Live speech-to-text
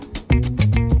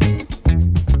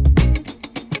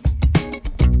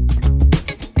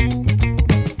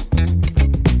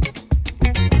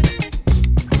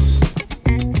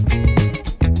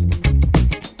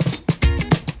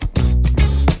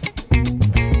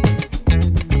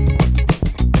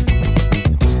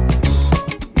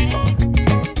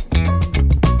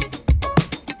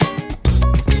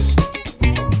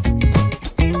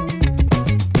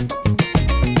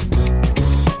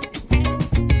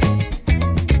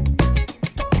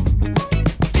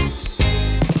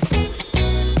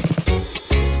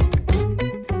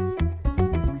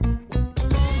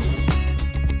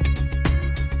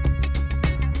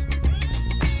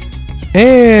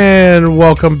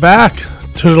welcome back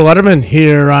to the Lettermen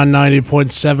here on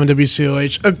 90.7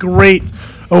 WCLH.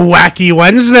 A wacky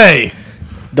Wednesday.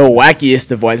 The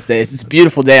wackiest of Wednesdays. It's a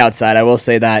beautiful day outside, I will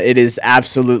say that. It is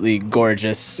absolutely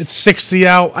gorgeous. It's 60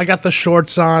 out. I got the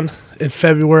shorts on in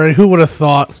February. Who would have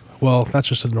thought? Well, that's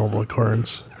just a normal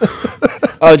occurrence.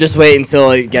 Oh, just wait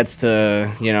until it gets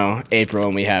to, April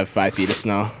and we have 5 feet of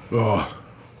snow. Oh.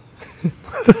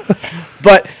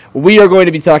 But we are going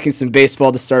to be talking some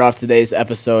baseball to start off today's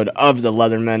episode of the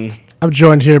Lettermen. I'm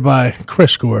joined here by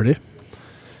Chris Gordy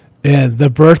and the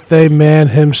birthday man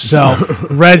himself,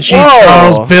 Reggie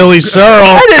Charles Billy Searle.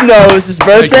 I didn't know it was his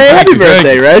birthday. Happy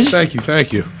birthday, Reg.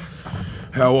 Thank you.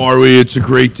 How are we? It's a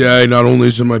great day. Not only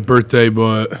is it my birthday,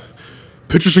 but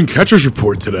pitchers and catchers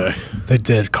report today. They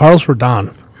did. Carlos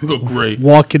Rodon. You look great.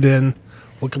 Walking in,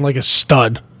 looking like a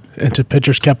stud into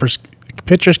pitchers catchers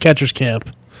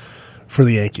camp for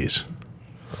the Yankees.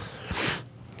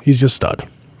 He's a stud.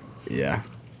 Yeah.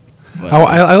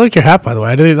 I like your hat, by the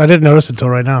way. I didn't notice it until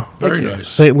right now. Very nice.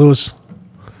 St. Louis.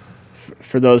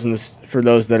 For those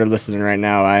that are listening right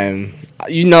now, I am.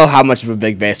 You know how much of a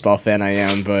big baseball fan I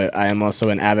am, but I am also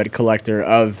an avid collector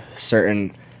of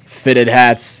certain fitted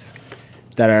hats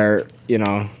that are,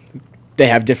 they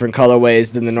have different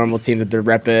colorways than the normal team that they're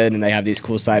repping, and they have these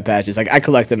cool side patches. Like, I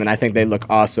collect them, and I think they look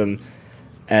awesome.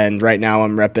 And right now,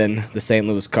 I'm repping the St.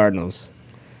 Louis Cardinals.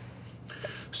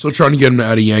 Still trying to get him to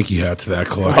add a Yankee hat to that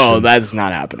collection. Oh, that's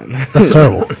not happening. That's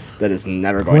terrible. That is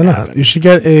never going to happen. You should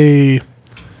get a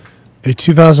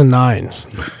 2009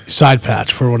 side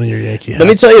patch for one of your Yankee hats. Let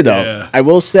me tell you, though, I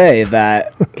will say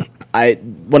that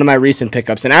one of my recent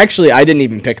pickups, and actually I didn't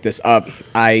even pick this up.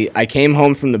 I came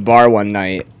home from the bar one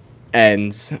night,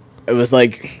 and it was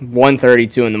like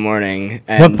 1:32 in the morning.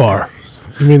 And what bar?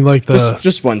 You mean like the...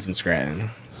 Just ones in Scranton.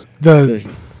 You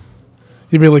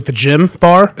mean like the gym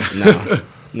bar? No.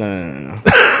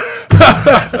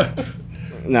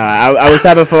 No, I was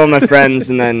having fun with my friends,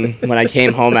 and then when I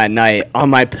came home at night, on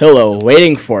my pillow,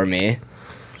 waiting for me,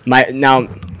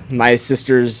 my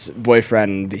sister's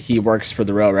boyfriend, he works for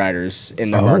the Rail Riders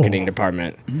in their marketing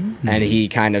department, and he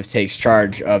kind of takes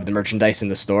charge of the merchandise in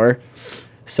the store.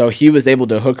 So he was able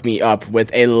to hook me up with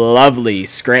a lovely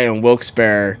Scranton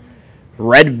Wilkes-Barre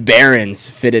Red Barons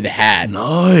fitted hat.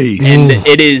 Nice. And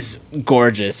it is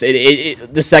gorgeous.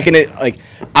 The second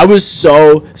I was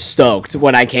so stoked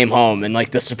when I came home, and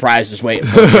the surprise was waiting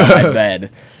for me on my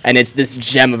bed. And it's this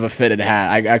gem of a fitted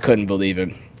hat. I couldn't believe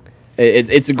it.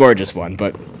 It's a gorgeous one,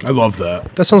 but I love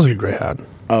that. That sounds like a great hat.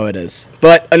 Oh, it is.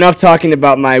 But enough talking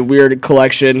about my weird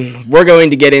collection. We're going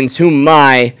to get into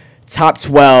my top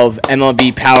 12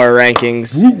 MLB power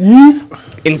rankings.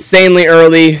 Insanely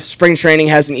early. Spring training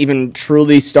hasn't even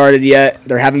truly started yet.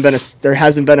 There hasn't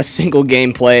been a single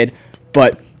game played,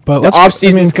 but the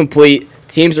offseason's complete.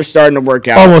 Teams are starting to work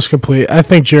out. Almost complete. I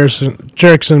think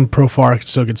Jerickson Profar could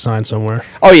still get signed somewhere.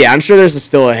 Oh yeah, I'm sure there's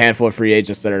still a handful of free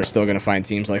agents that are still going to find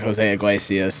teams like Jose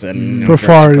Iglesias and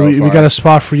Profar. We got a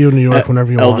spot for you in New York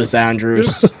whenever you want. Elvis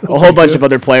Andrus, a whole bunch of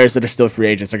other players that are still free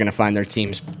agents are going to find their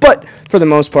teams. But for the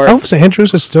most part, Elvis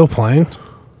Andrus is still playing.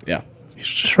 Yeah, he's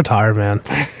just retired, man.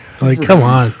 Come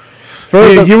on.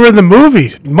 You were in the movie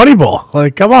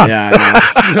Moneyball. Come on. Yeah.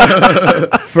 I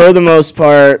know. For the most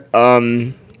part,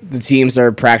 the teams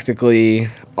are practically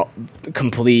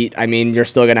complete. I mean, you're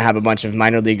still going to have a bunch of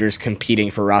minor leaguers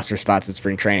competing for roster spots at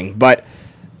spring training, but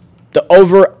the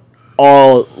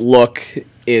overall look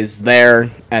is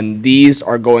there, and these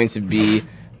are going to be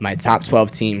my top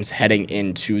 12 teams heading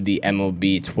into the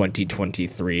MLB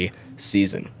 2023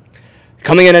 season.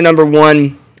 Coming in at number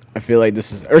 1, I feel like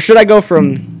this is... Or should I go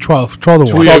from... 12 to 1.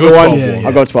 12 to 1? Yeah.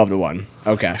 I'll go 12 to 1.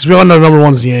 Okay. Because we all know number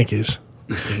 1's the Yankees.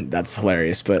 That's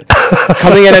hilarious. But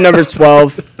coming in at number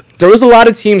 12, there was a lot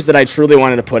of teams that I truly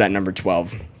wanted to put at number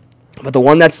 12. But the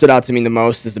one that stood out to me the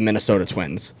most is the Minnesota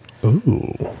Twins.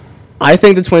 Ooh. I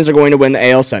think the Twins are going to win the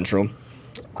AL Central.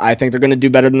 I think they're going to do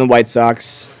better than the White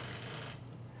Sox.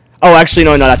 Oh, actually,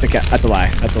 no, that's a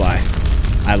lie.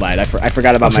 I lied. I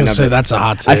forgot about my number. Say that's a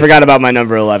hot take. I forgot about my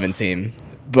number 11 team.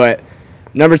 But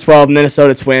number 12,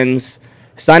 Minnesota Twins.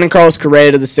 Signing Carlos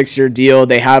Correa to the 6-year deal.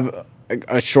 They have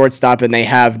a shortstop, and they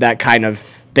have that kind of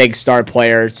big star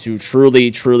player to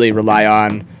truly rely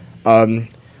on.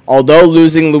 Although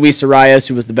losing Luis Arias,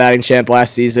 who was the batting champ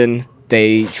last season,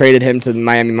 they traded him to the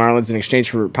Miami Marlins in exchange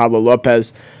for Pablo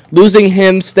Lopez. Losing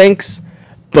him stinks,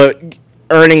 but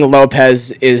earning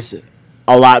Lopez is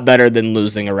a lot better than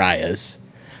losing Arias.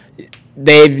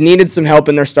 They've needed some help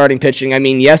in their starting pitching. I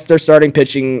mean, yes, their starting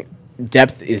pitching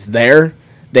depth is there.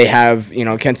 They have,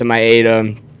 Kenta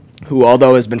Maeda, who,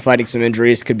 although has been fighting some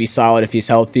injuries, could be solid if he's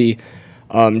healthy.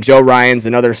 Joe Ryan's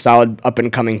another solid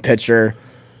up-and-coming pitcher.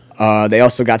 They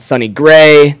also got Sonny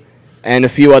Gray and a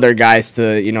few other guys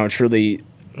to, truly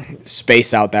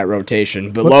space out that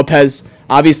rotation. But Lopez,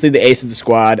 obviously the ace of the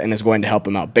squad, and is going to help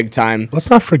him out big time. Let's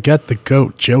not forget the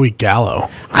GOAT, Joey Gallo.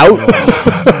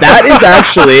 That is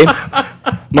actually,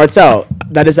 Martel,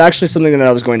 that is actually something that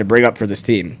I was going to bring up for this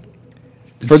team.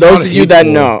 For those of you that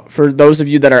know, for those of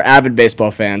you that are avid baseball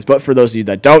fans, but for those of you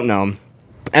that don't know,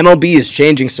 MLB is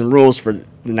changing some rules for the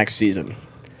next season.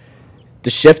 The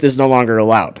shift is no longer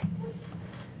allowed.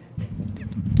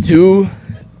 2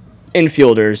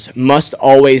 infielders must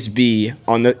always be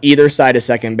on the either side of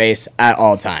second base at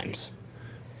all times.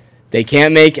 They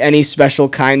can't make any special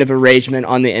kind of arrangement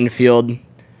on the infield.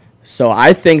 So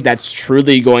I think that's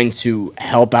truly going to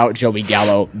help out Joey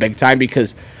Gallo big time,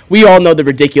 because we all know the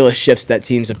ridiculous shifts that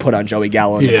teams have put on Joey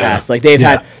Gallo in the past. Like they've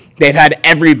had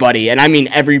everybody, and I mean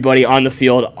everybody on the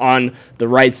field on the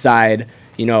right side,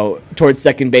 towards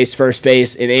second base, first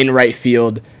base, and in right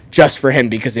field, just for him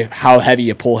because of how heavy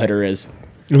a pull hitter is.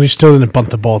 And he still didn't bunt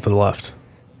the ball to the left.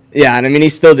 Yeah, and I mean, he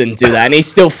still didn't do that. And he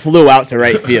still flew out to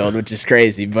right field, which is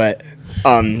crazy. But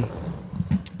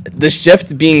the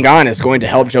shift being gone is going to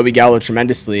help Joey Gallo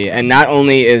tremendously. And not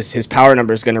only is his power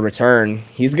numbers going to return,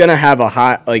 he's going to have a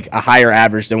higher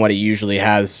average than what he usually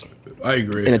has. I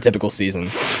agree. In a typical season.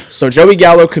 So Joey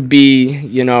Gallo could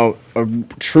be, a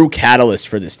true catalyst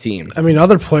for this team. I mean,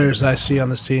 other players I see on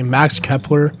this team, Max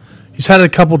Kepler, he's had a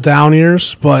couple down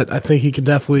years, but I think he could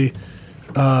definitely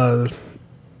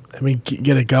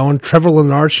get it going. Trevor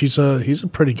Lenarch, he's a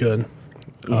pretty good.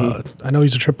 I know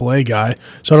he's a AAA guy,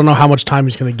 so I don't know how much time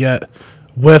he's going to get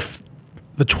with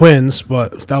the Twins,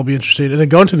 but that'll be interesting. And then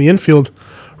going to the infield,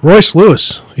 Royce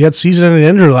Lewis. He had season-ending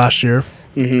injury last year,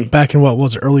 back in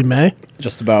early May?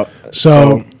 Just about.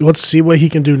 So let's see what he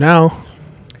can do now.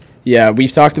 Yeah,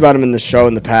 we've talked about him in the show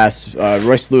in the past.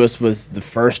 Royce Lewis was the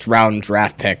first-round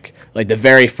draft pick, like the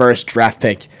very first draft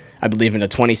pick, I believe, in the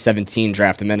 2017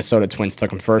 draft. The Minnesota Twins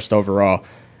took him first overall.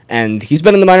 And he's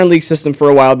been in the minor league system for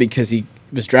a while because he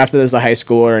was drafted as a high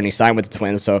schooler and he signed with the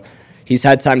Twins. So he's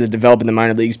had time to develop in the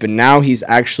minor leagues, but now he's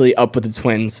actually up with the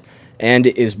Twins and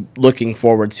is looking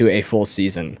forward to a full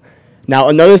season. Now,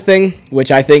 another thing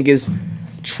which I think is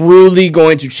truly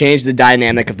going to change the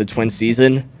dynamic of the Twins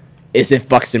season is if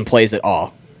Buxton plays at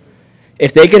all.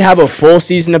 If they could have a full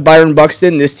season of Byron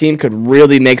Buxton, this team could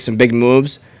really make some big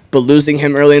moves, but losing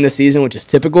him early in the season, which is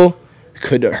typical,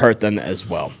 could hurt them as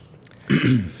well.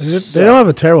 They don't have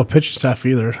a terrible pitching staff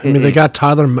either. I mean, they got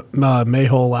Tyler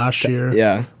Mayhole last year.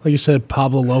 Yeah. Like you said,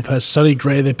 Pablo Lopez, Sonny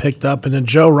Gray they picked up, and then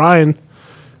Joe Ryan,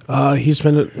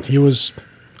 he was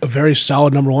a very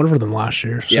solid number 1 for them last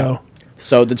year. So, yeah.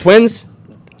 So the Twins,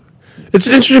 it's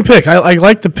an interesting pick. I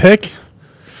like the pick.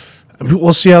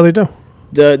 We'll see how they do.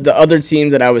 The other team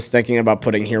that I was thinking about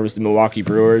putting here was the Milwaukee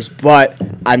Brewers, but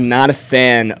I'm not a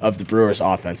fan of the Brewers'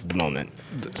 offense at the moment.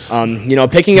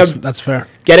 Picking up... That's fair.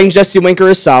 Getting Jesse Winker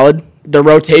is solid. The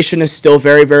rotation is still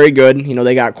very, very good.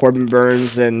 They got Corbin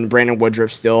Burns and Brandon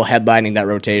Woodruff still headlining that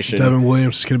rotation. Devin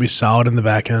Williams is going to be solid in the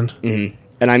back end. Mm-hmm.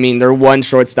 And, I mean, their one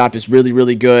shortstop is really,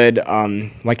 really good.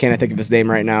 Why can't I think of his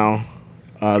name right now?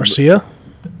 Garcia?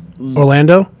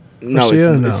 Orlando? No,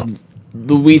 Garcia? it's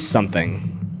Luis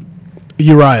something.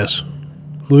 Urias.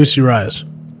 Luis Urias.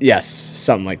 Yes,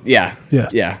 something like yeah.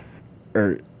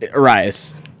 Or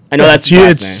Urias. I know that's his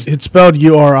last name. It's spelled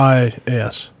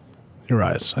Urias.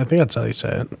 Urias. I think that's how you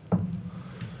say it.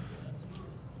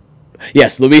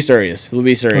 Yes, Luis Urias.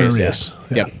 Yes.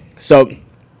 Yeah. So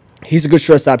he's a good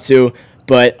shortstop too,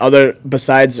 but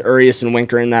besides Urias and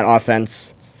Winker in that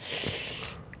offense,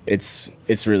 it's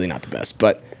really not the best.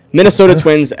 But Minnesota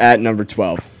Twins at number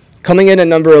 12. Coming in at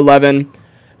number 11,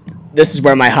 this is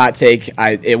where my hot take,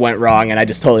 it went wrong, and I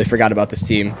just totally forgot about this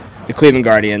team. The Cleveland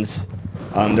Guardians.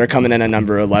 They're coming in at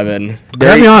number 11.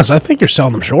 I'll be honest, I think you're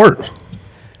selling them short.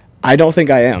 I don't think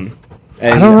I am.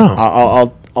 And I don't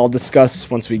know. I'll discuss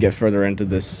once we get further into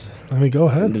this. Let me go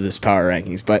ahead. Into this power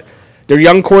rankings. But their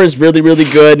young core is really, really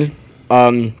good.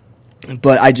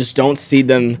 But I just don't see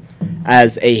them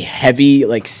as a heavy,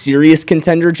 serious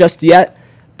contender just yet.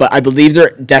 But I believe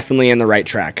they're definitely in the right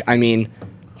track. I mean,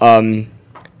 who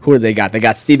do they got? They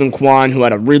got Steven Kwan, who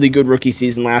had a really good rookie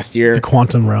season last year. The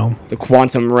Quantum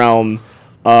Realm.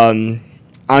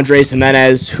 Andres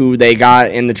Jimenez, who they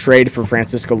got in the trade for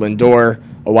Francisco Lindor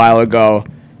a while ago.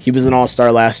 He was an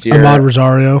all-star last year. Ahmed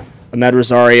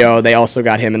Rosario. They also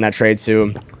got him in that trade,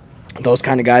 too. Those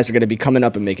kind of guys are going to be coming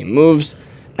up and making moves.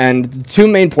 And the 2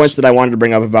 main points that I wanted to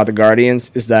bring up about the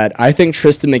Guardians is that I think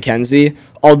Tristan McKenzie,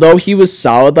 although he was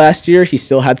solid last year, he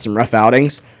still had some rough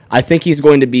outings. I think he's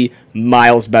going to be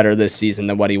miles better this season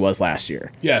than what he was last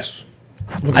year. Yes.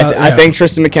 I think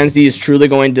Tristan McKenzie is truly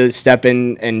going to step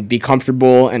in and be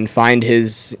comfortable and find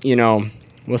his,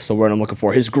 what's the word I'm looking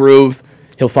for? His groove.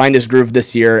 He'll find his groove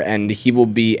this year, and he will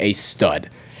be a stud.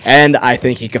 And I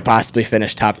think he could possibly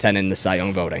finish top 10 in the Cy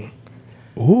Young voting.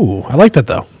 Ooh, I like that,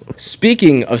 though.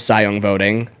 Speaking of Cy Young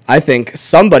voting, I think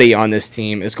somebody on this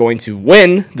team is going to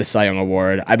win the Cy Young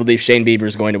Award. I believe Shane Bieber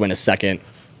is going to win a second.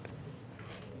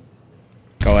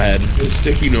 Go ahead.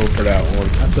 Sticky note for that one.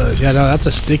 That's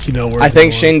a sticky note word. I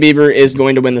think Shane Bieber is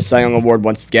going to win the Cy Young Award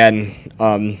once again.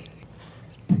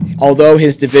 Although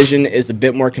his division is a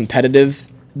bit more competitive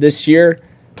this year,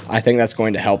 I think that's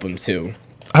going to help him too.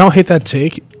 I don't hate that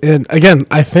take. And again,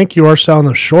 I think you are selling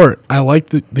them short. I like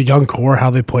the young core, how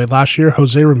they played last year.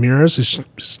 Jose Ramirez is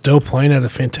still playing at a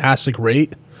fantastic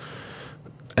rate.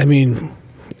 I mean,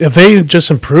 if they just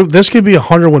improve, this could be a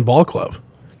 100-win ball club,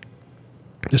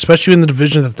 especially in the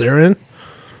division that they're in.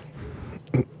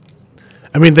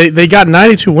 I mean, they got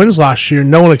 92 wins last year.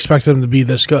 No one expected them to be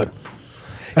this good.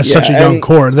 As such a young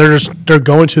core. They're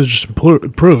going to just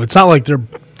improve. It's not like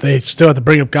they still have to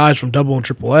bring up guys from Double and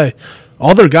Triple A.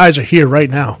 All their guys are here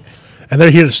right now, and they're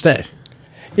here to stay.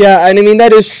 Yeah, and I mean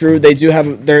that is true. They do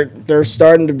have they're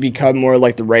starting to become more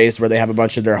like the Rays, where they have a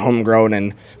bunch of their homegrown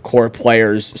and core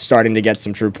players starting to get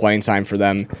some true playing time for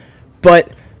them.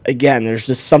 But again, there's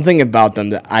just something about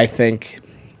them that I think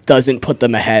doesn't put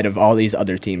them ahead of all these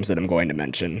other teams that I'm going to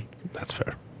mention. That's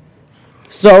fair.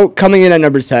 So coming in at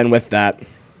number 10 with that,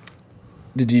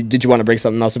 did you want to bring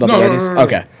something else about the Reds? No.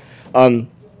 Okay.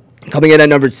 Coming in at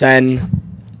number 10.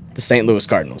 The St. Louis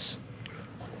Cardinals.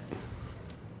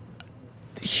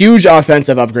 Huge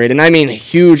offensive upgrade, and I mean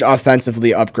huge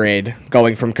offensively upgrade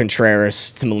going from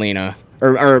Contreras to Molina,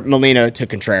 or Molina to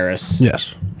Contreras.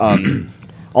 Yes.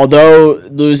 Although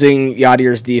losing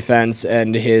Yadir's defense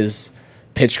and his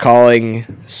pitch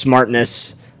calling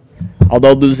smartness,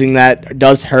 although losing that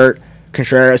does hurt,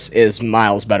 Contreras is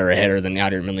miles better a hitter than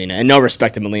Yadir Molina. And no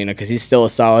respect to Molina because he's still a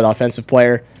solid offensive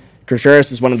player.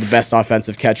 Contreras is one of the best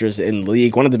offensive catchers in the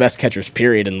league, one of the best catchers,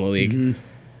 period, in the league.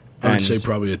 Mm-hmm. I would say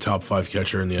probably a top 5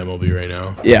 catcher in the MLB right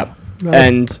now. Yeah.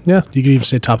 You could even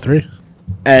say top 3.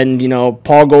 And,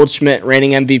 Paul Goldschmidt,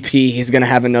 reigning MVP, he's going to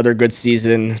have another good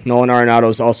season. Nolan Arenado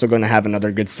is also going to have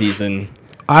another good season.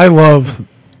 I love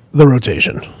the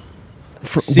rotation.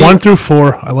 1 through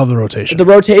 4, I love the rotation. The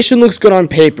rotation looks good on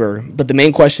paper, but the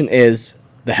main question is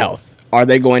the health. Are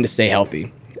they going to stay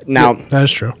healthy? Now, that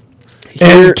is true.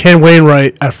 And Ken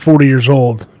Wainwright at 40 years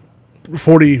old,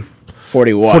 41.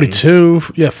 42,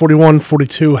 41,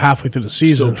 42, halfway through the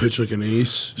season. Still pitch like an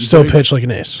ace. Pitch like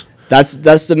an ace.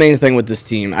 That's the main thing with this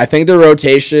team. I think the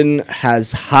rotation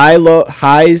has high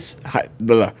highs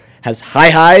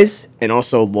and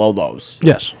also low lows.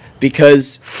 Yes.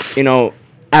 Because,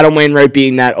 Adam Wainwright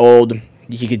being that old,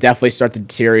 he could definitely start to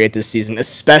deteriorate this season,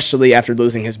 especially after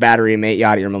losing his battery mate,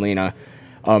 Yadier Molina.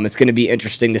 It's going to be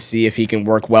interesting to see if he can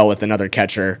work well with another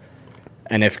catcher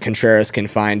and if Contreras can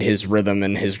find his rhythm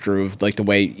and his groove like the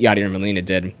way Yadier Molina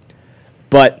did.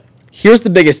 But here's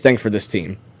the biggest thing for this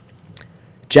team.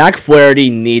 Jack Flaherty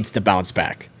needs to bounce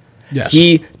back. Yes.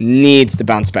 He needs to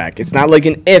bounce back. It's not like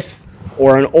an if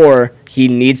or an or. He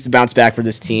needs to bounce back for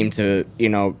this team to,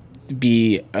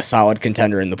 be a solid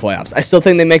contender in the playoffs. I still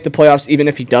think they make the playoffs even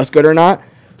if he does good or not.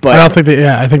 But I don't think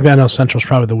I think the NL Central is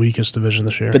probably the weakest division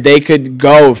this year. But they could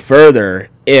go further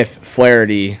if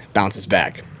Flaherty bounces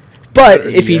back. But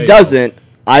if he doesn't,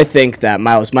 I think that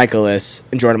Miles Michaelis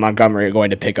and Jordan Montgomery are going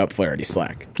to pick up Flaherty's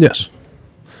slack. Yes.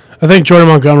 I think Jordan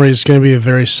Montgomery is going to be a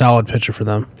very solid pitcher for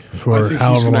them. I think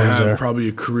he's going to have probably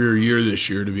a career year this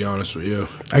year, to be honest with you.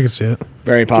 I could see it.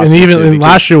 Very possible. And even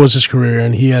last year was his career,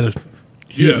 and he had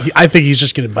I think he's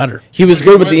just getting better. He was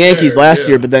good with the Yankees last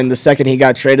year, but then the second he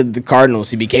got traded to the Cardinals,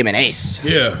 he became an ace.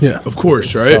 Yeah, of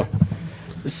course, right?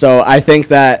 So I think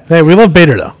that... Hey, we love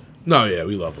Bader, though. No, yeah,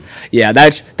 we love him. Yeah,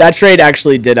 that trade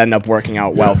actually did end up working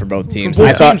out well for both teams. For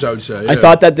both teams, I would say. Yeah. I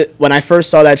thought that when I first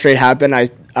saw that trade happen,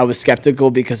 I was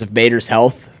skeptical because of Bader's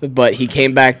health, but he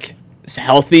came back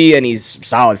healthy, and he's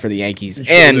solid for the Yankees. He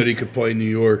showed and that he could play in New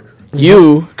York.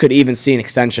 You could even see an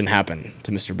extension happen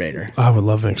to Mr. Bader. I would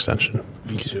love an extension.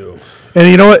 Me too. And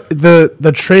you know what?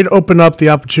 The trade opened up the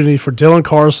opportunity for Dylan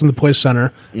Carlson to play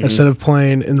center instead of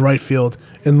playing in right field.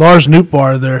 And Lars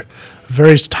Nootbaar, their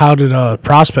very touted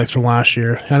prospects from last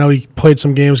year. I know he played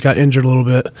some games, got injured a little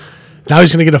bit. Now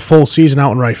he's going to get a full season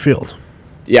out in right field.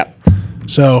 Yeah.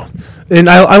 So, and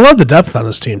I love the depth on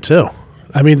this team, too.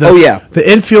 I mean, the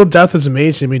infield depth is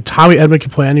amazing. I mean, Tommy Edman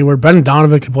can play anywhere. Ben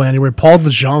Donovan can play anywhere. Paul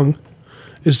DeJong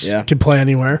can play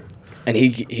anywhere. And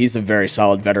he's a very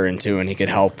solid veteran, too, and he could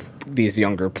help these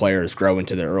younger players grow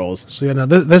into their roles. So yeah, no,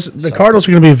 the Cardinals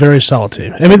are going to be a very solid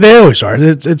team. I mean, they always are.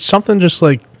 It's something just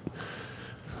like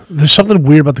there's something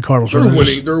weird about the Cardinals.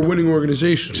 They're a winning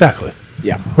organization. Exactly.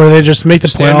 Yeah. Where they just make the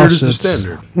Standard playoffs. is the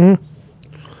standard.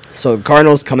 So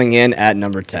Cardinals coming in at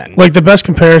number 10. Like the best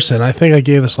comparison, I think I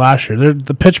gave this last year. They're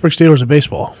the Pittsburgh Steelers of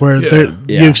baseball, where you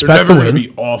They're expect never to going win. to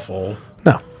be awful.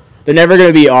 No, They're never going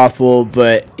to be awful,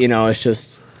 but it's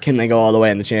just can they go all the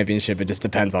way in the championship? It just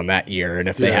depends on that year and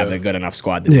if they have a good enough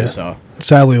squad to do so.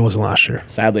 Sadly, it wasn't last year.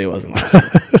 Sadly, it wasn't last year.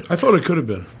 I thought it could have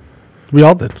been. We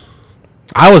all did.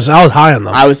 I was high on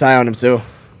them. I was high on him too.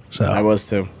 So I was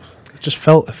too. it just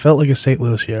felt like a St.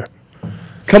 Louis year.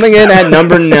 Coming in at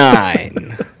number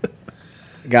 9.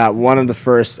 Got one of the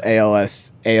first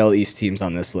AL East teams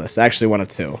on this list. Actually, one of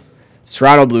two.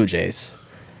 Toronto Blue Jays.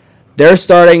 Their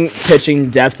starting pitching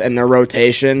depth and their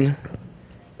rotation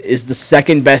is the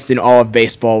second best in all of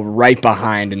baseball, right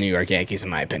behind the New York Yankees, in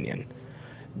my opinion.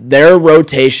 Their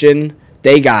rotation,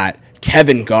 they got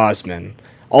Kevin Gausman.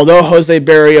 Although Jose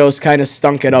Barrios kind of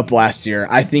stunk it up last year,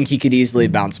 I think he could easily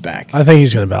bounce back. I think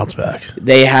he's going to bounce back.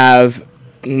 They have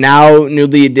now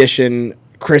newly addition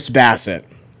Chris Bassett,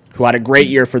 who had a great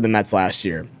year for the Mets last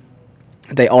year.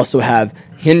 They also have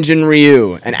Hyun-Jin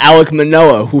Ryu and Alek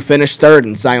Manoah, who finished third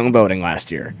in Cy Young voting last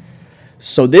year.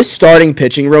 So this starting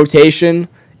pitching rotation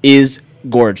is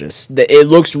gorgeous. It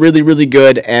looks really, really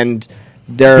good, and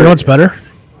You know what's better?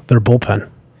 Their bullpen.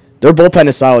 Their bullpen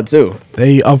is solid too.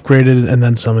 They upgraded and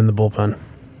then some in the bullpen.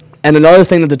 And another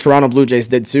thing that the Toronto Blue Jays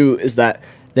did too is that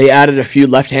they added a few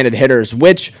left-handed hitters,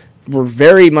 which were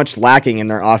very much lacking in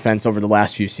their offense over the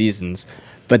last few seasons.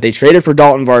 But they traded for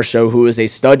Dalton Varsho, who is a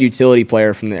stud utility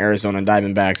player from the Arizona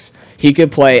Diamondbacks. He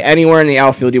could play anywhere in the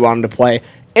outfield you want him to play,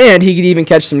 and he could even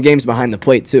catch some games behind the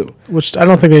plate too. Which I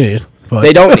don't think they need. But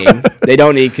They don't need. They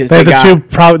don't need because they they have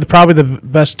got probably the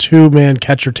best two-man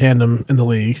catcher tandem in the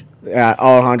league.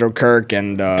 Alejandro Kirk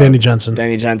and Danny Jensen.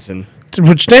 Danny Jensen.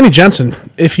 Which Danny Jensen,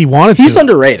 if he wanted He's to,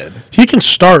 underrated. he can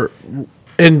start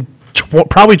in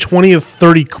probably 20 of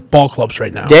 30 ball clubs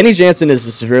right now. Danny Jansen is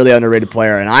a severely underrated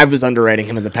player, and I was underrating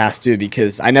him in the past too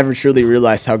because I never truly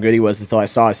realized how good he was until I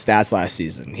saw his stats last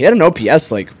season. He had an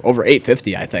OPS like over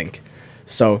 850, I think.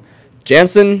 So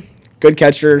Jansen, good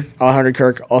catcher. Alejandro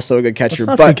Kirk, also a good catcher.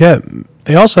 Let's not forget,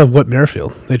 they also have Whit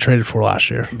Merrifield they traded for last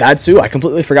year. That too, I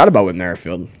completely forgot about Whit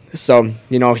Merrifield. So,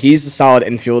 he's a solid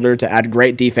infielder to add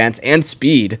great defense and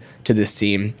speed to this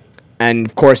team. And,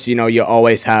 of course, you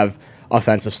always have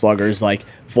offensive sluggers like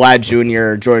Vlad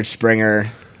Jr., George Springer,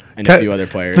 and a few other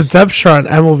players. The depth chart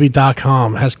on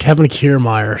MLB.com has Kevin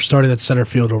Kiermaier starting at center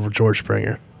field over George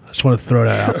Springer. I just want to throw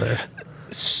that out there.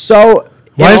 So,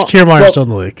 Why is Kiermaier still in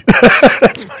the league?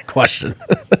 That's my question.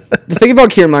 The thing about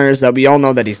Kiermaier is that we all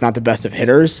know that he's not the best of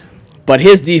hitters, but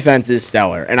his defense is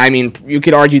stellar. And, I mean, you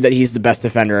could argue that he's the best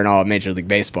defender in all of Major League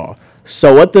Baseball.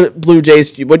 So what the Blue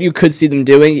Jays, what you could see them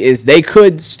doing is they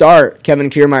could start Kevin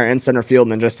Kiermaier in center field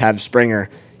and then just have Springer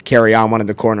carry on one of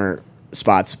the corner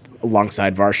spots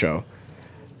alongside Varsho.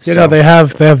 They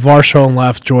have Varsho on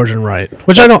left, George and right,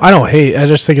 which I don't hate. I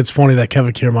just think it's funny that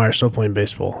Kevin Kiermaier is still playing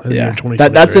baseball. In the year 2023.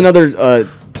 That's another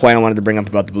point I wanted to bring up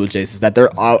about the Blue Jays is that their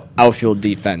outfield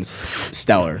defense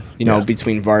stellar.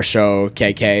 Between Varsho,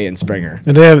 KK, and Springer.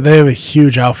 And they have a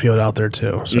huge outfield out there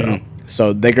too. So.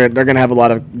 So they're going to have a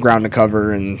lot of ground to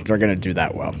cover, and they're going to do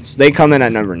that well. So they come in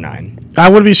at number 9. I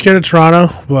wouldn't be scared of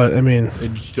Toronto, but, I mean... They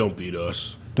just don't beat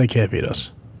us. They can't beat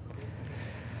us.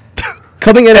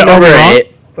 Coming in at number 8...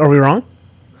 Are we wrong?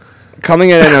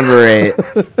 Coming in at number 8,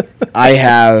 I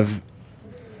have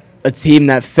a team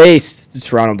that faced the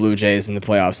Toronto Blue Jays in the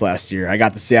playoffs last year. I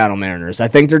got the Seattle Mariners. I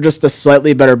think they're just a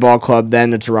slightly better ball club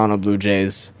than the Toronto Blue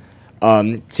Jays.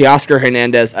 Teoscar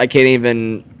Hernandez, I can't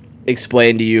even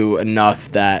explain to you enough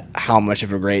that how much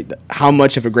of a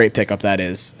great pickup that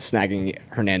is, snagging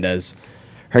Hernandez.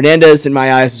 Hernandez, in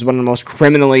my eyes, is one of the most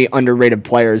criminally underrated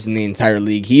players in the entire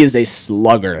league. He is a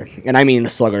slugger, and I mean a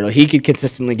slugger. He could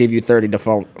consistently give you 30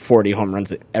 to 40 home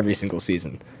runs every single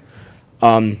season.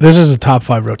 This is a top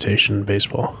 5 rotation in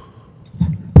baseball.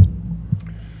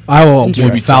 I will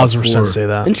 1,000% say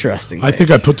that. Interesting. I think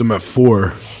I put them at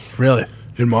 4. Really?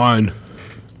 In mine.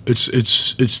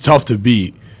 It's tough to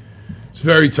beat. It's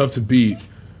very tough to beat.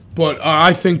 But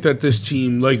I think that this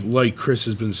team, like Chris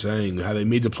has been saying, how they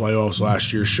made the playoffs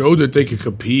last year, showed that they could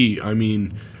compete. I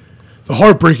mean, the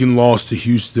heartbreaking loss to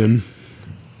Houston.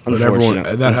 But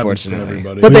that happens to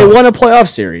everybody. But they won a playoff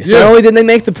series. Yeah. Not only did they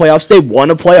make the playoffs, they won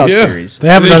a playoff series. They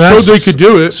haven't They done that showed they could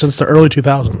do it. since the early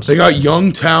 2000s. They got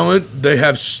young talent. They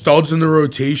have studs in the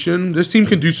rotation. This team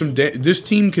can do some.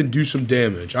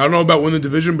 Damage. I don't know about winning the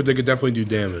division, but they could definitely do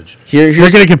damage. They're going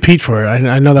to compete for it.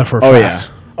 I know that for a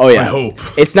fact. Oh yeah. I hope.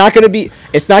 It's not gonna be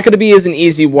as an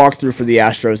easy walkthrough for the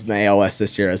Astros in the ALS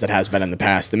this year as it has been in the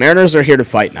past. The Mariners are here to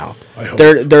fight now. I hope.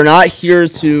 They're not here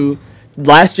to.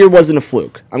 Last year wasn't a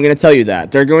fluke. I'm gonna tell you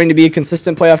that. They're going to be a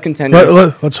consistent playoff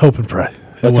contender. Let's hope and pray.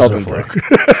 Let's hope and pray.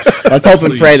 Let's hope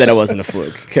and pray that it wasn't a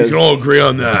fluke. We can all agree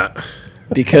on that.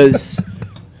 Because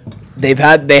they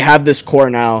have this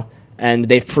core now, and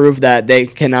they've proved that they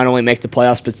can not only make the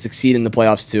playoffs but succeed in the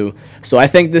playoffs too. So I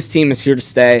think this team is here to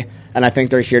stay, and I think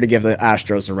they're here to give the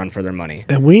Astros a run for their money.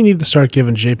 And we need to start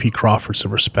giving J.P. Crawford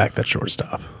some respect at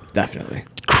shortstop. Definitely.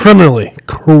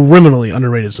 Criminally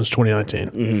underrated since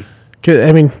 2019. Mm-hmm.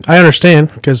 I mean, I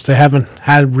understand because they haven't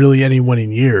had really any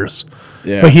winning years.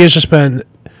 Yeah. But he has just been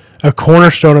a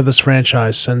cornerstone of this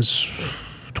franchise since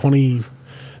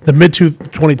the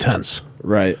mid-2010s.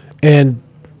 Right. And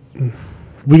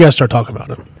we got to start talking about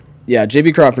him. Yeah,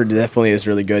 J.B. Crawford definitely is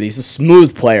really good. He's a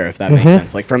smooth player, if that makes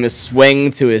sense. Like, from his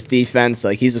swing to his defense,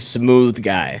 like, he's a smooth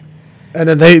guy. And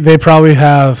then they probably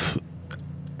have,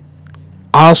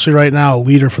 honestly, right now, a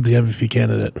leader for the MVP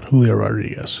candidate, Julio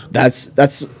Rodriguez.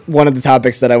 That's one of the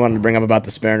topics that I wanted to bring up about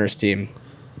the Mariners team.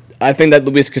 I think that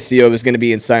Luis Castillo is going to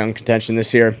be in Cy Young contention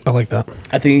this year. I like that.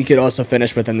 I think he could also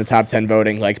finish within the top 10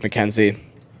 voting, like McKenzie.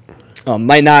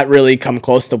 Might not really come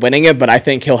close to winning it, but I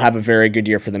think he'll have a very good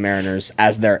year for the Mariners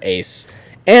as their ace.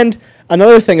 And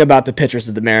another thing about the pitchers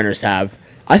that the Mariners have,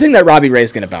 I think that Robbie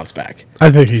Ray's going to bounce back.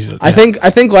 I think he's. Yeah. I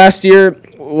think last year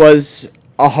was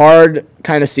a hard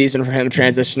kind of season for him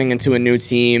transitioning into a new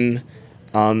team,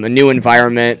 a new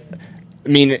environment. I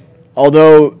mean,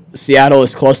 although Seattle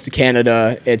is close to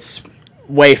Canada, it's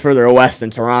way further west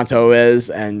than Toronto is,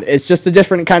 and it's just a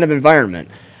different kind of environment.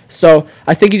 So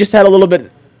I think he just had a little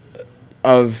bit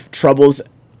of troubles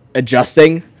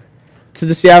adjusting to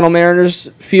the Seattle Mariners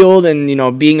field and,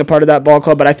 being a part of that ball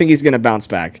club, but I think he's going to bounce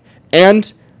back.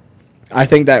 And I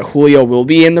think that Julio will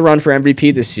be in the run for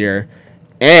MVP this year,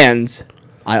 and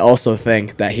I also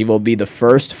think that he will be the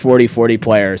first 40-40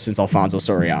 player since Alfonso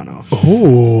Soriano.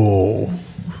 Oh.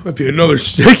 Might be another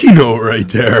sticky note right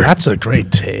there. That's a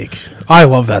great take. I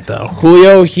love that, though.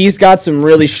 Julio, he's got some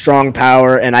really strong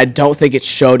power, and I don't think it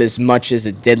showed as much as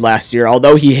it did last year.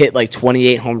 Although he hit like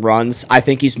 28 home runs, I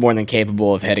think he's more than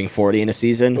capable of hitting 40 in a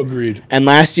season. Agreed. And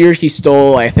last year, he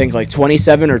stole, I think, like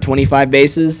 27 or 25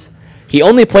 bases. He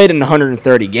only played in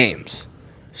 130 games.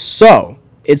 So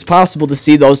it's possible to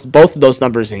see both of those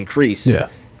numbers increase. Yeah.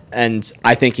 And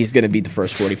I think he's going to be the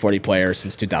first 40-40 player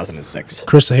since 2006.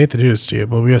 Chris, I hate to do this to you,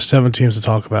 but we have 7 teams to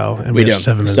talk about, and we have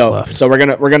 7 minutes left. So we're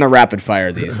gonna rapid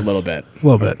fire these a little bit. A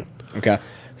little bit. Okay.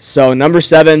 So number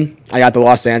 7, I got the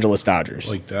Los Angeles Dodgers.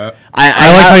 Like that.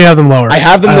 I like how you have them lower. I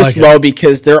have them this low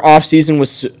because their offseason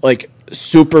was like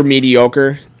super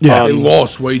mediocre. Yeah. They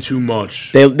lost way too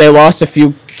much. They lost a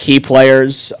few key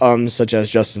players, such as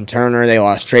Justin Turner. They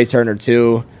lost Trey Turner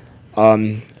too.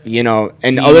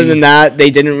 And other than that, they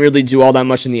didn't really do all that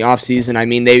much in the offseason. I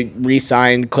mean, they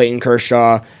re-signed Clayton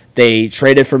Kershaw. They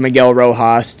traded for Miguel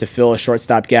Rojas to fill a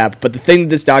shortstop gap. But the thing that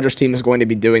this Dodgers team is going to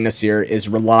be doing this year is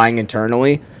relying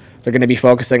internally. They're going to be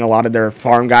focusing a lot of their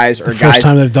farm guys guys. First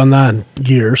time they've done that in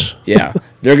years. Yeah.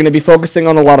 They're going to be focusing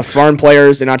on a lot of farm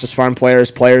players, and not just farm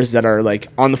players that are like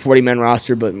on the 40-man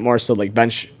roster, but more so like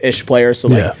bench-ish players. So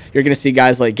like you're going to see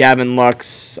guys like Gavin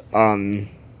Lux,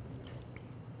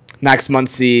 Max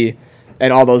Muncy,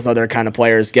 and all those other kind of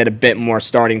players get a bit more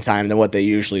starting time than what they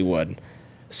usually would.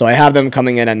 So I have them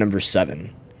coming in at number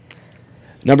 7.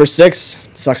 Number 6,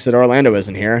 sucks that Orlando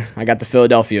isn't here. I got the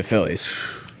Philadelphia Phillies.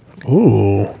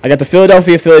 Ooh. I got the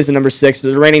Philadelphia Phillies at number 6.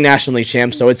 They're the reigning National League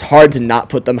champs, so it's hard to not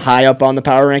put them high up on the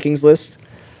power rankings list.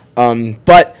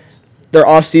 But their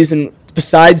offseason,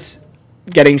 besides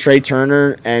getting Trey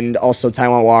Turner and also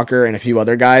Taijuan Walker and a few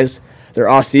other guys, their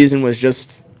offseason was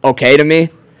just okay to me.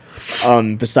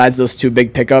 Besides those 2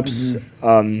 big pickups,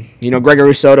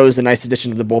 Gregory Soto is a nice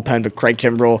addition to the bullpen, but Craig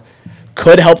Kimbrell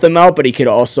could help them out, but he could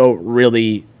also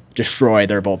really destroy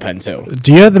their bullpen too.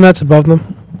 Do you have the Mets above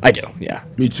them? I do, yeah.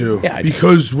 Me too. Yeah,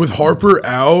 because with Harper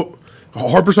out,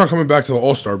 Harper's not coming back to the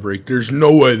All-Star break. There's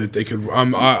no way that they could.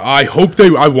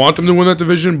 I want them to win that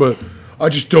division, but I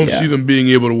just don't see them being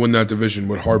able to win that division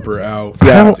with Harper out.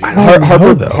 Yeah,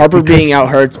 Harper being out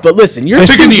hurts. But listen, you're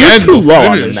too low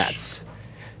on the Mets.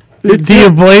 Do you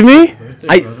blame me?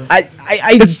 I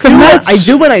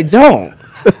do and I don't.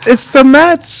 It's the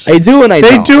Mets. I do and I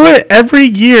don't. They do it every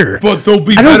year. But they'll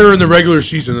be better in the regular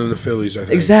season than the Phillies, I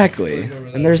think. Exactly.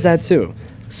 And there's that too.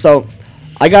 So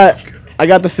I got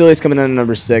the Phillies coming in at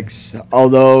number 6,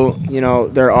 although,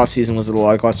 their offseason was a little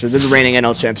lackluster. They're the reigning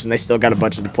NL champs, and they still got a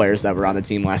bunch of the players that were on the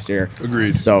team last year.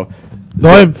 Agreed. So the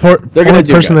only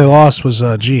person they lost was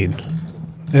Gene.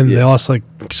 and they lost like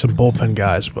some bullpen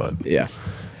guys, but Yeah.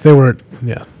 they were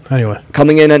Anyway,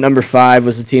 Coming in at number 5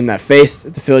 was the team that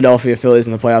faced the Philadelphia Phillies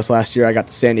in the playoffs last year. I got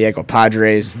the San Diego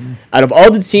Padres. Out of all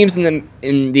the teams in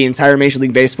the entire Major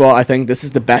League Baseball, I think this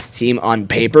is the best team on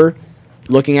paper.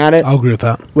 Looking at it, I'll agree with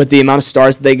that. with the amount of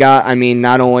stars that they got, I mean,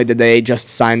 not only did they just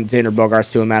sign Xander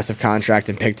Bogaerts to a massive contract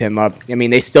and picked him up, I mean,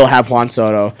 they still have Juan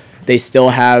Soto. They still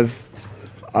have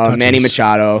Manny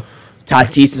Machado.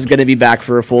 Tatis is going to be back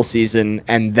for a full season,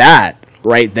 and that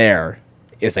right there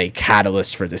is a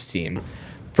catalyst for this team.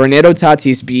 Fernando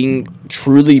Tatis being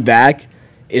truly back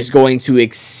is going to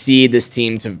exceed this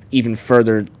team to even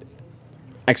further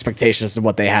expectations of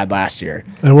what they had last year.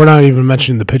 And we're not even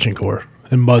mentioning the pitching core.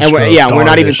 And We're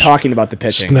not even talking about the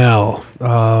pitching. Snell.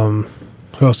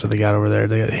 Who else did they got over there?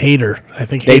 They got Hader. I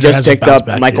think They Hader just has a picked bounce up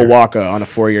back Michael year. Walker on a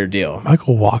 4-year deal.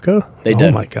 Michael Walker? They did.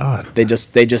 Oh my God. They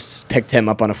just picked him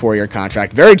up on a 4-year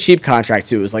contract. Very cheap contract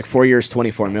too. It was like 4 years,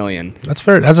 $24 million. That's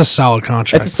a solid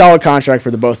contract. It's a solid contract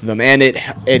for the both of them, and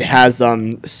it has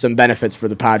some benefits for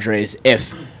the Padres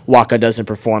if Walker doesn't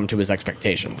perform to his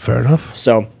expectations. Fair enough.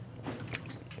 So,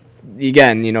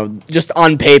 again, just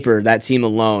on paper, that team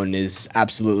alone is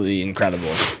absolutely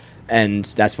incredible, and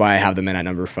that's why I have them in at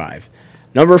number 5.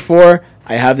 Number 4,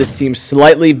 I have this team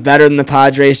slightly better than the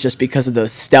Padres just because of the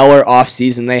stellar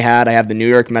offseason they had. I have the New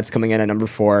York Mets coming in at number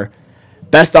 4.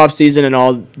 Best offseason in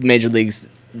all major leagues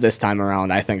this time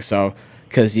around, I think so,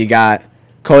 because you got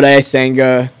Kodai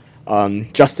Senga,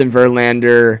 Justin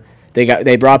Verlander.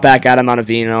 They brought back Adam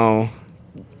Ottavino.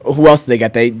 Who else did they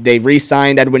get? They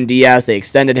re-signed Edwin Diaz. They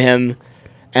extended him.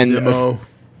 And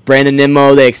Brandon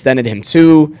Nimmo, they extended him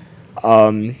too.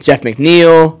 Jeff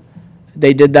McNeil,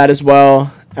 they did that as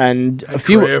well. And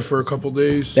Correa for a couple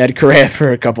days. They had Correa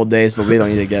for a couple days, but we don't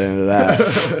need to get into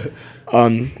that.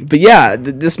 But yeah,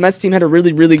 this Mets team had a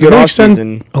really, really good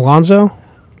offseason. Alonso?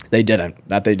 They didn't.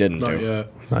 That they didn't Not do.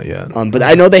 yet. Not yet. But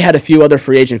I know they had a few other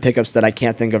free agent pickups that I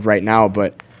can't think of right now.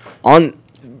 But in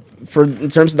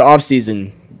terms of the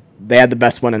offseason, they had the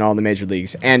best one in all the major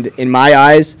leagues. And in my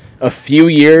eyes, a few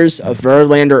years of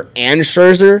Verlander and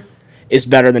Scherzer is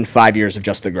better than 5 years of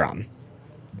just DeGrom.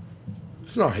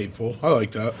 It's not hateful. I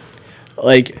like that.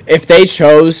 Like, if they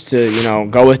chose to,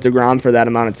 go with DeGrom for that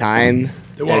amount of time,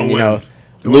 They want to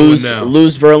and, win.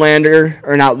 lose Verlander,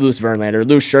 or not lose Verlander,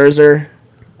 lose Scherzer,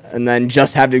 and then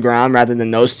just have DeGrom rather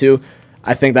than those two,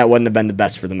 I think that wouldn't have been the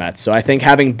best for the Mets. So I think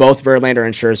having both Verlander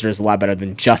and Scherzer is a lot better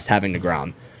than just having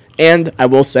DeGrom. And I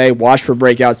will say, watch for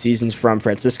breakout seasons from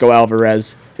Francisco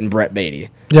Alvarez and Brett Beatty.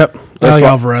 Yep. I like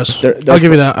Alvarez. I'll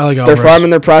give you that. I like Alvarez. Their farm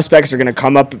and their prospects are going to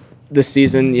come up this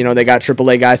season. They got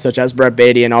AAA guys such as Brett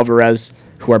Beatty and Alvarez,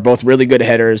 who are both really good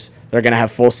hitters. They're going to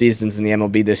have full seasons in the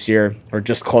MLB this year, or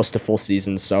just close to full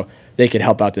seasons, so they could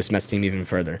help out this Mets team even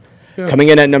further. Yeah. Coming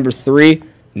in at number 3,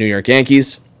 New York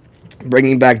Yankees.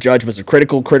 Bringing back Judge was a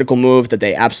critical move that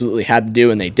they absolutely had to do,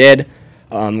 and they did.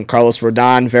 Carlos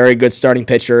Rodon, very good starting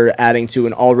pitcher, adding to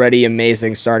an already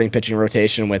amazing starting pitching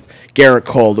rotation with Garrett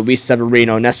Cole, Luis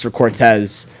Severino, Nestor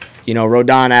Cortez.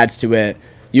 Rodon adds to it.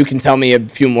 You can tell me a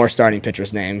few more starting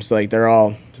pitchers' names. Like, they're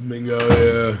all... Domingo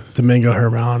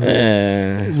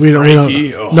Herman. We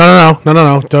don't.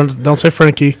 No. Don't say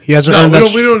Frankie. He hasn't earned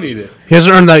that. We don't need it. He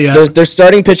hasn't earned that yet. Their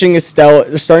starting pitching is stellar.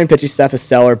 Their starting pitching staff is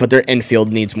stellar, but their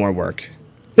infield needs more work.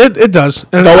 It does.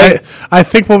 And I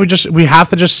think we have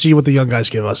to just see what the young guys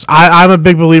give us. I'm a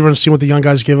big believer in seeing what the young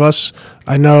guys give us.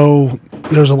 I know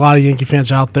there's a lot of Yankee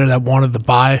fans out there that wanted to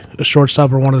buy a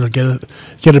shortstop or wanted to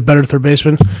get a better third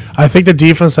baseman. I think the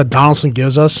defense that Donaldson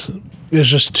gives us is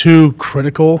just too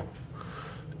critical.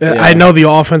 Yeah. I know the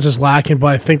offense is lacking, but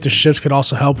I think the shifts could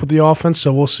also help with the offense,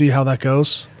 so we'll see how that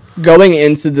goes. Going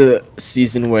into the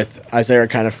season with Isaiah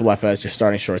Kiner-Falefa as your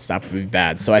starting shortstop would be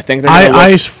bad. So I think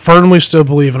I firmly still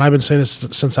believe, and I've been saying this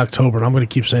since October, and I'm going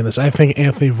to keep saying this. I think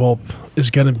Anthony Volpe is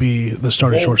going to be the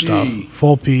starting shortstop.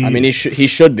 Volpe. I mean, he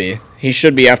should be. He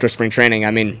should be after spring training.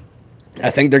 I mean,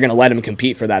 I think they're going to let him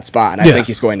compete for that spot, and I think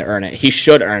he's going to earn it. He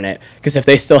should earn it, because if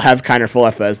they still have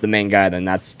Kiner-Falefa as the main guy, then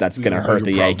that's going to hurt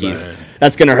the Yankees.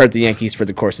 That's going to hurt the Yankees for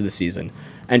the course of the season.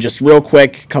 And just real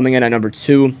quick, coming in at number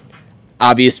 2,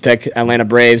 obvious pick, Atlanta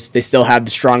Braves. They still have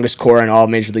the strongest core in all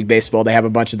of Major League Baseball. They have a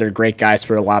bunch of their great guys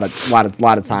for a lot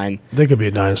of time. They could be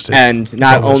a dynasty. And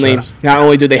not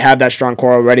only do they have that strong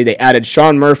core already, they added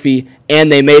Sean Murphy,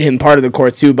 and they made him part of the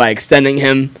core too by extending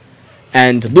him.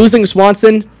 And losing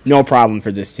Swanson, no problem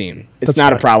for this team. It's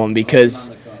not a problem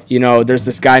because there's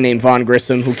this guy named Vaughn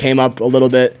Grissom who came up a little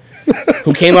bit,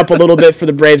 for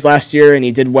the Braves last year, and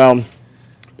he did well.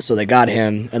 So they got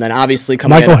him. And then obviously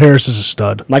Michael Harris is a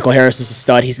stud. Michael Harris is a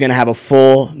stud. He's going to have a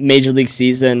full Major League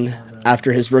season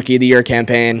after his Rookie of the Year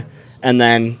campaign. And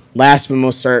then last but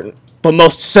most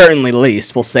certainly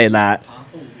least, we'll say that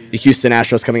the Houston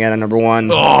Astros coming out at number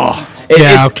 1. Oh,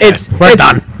 We're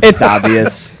done. It's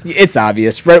obvious. It's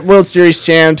obvious. World Series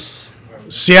champs.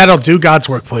 Seattle, do God's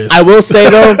work, please. I will say,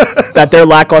 though, that their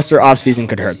lackluster offseason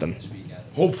could hurt them.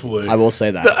 hopefully. I will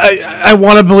say that. I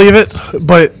want to believe it,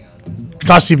 but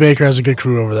Dusty Baker has a good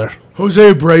crew over there.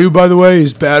 Jose Abreu, by the way,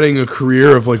 is batting a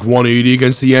career of like 180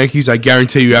 against the Yankees. I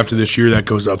guarantee you after this year that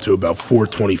goes up to about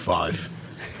 425.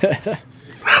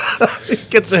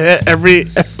 Gets a hit every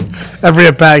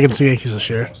at bat against the Yankees this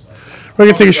year. We're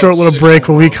going to take a short little break.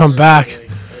 When we come back,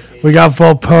 we got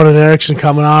Volpone and Erickson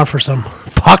coming on for some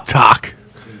puck talk.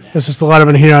 This is the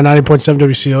Lettermen here on 90.7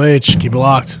 WCLH. Keep it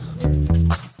locked.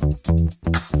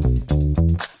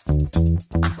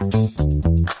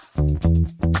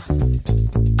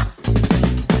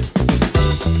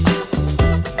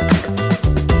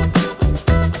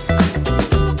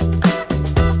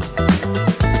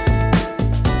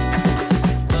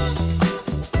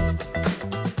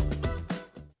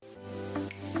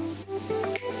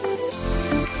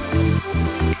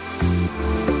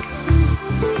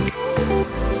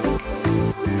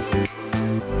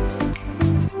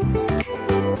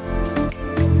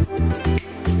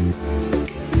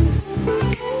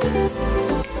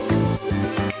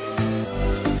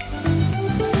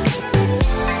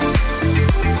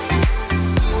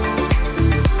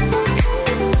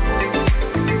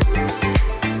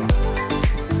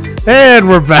 And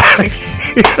we're back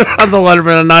on the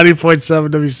Lettermen on 90.7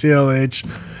 WCLH.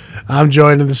 I'm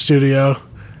joined in the studio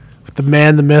with the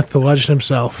man, the myth, the legend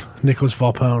himself, Nicholas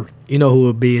Volpone. You know who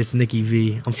it be? It's Nicky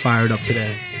V. I'm fired up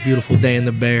today. Beautiful day in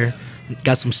the Bear.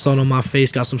 Got some sun on my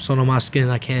face. Got some sun on my skin.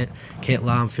 I can't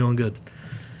lie. I'm feeling good.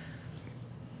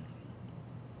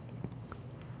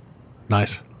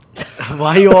 Nice.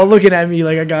 Why are you all looking at me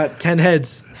like I got 10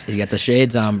 heads? You got the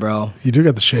shades on, bro. You do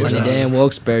got the shades Sunny on. day in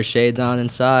Wilkes-Barre, shades on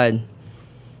inside.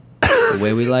 The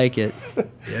way we like it.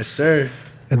 Yes, sir.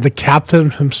 And the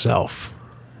captain himself,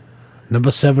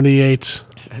 number 78,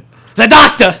 The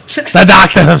doctor! the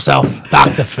doctor himself,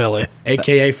 Dr. Philly.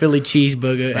 A.K.A. Philly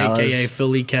Cheeseburger, Fellas. A.K.A.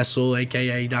 Philly Kessel,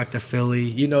 A.K.A. Dr. Philly.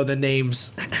 You know the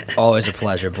names. Always a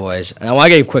pleasure, boys. And I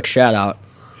want to give a quick shout out.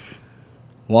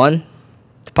 One,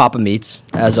 to Papa Meats,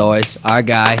 as always. Our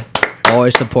guy,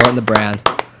 always supporting the brand.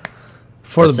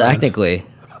 For But the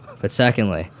band.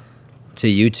 secondly, to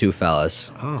you two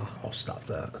fellas Oh, stop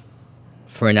that.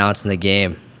 for announcing the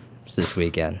game this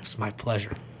weekend. It's my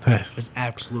pleasure. Hey, It's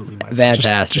absolutely my pleasure.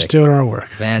 Fantastic. just doing our work.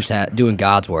 Doing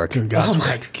God's work. Doing God's Oh, work.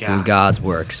 my Doing God. God's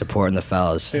work. Supporting the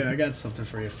fellas. Here, I got something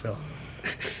for you, Phil.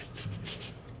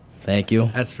 Thank you.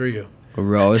 That's for you. A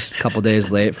rose, a couple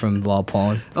days late from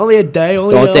Volpone. Only a day.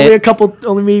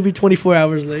 Only maybe 24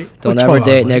 hours late. Don't Like ever 12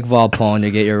 date hours Nick Volpone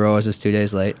to get your roses 2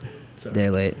 days late.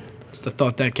 Day late. It's the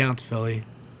thought that counts, Philly.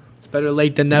 It's better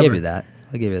late than I'll never. give you that.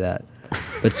 I'll give you that.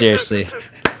 But seriously,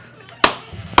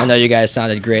 I know you guys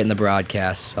sounded great in the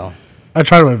broadcast, so I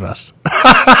tried my best.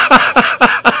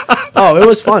 Oh, it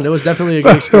was fun. It was definitely a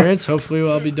good experience. Hopefully,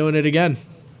 I'll be doing it again.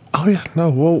 Oh, yeah. No,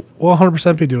 we'll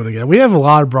 100% be doing it again. We have a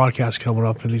lot of broadcasts coming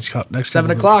up in these next 7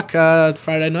 couple of o'clock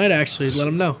Friday night, actually. Let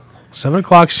them know. 7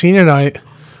 o'clock senior night.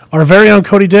 Our very own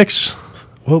Cody Dix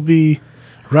will be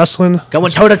wrestling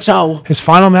Going toe to toe. his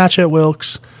final match at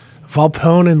Wilkes.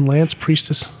 Volpone and Lance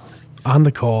Priestess on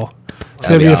the call. It's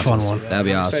going to be a fun one. that'd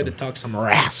be Excited awesome. to talk some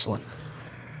wrestling.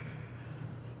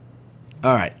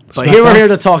 All right, but Smackdown? here we're here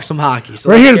to talk some hockey. So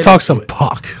We're let's here to get talk into some it.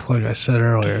 puck, like I said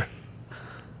earlier.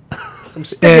 Some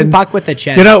sticking and, puck with the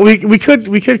chest. You know, we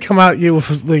could come out you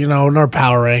with in our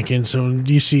power rankings. So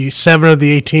you see 7 of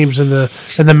the 8 teams in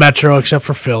the Metro except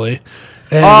for Philly.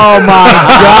 And oh my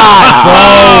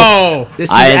God, bro! This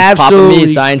is I ain't Papa absolutely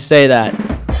Meats. I ain't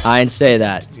say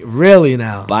that. really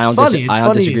now. But I don't, It's funny. I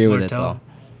don't disagree with it, Martel. though.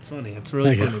 It's funny. It's really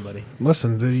Thank you. funny, buddy.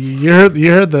 Listen, you heard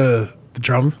the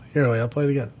drum. Here, wait, I'll play it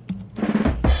again.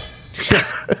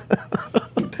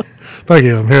 Thank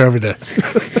you. I'm here every day.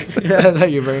 Yeah,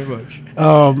 thank you very much.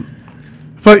 But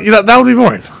that would be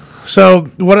boring. So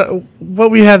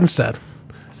what we had instead,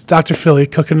 Dr. Philly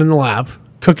cooking in the lab,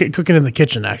 cooking in the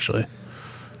kitchen actually,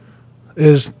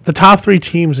 is the top 3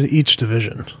 teams in each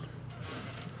division.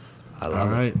 I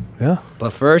love it. Yeah.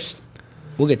 But first,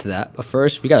 we'll get to that. But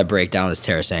first, we got to break down this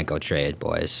Tarasenko trade,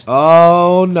 boys.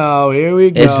 Oh no, here we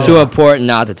go. It's too important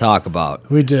not to talk about.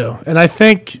 We do. And I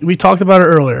think we talked about it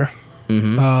earlier,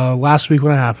 last week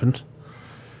when it happened.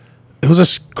 It was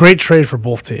a great trade for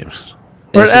both teams.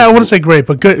 Or, This I is- wouldn't say great,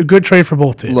 but good trade for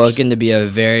both teams. Looking to be a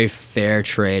very fair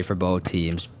trade for both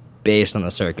teams based on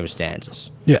the circumstances.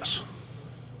 Yes.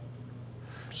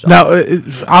 So Now,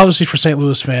 obviously for St.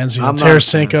 Louis fans, I'm not a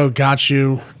Tarasenko got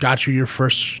you your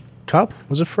first cup.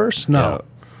 Was it first? No.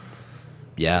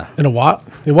 yeah, In a what?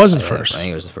 It wasn't I first. think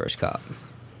it was the first cup.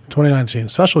 2019,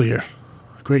 special year,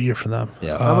 great year for them.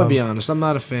 Yeah, I'm gonna be honest. I'm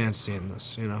not a fan seeing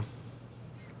this.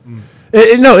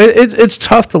 It's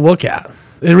tough to look at.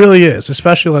 It really is,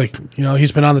 especially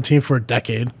he's been on the team for a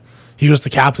decade. He was the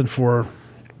captain for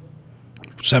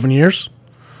 7 years,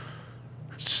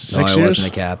 no, 6 he years.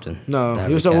 wasn't the captain. No, Never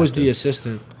he was always captain. the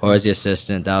assistant. Or as the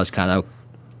assistant. That was kind of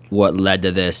what led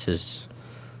to this. Is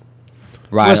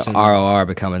Ryan Listen. ROR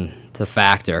becoming the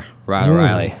factor. Ryan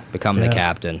O'Reilly becoming yeah. the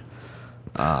captain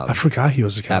I forgot he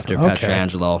was the after captain. Okay.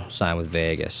 Pietrangelo signed with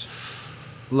Vegas.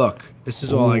 Look, this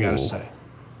is all I gotta Ooh. say.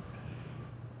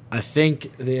 I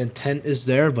think the intent is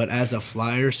there, but as a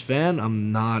Flyers fan,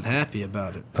 I'm not happy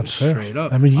about it. That's straight fair.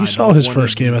 up. I mean, you saw don't his wanna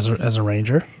first game be- as a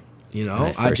Ranger. Right,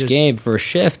 I first just game, first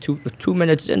shift, 2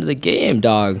 minutes into the game,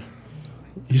 dog.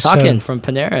 You Tucking said from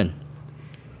Panarin.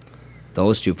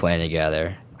 Those two playing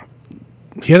together.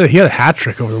 he had a hat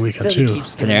trick over the weekend too.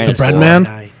 Panarin The at bread four.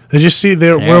 man. Did you see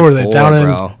there? Panarin Where were they? four,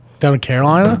 Down in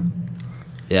Carolina.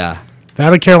 Yeah,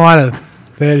 Down in Carolina,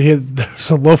 he had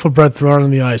a loaf of bread thrown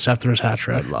on the ice after his hat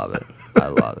trick. I love it. I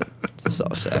love it. It's so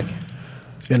sick.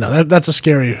 Yeah, no, that's a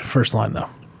scary first line though.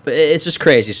 But it's just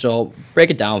crazy. So break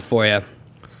it down for you.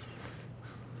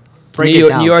 Break New, it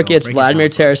down, New York Phil. gets Break it Vladimir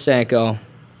down. Tarasenko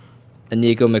and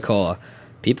Nico Mikola.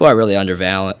 People are really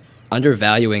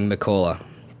undervaluing Mikola.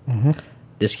 Mm-hmm.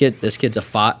 This kid's a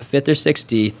fifth or sixth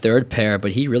D, third pair,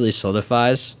 but he really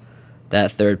solidifies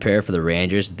that third pair for the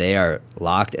Rangers. They are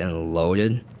locked and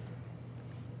loaded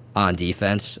on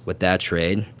defense with that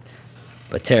trade.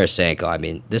 But Tarasenko, I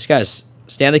mean, this guy's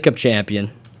Stanley Cup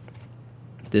champion.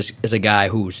 This is a guy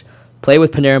who's played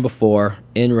with Panarin before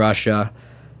in Russia.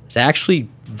 Is actually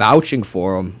vouching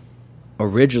for him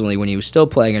originally when he was still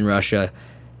playing in Russia.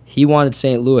 He wanted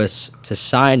St. Louis to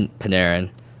sign Panarin,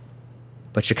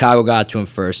 but Chicago got to him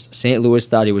first. St. Louis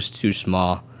thought he was too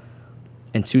small.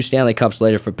 And 2 Stanley Cups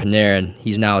later for Panarin,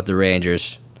 he's now at the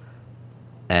Rangers.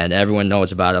 And everyone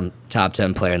knows about him, top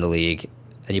 10 player in the league.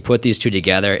 And you put these two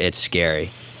together, it's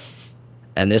scary.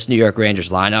 And this New York Rangers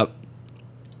lineup,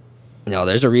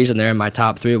 there's a reason they're in my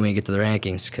top 3 when you get to the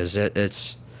rankings, because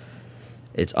it's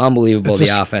unbelievable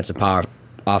offensive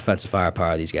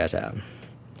firepower these guys have.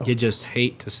 You just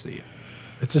hate to see it.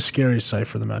 It's a scary sight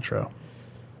for the Metro.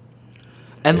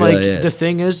 And It really is. the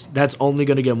thing is, that's only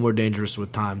gonna get more dangerous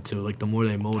with time too. Like the more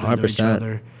they mold into each 100%.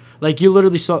 other. Like you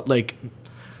literally saw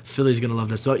Philly's gonna love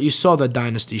this. So you saw the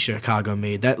dynasty Chicago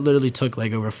made. That literally took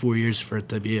over 4 years for it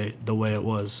to be the way it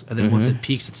was. And then once it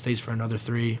peaks, it stays for another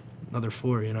 3, another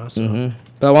 4. So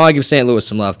But I want to give St. Louis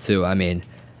some love, too. I mean,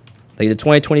 the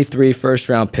 2023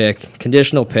 first-round pick,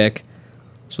 conditional pick.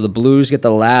 So the Blues get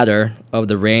the latter of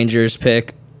the Rangers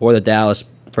pick or the Dallas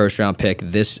first-round pick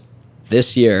this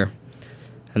year.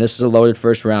 And this is a loaded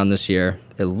first round this year.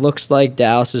 It looks like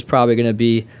Dallas is probably going to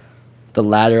be the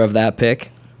latter of that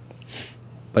pick.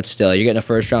 But still, you're getting a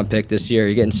first-round pick this year.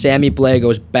 You're getting Sammy Blais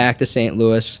goes back to St.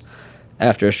 Louis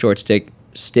after a short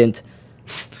stint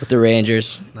with the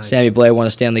Rangers. Nice. Sammy Blais won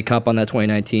a Stanley Cup on that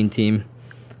 2019 team.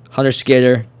 Hunter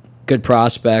Skinner, good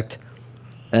prospect,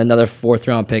 and another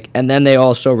 4th-round pick. And then they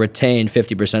also retained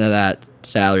 50% of that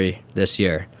salary this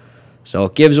year. So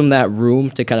it gives them that room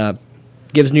to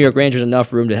gives New York Rangers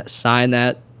enough room to sign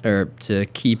that or to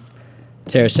keep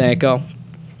Tarasenko.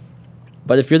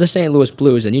 But if you're the St. Louis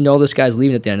Blues and you know this guy's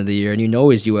leaving at the end of the year and you know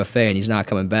he's UFA and he's not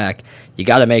coming back, you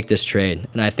got to make this trade.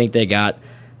 And I think they got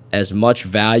as much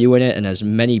value in it and as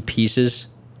many pieces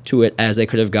to it as they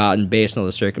could have gotten based on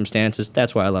the circumstances.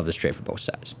 That's why I love this trade for both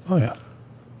sides. Oh yeah.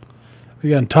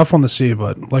 Again, tough one to see,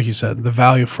 but like you said, the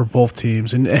value for both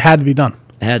teams, and it had to be done.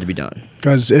 It had to be done.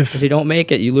 Because If you don't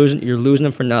make it, you're losing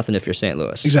them for nothing if you're St.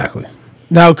 Louis. exactly.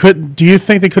 Now, do you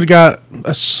think they could have got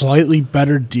a slightly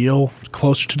better deal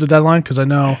closer to the deadline? Because I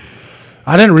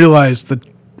didn't realize the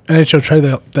NHL trade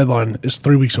deadline is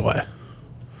 3 weeks away.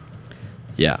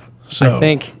 Yeah. So- I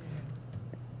think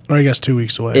Or I guess 2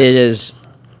 weeks away. it is.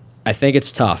 I think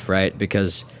it's tough, right?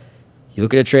 Because you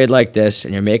look at a trade like this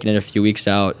and you're making it a few weeks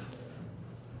out,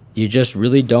 you just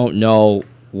really don't know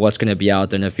what's going to be out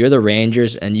there. And if you're the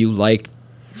Rangers and you like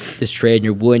this trade and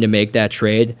you're willing to make that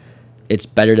trade, it's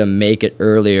better to make it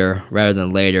earlier rather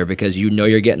than later because you know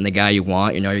you're getting the guy you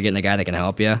want. You know you're getting the guy that can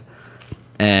help you.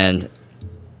 And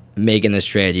making this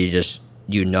trade,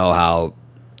 you know how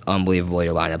unbelievable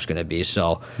your lineup's going to be.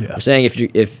 So Yeah. I'm saying if you're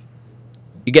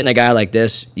getting a guy like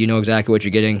this, you know exactly what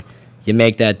you're getting. You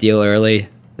make that deal early,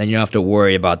 then you don't have to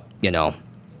worry about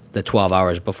the 12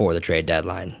 hours before the trade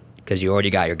deadline because you already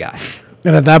got your guy.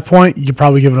 And at that point, you're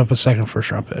probably giving up a second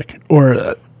first-round pick or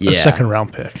a Yeah.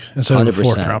 second-round pick instead of a 100%.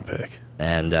 fourth-round pick.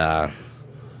 And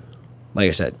like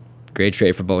I said, great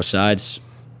trade for both sides.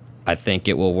 I think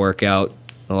it will work out in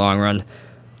the long run.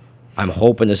 I'm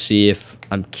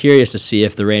curious to see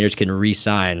if the Rangers can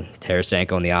re-sign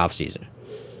Tarasenko in the offseason.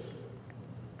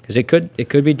 Because it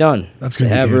could be done. That's they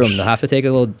gonna be have huge. room. They'll have to take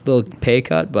a little pay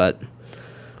cut, but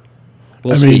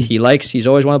we'll see. He's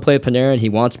always wanted to play at Panarin. He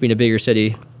wants to be in a bigger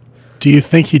city. Do you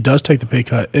think he does take the pay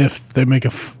cut if they make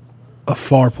a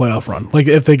far playoff run? Like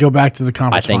if they go back to the I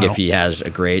conference think final? if he has a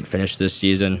great finish this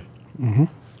season,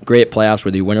 great playoffs,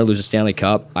 whether you win or lose a Stanley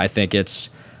Cup, I think it's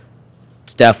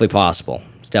definitely possible.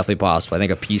 It's definitely possible. I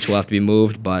think a piece will have to be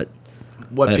moved, but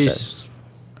What like I piece? said,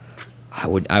 I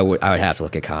would have to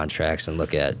look at contracts and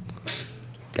look at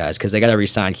guys because they got to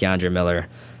re-sign Keandre Miller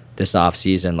this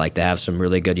offseason. Like they have some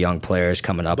really good young players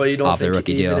coming up But you don't off their think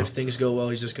rookie even deal. if things go well,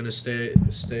 he's just gonna stay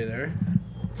there?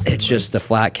 It's just the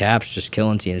flat cap's just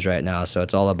killing teams right now. So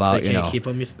it's all about They can't keep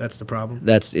him. That's the problem.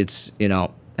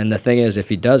 And the thing is, if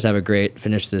he does have a great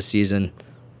finish this season,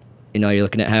 you're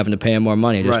looking at having to pay him more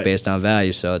money just Right. based on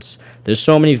value. So there's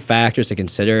so many factors to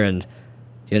consider, and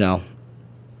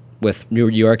with New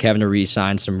York having to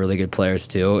re-sign some really good players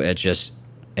too,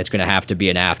 it's going to have to be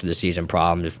an after the season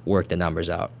problem to work the numbers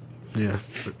out. Yeah.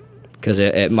 Because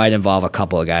it might involve a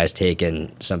couple of guys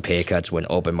taking some pay cuts when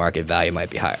open market value might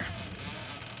be higher.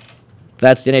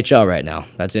 That's the NHL right now.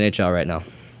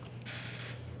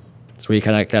 So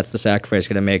that's the sacrifice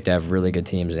going to make to have really good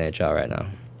teams in the NHL right now.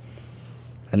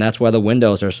 And that's why the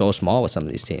windows are so small with some of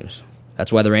these teams.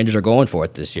 That's why the Rangers are going for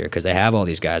it this year, because they have all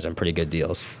these guys on pretty good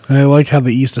deals. And I like how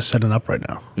the East is setting up right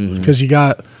now because you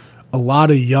got a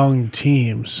lot of young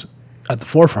teams at the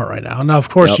forefront right now. Now, of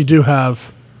course, Yep. you do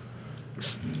have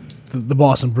the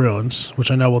Boston Bruins, which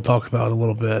I know we'll talk about in a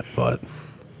little bit, but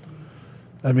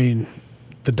I mean,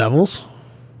 the Devils,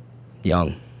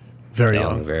 Young. very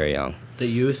young. Very young. The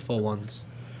youthful ones.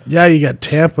 Yeah, you got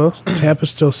Tampa. Tampa's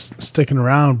still sticking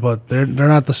around, but they're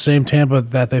not the same Tampa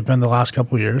that they've been the last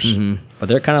couple of years. But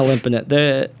they're kind of limping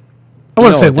it. I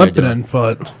wouldn't say what they're limping doing. in,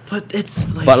 but But it's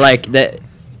like, But like that.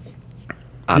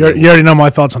 you already know my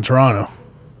thoughts on Toronto.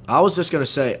 I was just gonna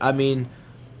say, I mean,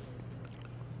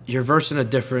 you're versing a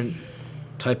different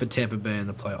type of Tampa Bay in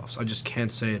the playoffs. I just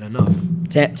can't say it enough.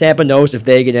 Tampa knows if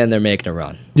they get in, they're making a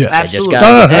run. Yeah, They just Absolutely.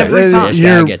 gotta, Every time. They just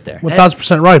You're gotta get there.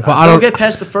 1,000% right, but I They'll don't. get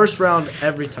past the first round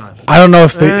every time. I don't know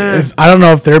if they. I don't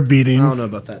know if they're I beating don't know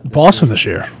about that. Boston this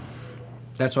year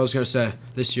That's what I was gonna say.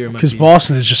 This year might because be.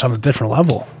 Boston is just on a different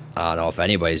level. I don't know if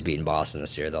anybody's beating Boston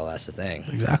this year, though. That's the thing.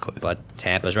 Exactly. But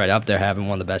Tampa's right up there, having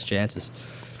one of the best chances.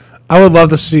 I would love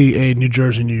to see a New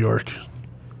Jersey New York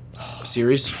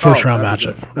series first round that'd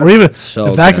be matchup, good. or even So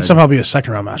if that good. could somehow be a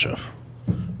second round matchup.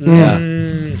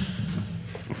 Yeah,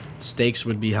 Stakes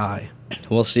would be high.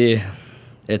 we'll see.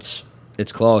 It's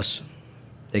close.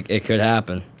 It could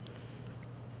happen.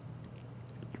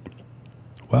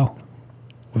 Well,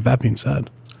 with that being said,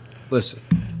 Listen,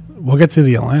 we'll get to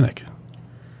the Atlantic.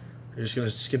 you're just gonna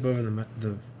skip over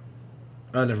the.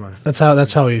 Oh, never mind. That's how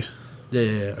we.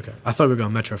 Yeah. Okay. I thought we were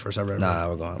going Metro first. I read. Nah,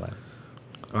 we're going left.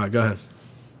 All right, go ahead.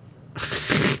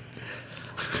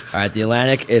 All right, the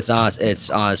Atlantic. It's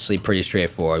honestly pretty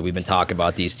straightforward. We've been talking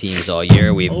about these teams all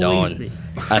year. We've Always known. be.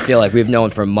 I feel like we've known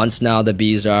for months now the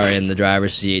Bees are in the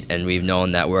driver's seat, and we've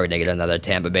known that we're gonna get another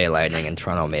Tampa Bay Lightning and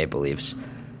Toronto Maple Leafs.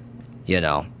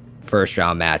 First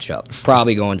round matchup.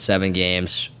 Probably going 7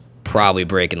 games. Probably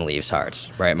breaking the Leafs' hearts,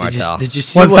 right, Martel? Did you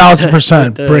see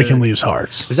 1,000% what breaking Leafs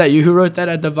hearts. Was that you who wrote that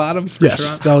at the bottom? For Yes,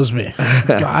 Toronto? that was me.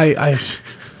 I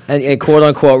And quote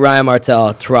unquote Ryan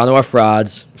Martel, Toronto are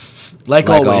frauds, Like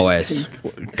always.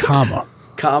 comma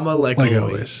Comma like like always.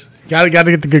 always. Got to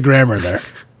get the good grammar in there.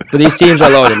 But these teams are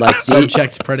loaded. Like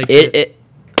Subject predicate.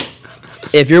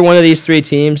 if you're one of these 3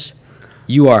 teams,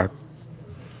 you are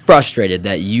frustrated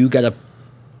that you gotta.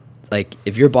 Like,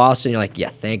 if you're Boston, you're like, yeah,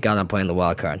 thank God I'm playing the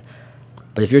wild card.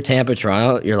 But if you're Tampa,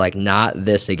 Toronto, you're like, not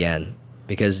this again,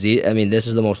 because this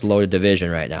is the most loaded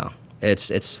division right now. It's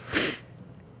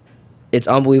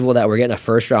unbelievable that we're getting a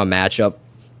first round matchup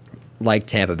like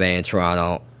Tampa Bay and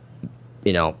Toronto.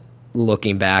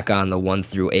 Looking back on the 1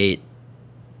 through 8,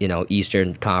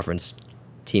 Eastern Conference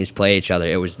teams play each other.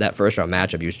 It was that first round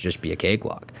matchup used to just be a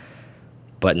cakewalk,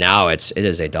 but now it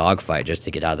is a dogfight just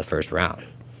to get out of the first round.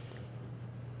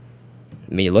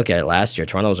 I mean, you look at it last year,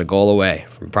 Toronto was a goal away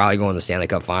from probably going to the Stanley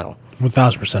Cup final.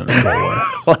 1,000%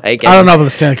 I I don't know about the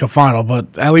Stanley Cup final,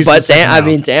 but at least. But the second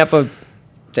round.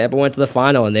 Tampa went to the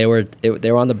final and they were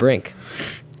on the brink.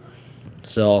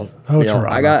 So Toronto.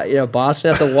 I got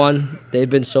Boston at the 1. They've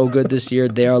been so good this year.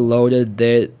 They are loaded.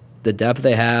 The depth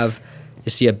they have, You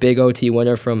see a big OT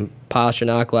winner from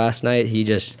Pasternak last night. He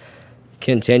just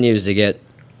continues to get,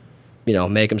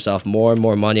 make himself more and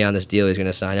more money on this deal. He's going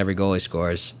to sign every goal he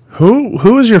scores.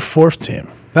 Who is your fourth team?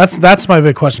 That's my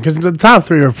big question, because the top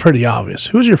three are pretty obvious.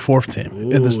 Who's your fourth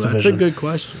team in this division? That's a good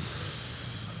question.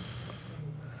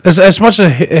 As much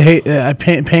as it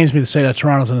pains me to say that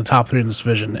Toronto's in the top three in this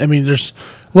division. I mean, there's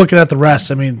looking at the rest.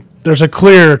 I mean, there's a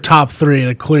clear top three and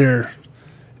a clear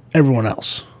everyone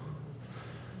else.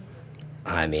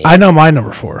 I mean, I know my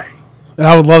number 4, and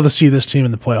I would love to see this team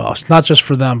in the playoffs, not just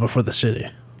for them, but for the city.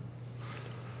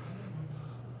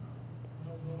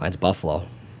 mine's Buffalo.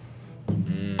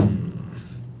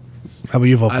 How about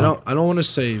you, Volpe? I don't want to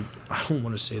say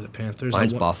the Panthers.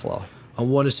 Mine's Buffalo. I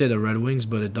want to say the Red Wings,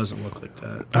 but it doesn't look like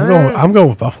that. I'm going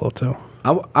with Buffalo too.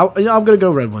 I'm gonna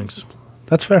go Red Wings.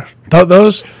 That's fair.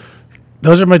 Those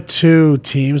are my 2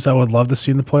 teams I would love to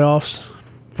see in the playoffs,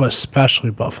 but especially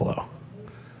Buffalo.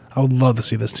 I would love to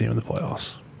see this team in the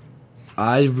playoffs.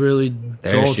 I really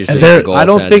don't. I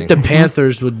don't think the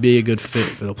Panthers would be a good fit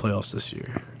for the playoffs this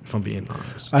year. If I'm being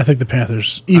honest, I think the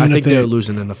Panthers, they're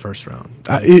losing in the first round.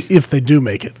 If they do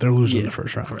make it, they're losing in the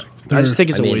first round. Correct. I just think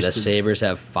it's a waste. The Sabres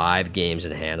have 5 games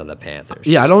in hand on the Panthers.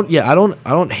 I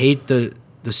don't hate the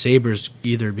Sabres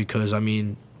either, because I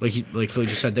mean, like Philly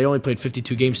just said, they only played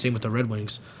 52 games. Same with the Red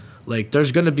Wings. Like,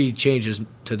 there's going to be changes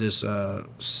to this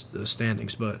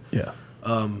standings, but yeah,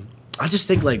 I just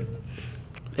think like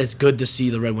it's good to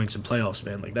see the Red Wings in playoffs,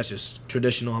 man. Like, that's just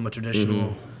traditional. I'm a traditional.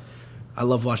 Mm-hmm. I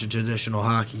love watching traditional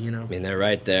hockey. I mean, they're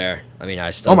right there. I mean, I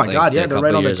still. They're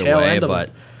right on the tail end of but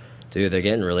them. dude, they're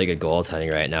getting really good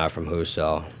goaltending right now from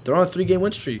Husso. They're on a 3-game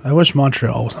win streak. I wish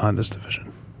Montreal was on this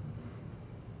division.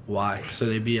 Why? So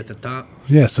they'd be at the top?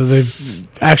 Yeah, so they'd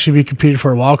actually be competing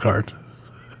for a wild card.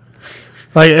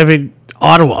 Like, I mean,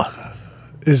 Ottawa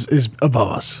is above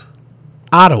us.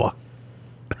 Ottawa.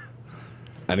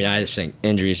 I mean, I just think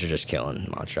injuries are just killing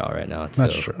Montreal right now.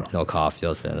 That's true. No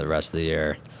Caulfield for the rest of the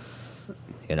year.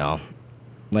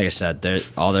 Like I said,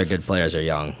 all their good players are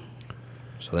young,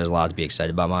 so there's a lot to be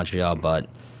excited about Montreal, but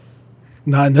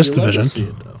not in this You'd love to division. see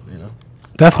it, though,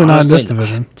 Definitely not in this Honestly,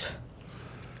 division.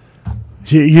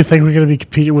 You think we're going to be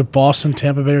competing with Boston,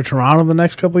 Tampa Bay, or Toronto in the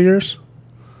next couple of years?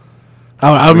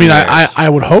 I mean, I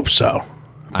would hope so.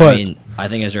 But I mean, I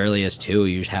think as early as 2,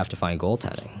 you have to find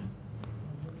goaltending.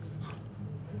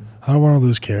 I don't want to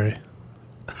lose Carey.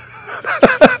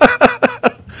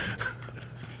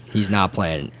 He's not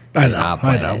playing. I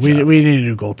know. We need a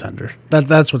new goaltender.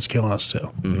 That's what's killing us too.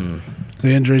 Mm-hmm. The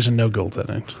injuries and no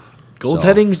goaltending.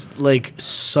 Goaltending's like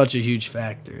such a huge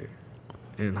factor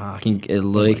in hockey. It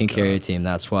literally can carry a team.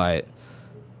 That's why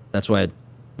the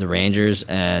Rangers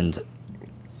and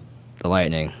the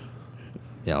Lightning,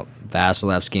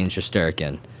 Vasilevsky and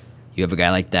Shesterkin, you have a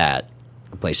guy like that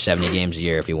who plays 70 games a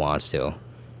year if he wants to,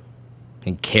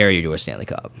 and carry you to a Stanley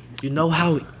Cup. You know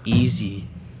how easy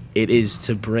it is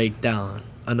to break down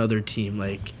another team.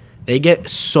 Like, they get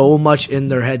so much in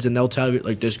their heads, and they'll tell you,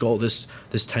 like, this goal, this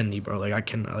 10D, bro. Like, I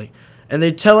cannot, like, and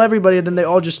they tell everybody, and then they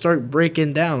all just start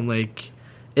breaking down. Like,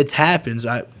 it happens.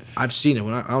 I've seen it.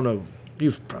 I don't know.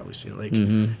 You've probably seen it. Like,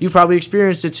 you've probably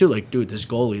experienced it too. Like, dude, this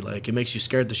goalie, like, it makes you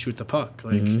scared to shoot the puck.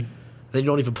 Like, then you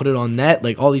don't even put it on net.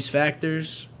 Like, all these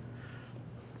factors.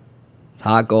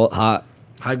 High goaltending.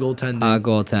 High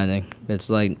goaltending. It's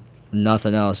like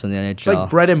nothing else in the NHL. It's like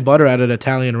bread and butter at an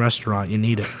Italian restaurant. You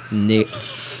need it.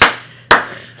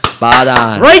 Spot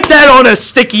on. Write that on a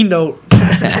sticky note.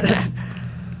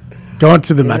 Going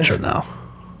to the Metro now.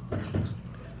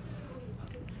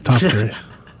 Top 3.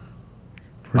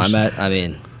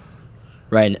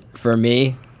 For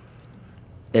me,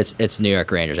 it's New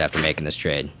York Rangers after making this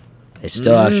trade. They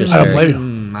still have Shesterkin. I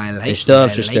don't blame you. They still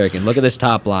have Shesterkin. Look at this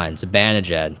top line.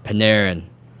 Zibanejad, Panarin,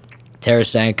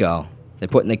 Tarasenko. They're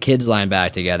putting the kids line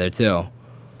back together, too.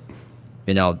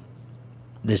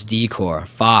 This decor,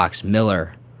 Fox,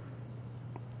 Miller.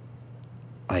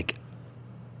 Like,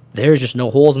 there's just no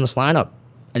holes in this lineup.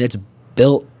 And it's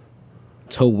built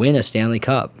to win a Stanley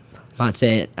Cup. I'm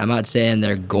not saying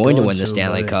they're going to win the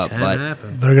Stanley Cup, but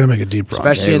they're going to make a deep run.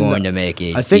 they're going to make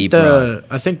a deep run.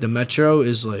 I think the Metro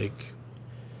is, like,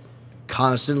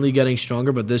 constantly getting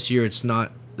stronger, but this year it's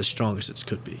not the strongest it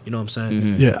could be. You know what I'm saying?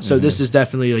 Mm-hmm. Yeah. So this is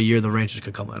definitely a year the Rangers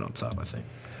could come out on top, I think.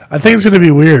 I think it's going to be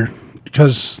weird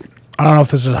because I don't know if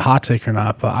this is a hot take or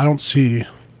not, but I don't see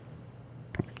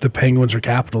the Penguins or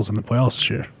Capitals in the playoffs this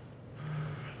year.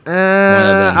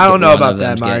 I don't know about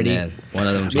that, Marty. One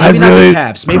of them's Maybe not the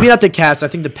Caps. Maybe not the Caps. I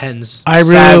think the Pens. I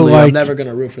really Sadly, like. I'm never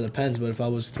gonna root for the Pens, but if I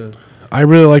was to, I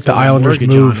really like the Islanders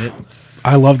mortgage on move. it.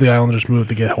 I love the Islanders move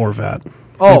to get Horvat.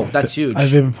 Oh, that's huge.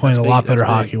 They've been playing That's a lot big. better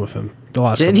That's hockey big. with him the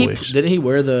last couple weeks. Didn't he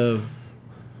wear the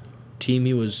team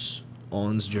he was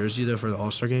on's jersey there for the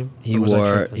All-Star game? He Or was I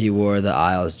wore tripping? the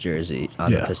Isles jersey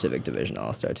on the Yeah. Pacific Division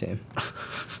All-Star team.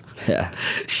 Yeah,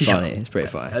 it's funny. It's pretty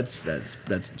funny. That's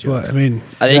But, jokes. I mean,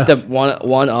 I think yeah. the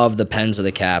one of the Pens or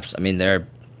the Caps. I mean, they're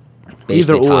Either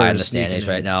basically or tied in is the standings sneaking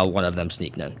in. right now. One of them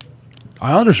sneaking in.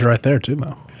 Islanders are right there too,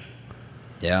 though.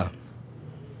 Yeah.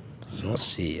 So we'll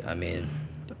see. I mean,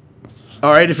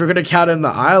 All right, if you're gonna count in the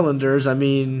Islanders, I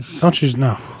mean, Don't you?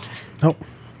 No, nope,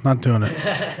 not doing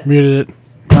it. Muted it.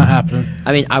 Not happening.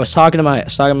 I was talking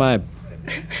to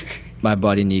my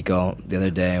buddy Nico the other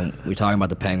day, and we were talking about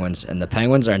the Penguins, and the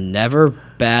Penguins are never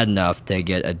bad enough to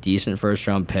get a decent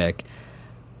first-round pick,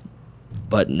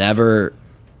 but never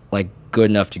like good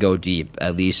enough to go deep.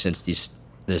 At least since this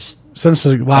Since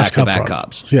the last cup back-to-back run.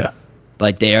 cups. Yeah.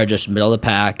 Like they are just middle of the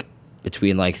pack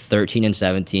between like 13 and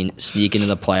 17, sneak into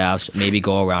the playoffs, maybe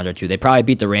go a round or two. They probably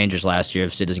beat the Rangers last year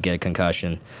if Sid doesn't get a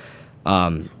concussion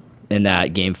in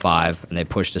that game 5, and they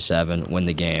push to 7, win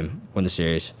the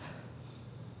series.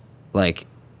 Like,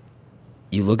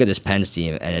 you look at this Pens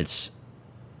team, and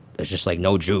there's just like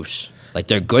no juice. Like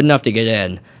they're good enough to get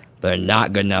in, but they're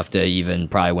not good enough to even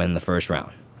probably win the first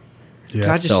round. Yeah. can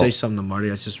I just So- say something to Marty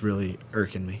that's just really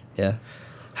irking me? Yeah.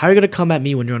 How are you gonna come at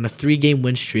me when you're on a 3-game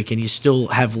win streak and you still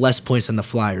have less points than the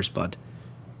Flyers, bud?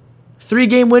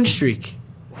 3-game win streak,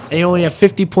 and you only have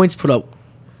 50 points put up,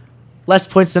 less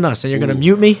points than us, and you're gonna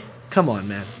mute me? Come on,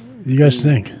 man. You guys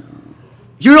stink.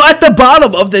 You're at the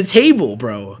bottom of the table,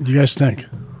 bro. You guys stink.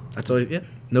 That's always yeah.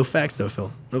 No facts, though,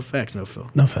 Phil. No facts, no Phil.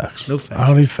 No facts. No facts. I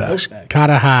don't need facts. No facts. Caught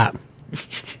a hat.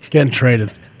 Getting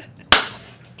traded.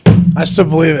 I still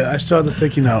believe it. I still have the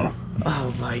sticky note.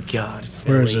 Oh my God.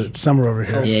 Where is Philly. it? Somewhere over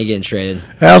here. He ain't getting traded.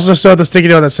 I also still have the sticky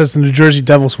note that says the New Jersey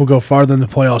Devils will go farther in the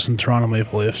playoffs than Toronto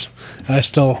Maple Leafs. And I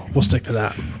still will stick to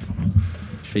that.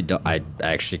 I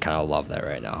actually kind of love that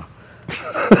right now.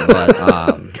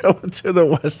 But Going to the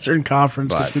Western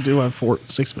Conference because But- we do have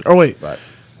 6 minutes. Oh, wait. but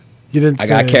You didn't I say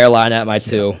got Carolina at my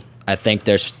 2. I think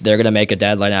they're going to make a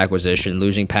deadline acquisition.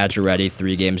 Losing Pacioretty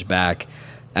 3 games back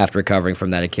after recovering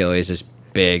from that Achilles is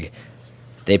big.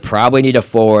 They probably need a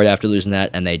forward after losing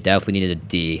that, and they definitely needed a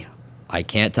D. I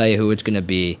can't tell you who it's going to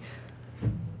be,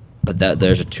 but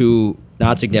there's a 2,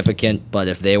 not significant, but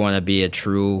if they want to be a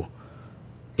true,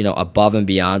 above and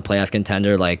beyond playoff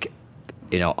contender, like,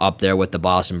 up there with the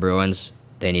Boston Bruins,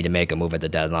 they need to make a move at the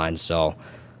deadline. So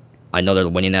I know they're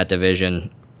winning that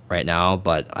division right now,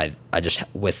 but I just,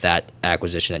 with that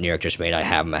acquisition that New York just made, I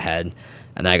have them ahead.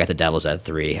 And then I got the Devils at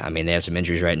 3. I mean, they have some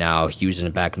injuries right now. Hughes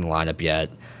isn't back in the lineup yet.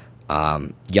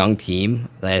 Young team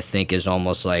that I think is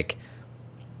almost like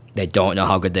they don't know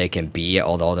how good they can be,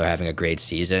 although they're having a great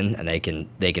season and they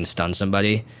can stun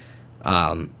somebody.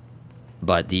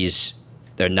 But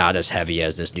they're not as heavy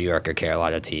as this New York or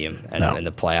Carolina team. And No. in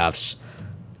the playoffs,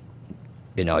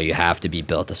 you have to be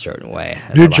built a certain way.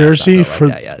 And New the lineup's not Jersey, built like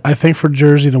that yet. I think for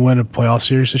Jersey to win a playoff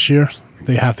series this year,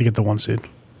 they have to get the 1 seed.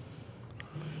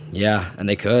 Yeah, and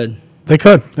they could. They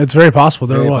could. It's very possible.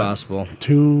 They're Very what? possible.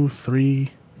 2,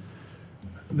 3.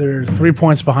 They're 3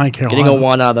 points behind Carolina.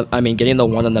 Getting the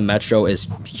 1 on the Metro is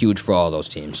huge for all those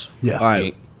teams. Yeah. All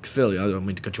right, Philly, I don't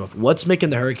mean to cut you off. What's making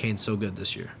the Hurricanes so good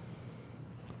this year?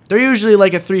 They're usually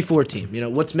like a 3-4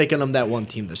 team. What's making them that one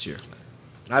team this year?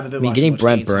 I haven't been watching Getting much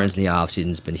Brent Canes Burns in the offseason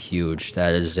has been huge.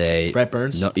 That is a Brent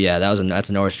Burns? No, yeah, that's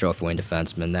a Norris Trophy winning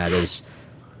defenseman. That is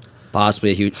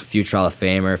possibly a future Hall of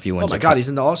Famer if he Oh wins. my a God, cup. he's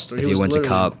in the All-Star. If he wins a literally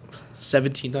cup.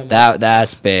 17 times.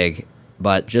 That's big,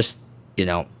 but just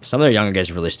some of their younger guys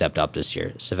have really stepped up this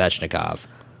year. Svechnikov,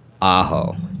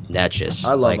 Aho, Netchis.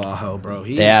 I love Aho, bro.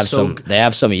 They have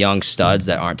some young studs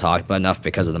that aren't talked about enough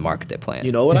because of the market they play in.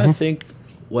 You know what I think?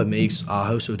 What makes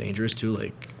Aho so dangerous too?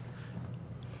 Like,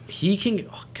 he can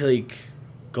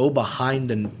go behind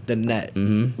the net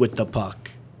with the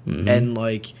puck,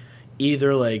 and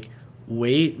either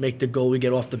wait, make the goalie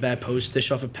get off the bad post, dish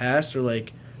off a pass, or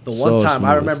the one So time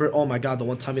I smooth. remember. Oh my God, the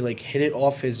one time he hit it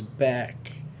off his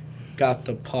back, got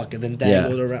the puck, and then Yeah.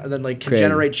 dangled around, and then can Crazy.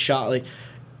 generate shot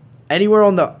anywhere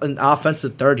on the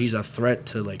offensive third. He's a threat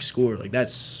to score.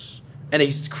 And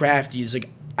he's crafty. He's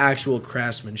actual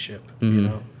craftsmanship.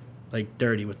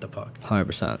 Dirty with the puck.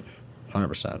 100%.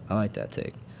 I like that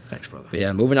take. Thanks, brother. But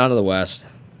yeah, moving on to the West.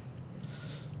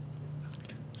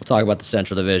 We'll talk about the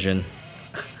Central Division.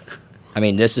 I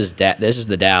mean, this is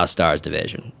the Dallas Stars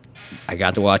division. I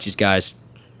got to watch these guys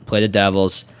play the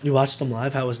Devils. You watched them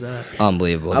live? How was that?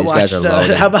 Unbelievable. I These guys are watched.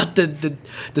 loaded. How about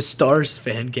the Stars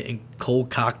fan getting cold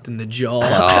cocked in the jaw Oh,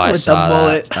 I with saw the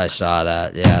mullet? that. I saw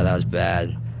that. Yeah, that was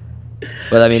bad.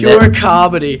 But I mean, Pure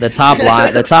comedy. the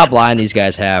top line these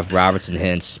guys have: Robertson,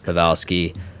 Hintz,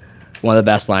 Pavelski, one of the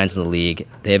best lines in the league.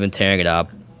 They've been tearing it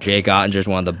up. Jake Ottinger's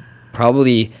one of the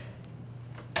probably,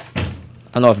 I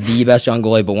don't know if the best young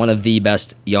goalie, but one of the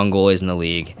best young goalies in the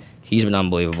league. He's been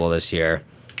unbelievable this year.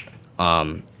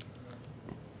 And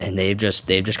they've just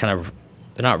kind of,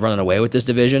 they're not running away with this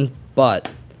division, but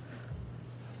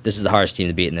this is the hardest team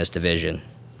to beat in this division.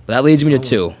 But that leads me to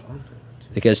 2,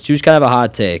 because 2's kind of a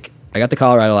hot take. I got the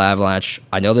Colorado Avalanche.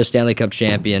 I know they're Stanley Cup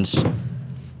champions,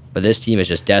 but this team is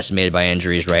just decimated by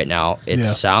injuries right now. It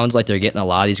sounds like they're getting a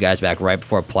lot of these guys back right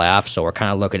before playoffs, so we're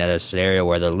kind of looking at a scenario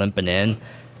where they're limping in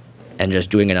and just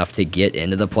doing enough to get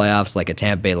into the playoffs like a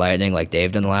Tampa Bay Lightning like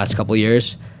they've done the last couple of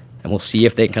years. And we'll see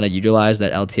if they kind of utilize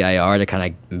that LTIR to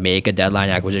kind of make a deadline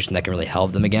acquisition that can really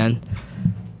help them again.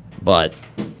 But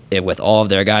with all of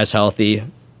their guys healthy,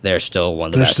 they're still one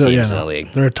of the best teams in the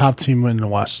league. They're a top team in the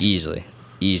West. Easily.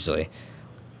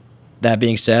 That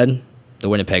being said, the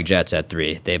Winnipeg Jets at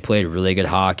 3. They played really good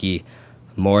hockey.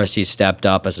 Morrissey stepped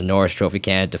up as a Norris Trophy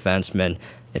candidate defenseman.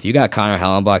 If you got Connor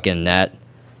Hellenbuck in net,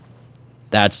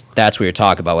 that's what you're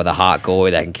talking about with a hot goalie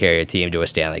that can carry a team to a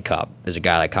Stanley Cup. Is a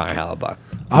guy like Connor Hellenbuck.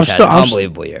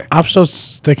 Unbelievable year. I'm still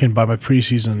sticking by my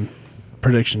preseason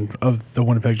prediction of the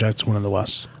Winnipeg Jets winning the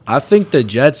West. I think the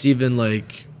Jets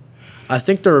I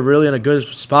think they're really in a good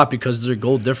spot because of their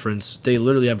goal difference. They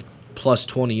literally have plus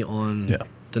 20 on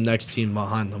the next team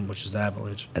behind them, which is the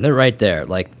Avalanche. And they're right there.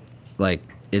 Like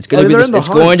it's going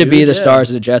to be the Stars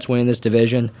of the Jets winning this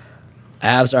division.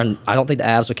 I don't think the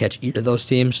Avs will catch either of those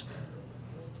teams.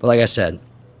 But like I said,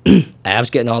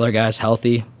 Avs getting all their guys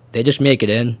healthy. They just make it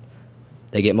in.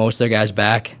 They get most of their guys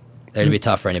back. They're going to be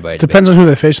tough for anybody. Depends on who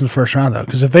they face in the first round, though.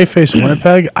 Because if they face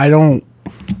Winnipeg, and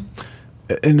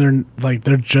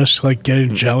they're just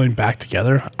gelling back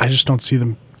together. I just don't see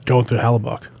them going through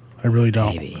Hellebuck. I really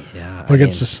don't. Maybe, yeah.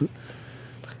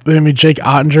 Jake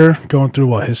Ottinger going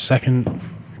through his second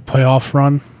playoff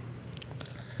run.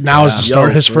 Now as the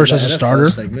start, his first as a starter.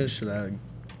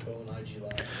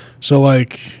 So I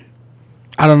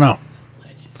don't know.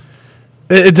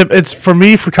 It's for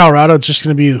me, for Colorado, it's just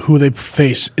going to be who they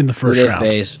face in the first round.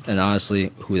 And honestly,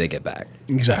 who they get back.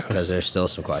 Exactly. Because there's still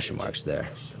some question marks there.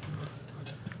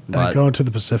 But going to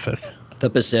the Pacific. The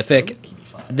Pacific,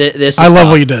 this is I love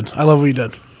tough. what you did. I love what you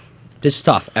did. This is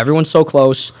tough. Everyone's so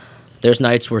close. There's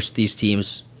nights where these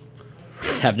teams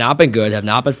have not been good, have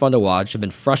not been fun to watch, have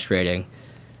been frustrating.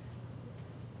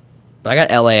 But I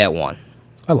got LA at 1.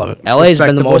 I love it. LA's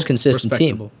been the most consistent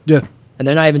team. Yeah. And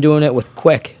they're not even doing it with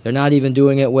Quick. They're not even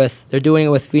doing it with... They're doing it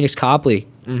with Phoenix Copley,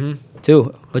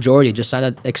 too. Majority just signed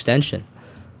an extension.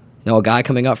 A guy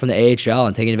coming up from the AHL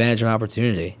and taking advantage of an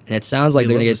opportunity. And it sounds like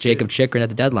they're going to get Jacob Chychrun at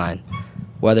the deadline.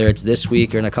 Whether it's this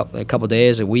week or in a couple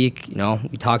days, a week.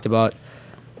 We talked about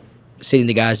seeing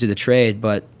the guys do the trade,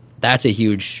 but that's a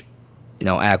huge,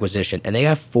 acquisition. And they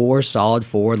have 4 solid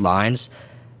forward lines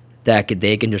that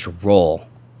they can just roll.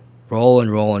 Roll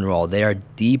and roll and roll. They are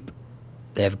deep.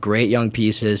 They have great young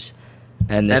pieces.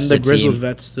 And the Grizzlies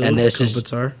vets still. And this is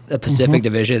a Pacific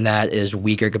division that is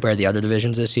weaker compared to the other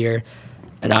divisions this year.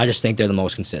 And I just think they're the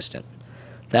most consistent.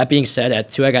 That being said, at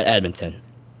 2, I got Edmonton.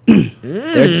 You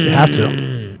have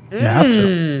to. You have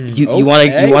to. You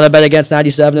want to bet against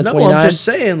 97 and 29? No, I'm just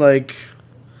saying,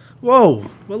 whoa,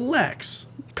 relax.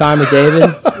 Connor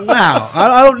McDavid. Wow,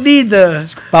 I don't need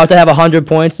the... About to have 100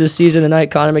 points this season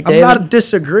tonight, Connor McDavid. I'm not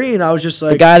disagreeing. I was just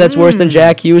like... The guy that's worse than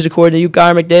Jack Hughes, according to you,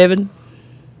 Connor McDavid.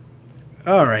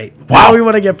 All right. Wow. Now we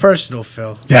want to get personal,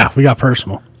 Phil. Yeah, we got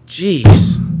personal.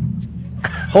 Jeez.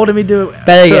 Holding me to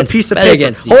a piece of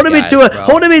paper. Holding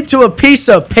me to a piece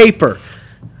of paper,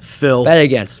 Phil. Bet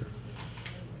against.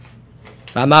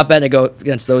 I'm not betting to go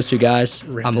against those two guys.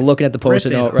 I'm looking at the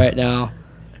post-it note right now.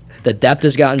 The depth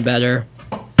has gotten better.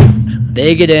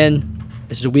 They get in.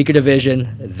 This is a weaker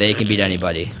division. They can beat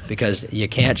anybody because you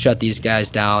can't shut these guys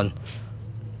down,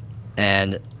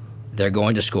 and they're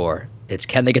going to score. It's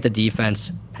can they get the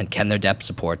defense, and can their depth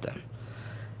support them?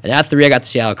 And at 3, I got the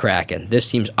Seattle Kraken. This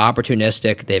team's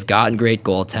opportunistic. They've gotten great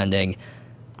goaltending.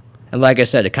 And like I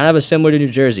said, it kind of is similar to New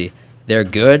Jersey. They're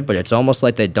good, but it's almost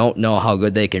like they don't know how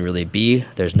good they can really be.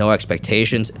 There's no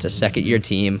expectations. It's a second-year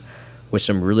team with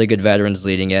some really good veterans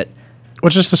leading it.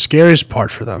 Which is the scariest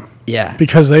part for them. Yeah.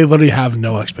 Because they literally have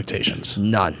no expectations.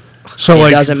 None. So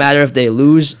it doesn't matter if they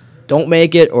lose, don't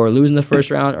make it, or lose in the first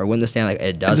round, or win the Stanley.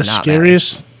 It does not matter.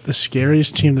 The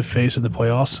scariest team to face in the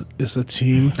playoffs is the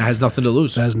team that has nothing to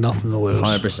lose.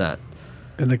 100%.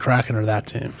 And the Kraken are that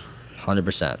team.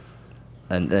 100%.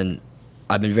 And then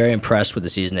I've been very impressed with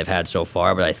the season they've had so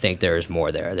far, but I think there is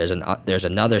more there. There's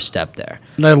another step there.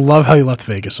 And I love how you left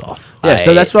Vegas off. Yeah,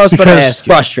 so that's what I was about to ask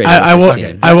you. Frustrating.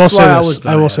 I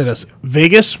will say this.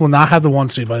 Vegas will not have the 1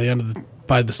 seed by the end of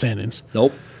by the standings.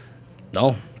 Nope.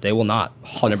 No. They will not.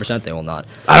 100% they will not.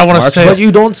 I don't want to Mark's- say. But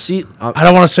you don't see. I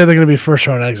don't want to say they're going to be first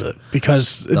round exit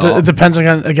because No. it depends on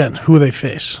again who they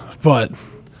face. But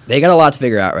They got a lot to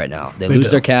figure out right now. They lose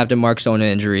do. their captain, Mark Stone, to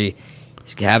injury.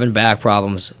 He's having back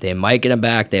problems. They might get him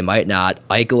back. They might not.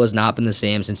 Eichel has not been the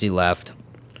same since he left.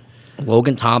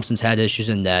 Logan Thompson's had issues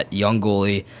in net. Young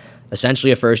goalie,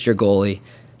 essentially a first-year goalie,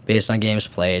 based on games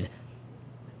played.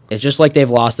 It's just like they've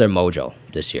lost their mojo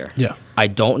this year. Yeah. I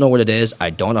don't know what it is. I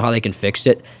don't know how they can fix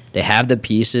it. They have the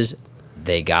pieces.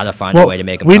 They got to find well, a way to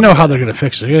make them we come know how together. they're going to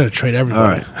fix it. They're going to trade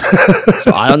everybody.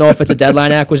 So I don't know if it's a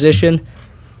deadline acquisition,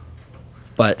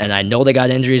 and I know they got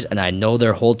injuries, and I know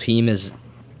their whole team is.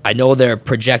 I know their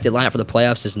projected lineup for the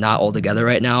playoffs is not all together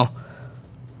right now,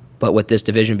 but with this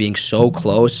division being so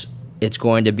close, it's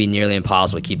going to be nearly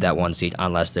impossible to keep that one seed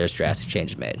unless there's drastic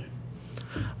changes made.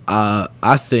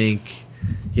 I think,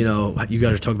 you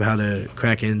guys are talking about how the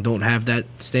Kraken don't have that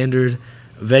standard.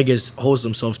 Vegas holds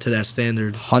themselves to that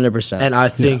standard. 100%. And I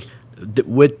think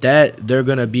with that, they're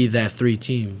going to be that 3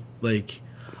 team. Like,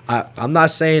 I'm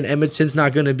not saying Edmonton's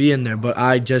not going to be in there, but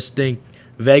I just think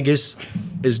Vegas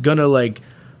is going to,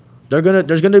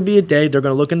 there's going to be a day they're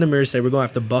going to look in the mirror and say, we're going to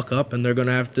have to buck up, and they're going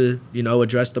to have to,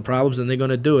 address the problems, and they're going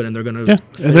to do it, and they're going to. Yeah,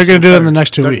 and they're going to do it in the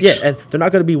next 2 weeks. Yeah, and they're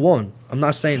not going to be one. I'm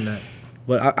not saying that.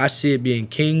 But I see it being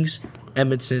Kings,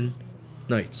 Edmonton,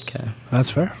 Knights. Okay, That's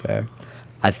fair. fair.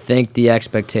 I think the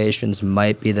expectations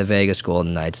might be the Vegas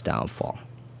Golden Knights' downfall.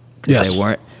 Because Yes. they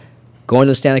weren't going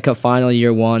to the Stanley Cup final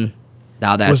year one.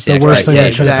 Now that's Was the worst thing Yeah,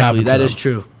 that could have exactly. happened to That them. is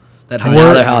true. That And highs now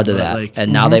they're record, held to but, that.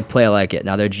 And now they play like it.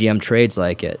 Now their GM trades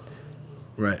like it.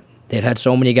 right. They've had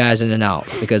so many guys in and out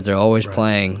because they're always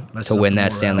playing Messes to up win the that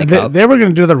morale. Stanley And Cup. they were going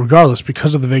to do that regardless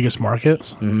because of the Vegas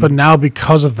market. But now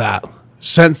because of that,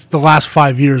 since the last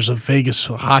 5 years of Vegas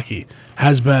hockey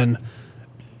has been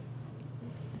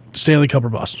Stanley Cup or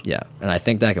bust. Yeah, and I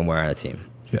think that can wear on a team.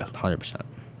 Yeah. 100%.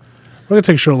 We're going to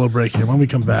take a short little break here. When we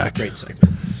come back, Great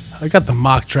segment. I got the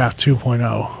mock draft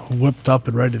 2.0 whipped up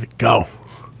and ready to go.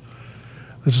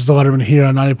 This is the Letterman here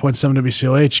on 90.7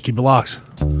 WCLH. Keep it locked.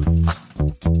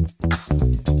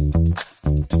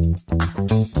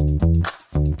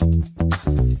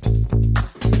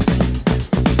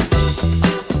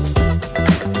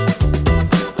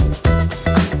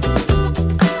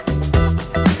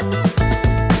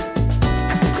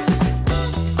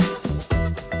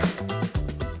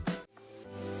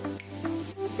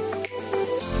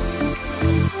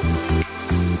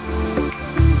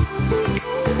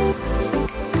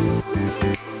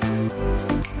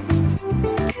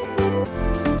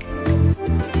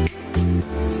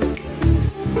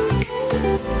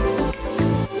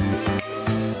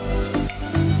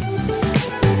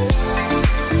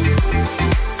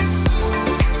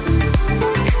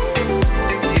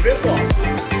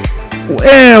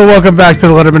 And welcome back to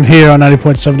the Letterman here on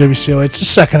 90.7 WCLH, the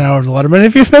second hour of the Letterman.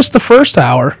 If you've missed the first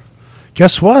hour,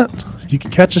 guess what? You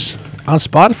can catch us on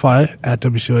Spotify at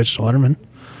WCLH the Letterman.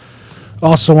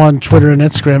 Also on Twitter and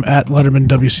Instagram at Letterman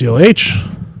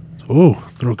WCLH. Ooh,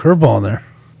 threw a curveball in there.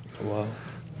 Wow.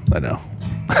 I know.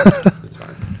 It's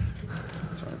fine.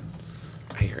 It's fine.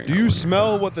 I hear Do you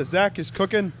smell what the Zach is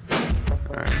cooking?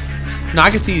 Alright. No,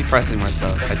 I can see you pressing my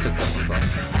stuff. I took that ones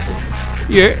off.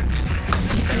 Yeah.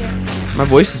 My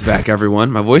voice is back,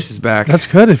 everyone. My voice is back. That's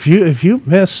good. If you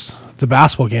missed the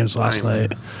basketball games last I know.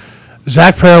 night,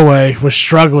 Zach Paraway was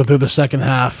struggling through the second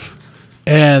half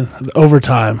and the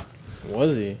overtime.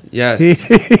 Was he? Yes.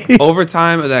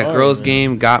 Overtime of that girls'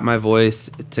 game got my voice.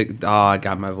 It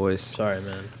got my voice. Sorry,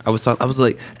 man. I was like,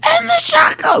 and the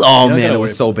shot goes. Oh don't man, gotta it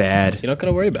was worry so about bad. You're not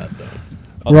gonna worry about that.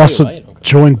 We're also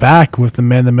joined back with the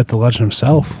man, the myth, the legend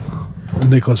himself,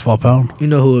 Nicholas Falpone. You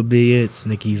know who it be? It's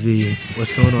Nikki V.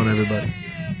 What's going on, everybody?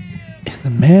 The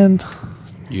man,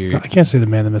 Yeah. I can't say the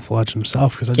man, the myth, the legend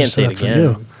himself because I Can't just said say that it for again.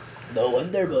 you. The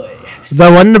Wonder Boy.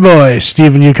 The Wonder Boy,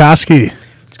 Stephen Yukoski.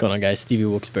 What's going on, guys? Stevie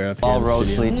Wilkes-Barre up here. All in the roads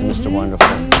studio. lead to Mr.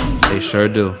 Wonderful. They sure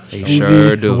do. They Stevie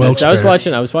sure do. Wilkes- So I was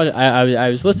Wilkes-Barre. watching. I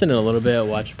was listening a little bit.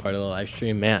 Watched part of the live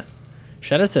stream. Man,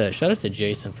 shout out to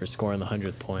Jason for scoring the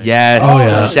 100th point. Yes. Oh,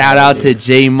 yeah. Shout out to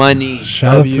J Money.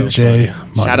 Shout out to Jay.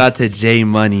 Money. Shout out to J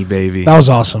Money, baby. That was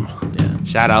awesome.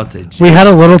 Shout out to J. We had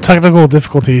a little technical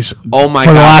difficulties Oh my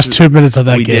for god. the last 2 minutes of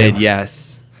that we game. did, yes.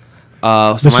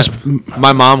 This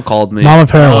My mom called me. Mama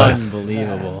Paraway.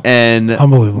 Unbelievable. And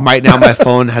Unbelievable. right now my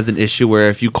phone has an issue where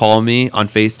if you call me on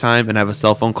FaceTime and I have a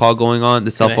cell phone call going on,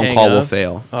 the cell Gonna phone hang call will up?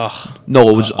 fail. Oh, No,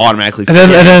 it will just automatically And fail.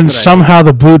 then that's what I somehow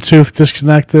the Bluetooth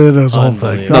disconnected. It was a whole thing.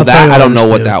 Unbelievable. No, I'll tell that you I don't know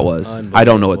later, what Steve. that was. I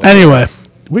don't know what that Anyway, was.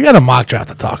 we got a mock draft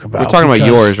to talk about. We're talking about because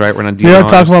yours, right? We're not doing We don't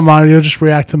talk ours. about mine. You'll just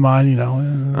react to mine, you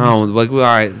know. Oh, like all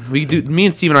right. We do. Me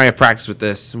and Steve and I have practice with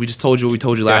this. We just told you what we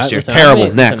told you last year. Listen,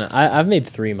 Terrible. Next. I've made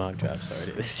 3 mock drafts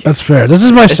already this year. That's fair. This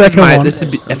is my second one.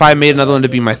 If I made another one to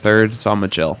be my third, so I'm gonna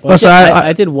chill. Well, Listen,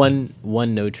 I did one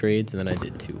no trades, and then I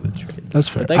did 2 with trades. That's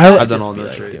fair. But I've I've done done all all those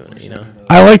like trades. doing it, you know.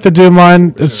 I like to do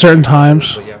mine at certain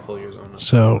times.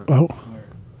 So, oh,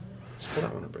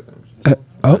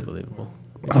 Unbelievable.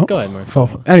 Oh. Go ahead, Mark.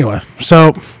 well, anyway,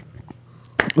 so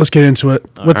let's get into it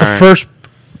with the right. first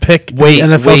pick Wait, in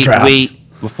the NFL draft. wait.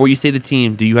 Before you say the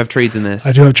team, do you have trades in this?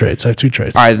 I do have trades. I have 2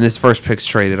 trades. All right, then this first pick's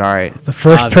traded. All right. The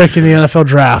first pick in the NFL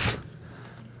draft,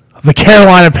 the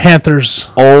Carolina Panthers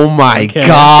Oh my Okay. are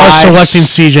God! selecting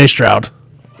C.J. Stroud.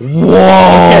 Whoa!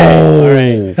 All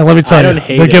right. And let me tell I you, don't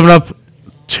hate they're it. giving up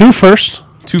 2 first,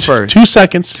 2 first. 2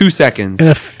 seconds, 2 seconds.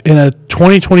 in a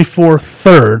 2024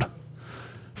 third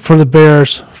for the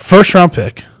Bears' first round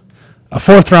pick, a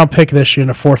 4th round pick this year, and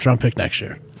a 4th round pick next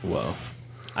year. Whoa.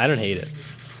 I don't hate it.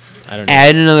 I don't.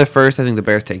 Add another first. I think the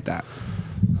Bears take that.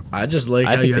 I just like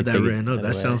I how think you have they that take it written up. either That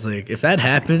way. sounds like if that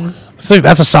happens, So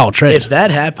that's a solid trade. if that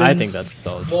happens, I think that's a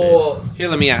solid trade. Well, here,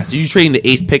 let me ask. Are you trading the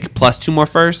 8th pick plus 2 more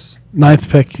firsts? 9th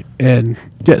pick and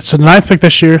so the 9th pick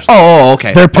this year. Oh,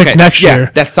 okay. Their pick Okay, next yeah,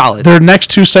 year. That's solid. Their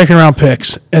next 2 second-round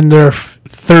picks and their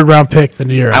 3rd round pick the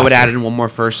year. I would add after. in 1 more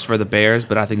first for the Bears,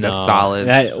 but I think that's No,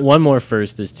 solid. one more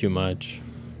first is too much.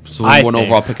 So I 1 think.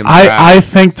 overall pick in the I draft.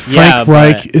 think Frank Yeah,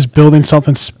 Reich but- is building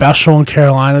something special in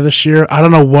Carolina this year. I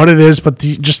don't know what it is, but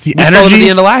the We saw it energy, at the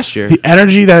end of last year. the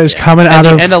energy that is coming At out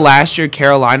the of end of last year,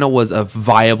 Carolina was a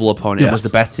viable opponent. Yeah. It was the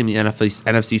best team in the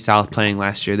NFC South playing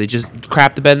last year. They just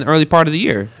crapped the bed in the early part of the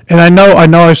year. And I know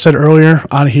I said earlier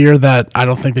on here that I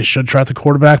don't think they should draft the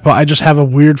quarterback, but I just have a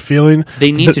weird feeling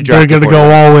They need that to draft they're the going to go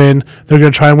quarterback. all in. They're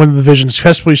going to try and win the division,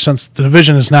 especially since the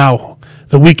division is now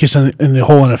the weakest in the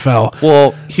whole NFL.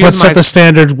 Well, Let's set the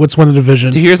standard. Let's win the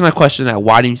division. here's my question: that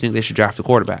why do you think they should draft a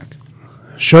quarterback?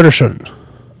 Should or shouldn't?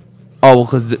 Oh, well,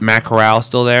 because Matt Corral's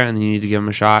still there, and you need to give him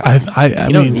a shot. I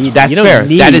You don't mean, need. that's you don't fair.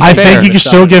 Need That is I fair. think you can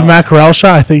still give Matt Corral a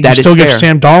shot. I think you That can is still give fair.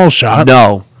 Sam Donald a shot.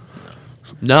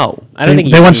 no. I don't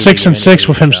think They you went need 6 to and give 6 anybody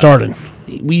with a him shot. starting.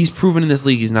 He's proven in this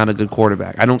league he's not a good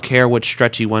quarterback. I don't care what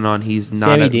stretch he went on. He's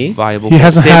not Sammy a D? viable. He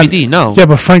hasn't Sammy had. D. No. Yeah,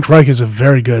 but Frank Reich is a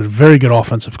very good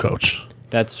offensive coach.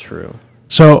 That's true.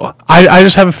 So I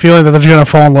just have a feeling that they're going to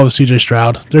fall in love with C.J.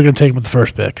 Stroud. They're going to take him with the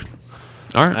first pick.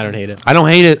 All right. I don't hate it. I don't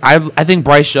hate it. I think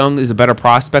Bryce Young is a better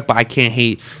prospect, but I can't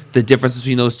hate the difference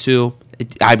between those two.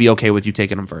 I'd be okay with you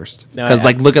taking him first No, because,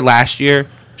 I- look at last year.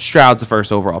 Stroud's the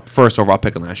first overall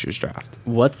pick in last year's draft.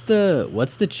 What's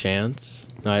the chance?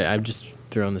 No, I'm just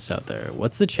throwing this out there.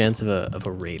 What's the chance of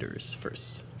a Raiders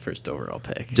first overall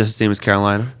pick? Just the same as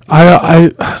Carolina.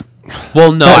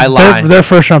 Well, no, I lied. Their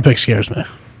first round pick scares me.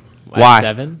 Why?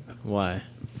 7? Why?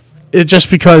 It just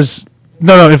because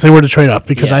if they were to trade up,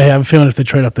 because Yeah. I have a feeling if they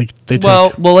trade up, they take.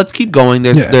 Well, let's keep going.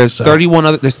 There's Yeah, there's so- 31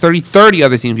 other there's 30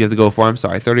 other teams you have to go for. I'm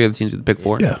sorry, 30 other teams you have to pick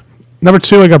for. Yeah. Number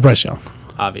 2, I got Bryce Young.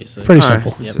 Obviously. Pretty All right.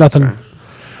 simple. Yep. Nothing.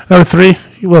 That's Number 3,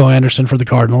 Will Anderson for the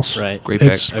Cardinals. Right. Great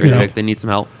pick. It's, Great you know, pick. They need some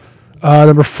help.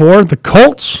 Number 4, the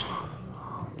Colts.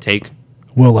 Take.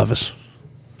 Will Levis.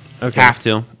 Okay. Have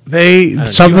to. They have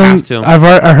something to. I've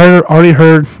already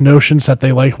heard notions that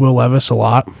they like Will Levis a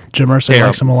lot. Jim Irsay Terrible.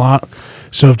 likes him a lot.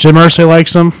 So if Jim Irsay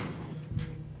likes him,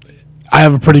 I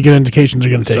have a pretty good indication they're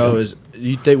going to take So him. is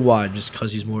you think why? Just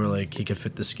because he's more like he can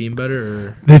fit the scheme better,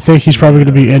 or They think he's probably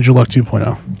going to be Andrew Luck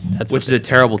 2.0. That's Which is a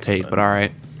terrible take, but all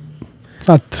right. It's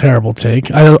not a terrible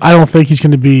take. I don't think he's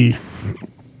going to be,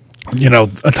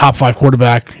 a top 5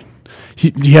 quarterback.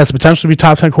 He has the potential to be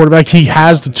top 10 quarterback. He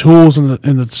has the tools in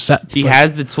the set. He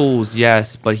has the tools,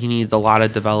 yes, but he needs a lot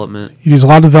of development. He needs a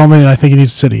lot of development, and I think he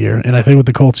needs to sit a year. And I think with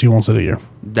the Colts, he won't sit a year.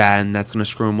 Then that's going to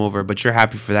screw him over. But you're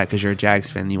happy for that because you're a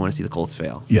Jags fan and you want to see the Colts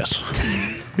fail. Yes.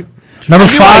 Number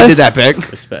You know why I 5. did that pick.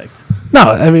 respect. No,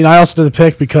 I mean I also did the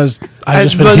pick because I've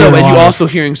just been No, hearing and a you lot of- also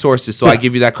hearing sources, so I Yeah.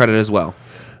 give you that credit as well.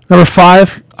 Number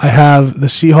 5, I have the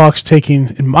Seahawks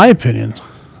taking, in my opinion,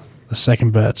 the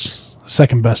second best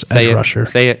Say edge it. rusher,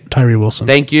 Say it. Tyree Wilson.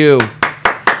 Thank you.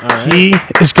 He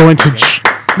is going to.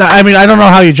 Now, I mean, I don't know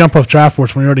how you jump off draft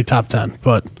boards when you're already top 10,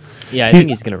 but Yeah, I He- think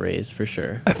he's gonna raise for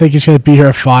sure. I think he's going to be here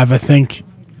at 5. I think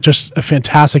just a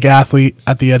fantastic athlete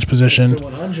at the edge position.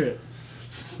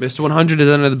 Mr. 100 has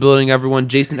entered the building, everyone.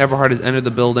 Jason Everhart has entered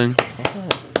the building.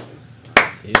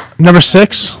 See? Number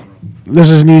 6, this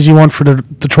is an easy one for the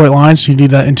Detroit Lions. You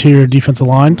need that interior defensive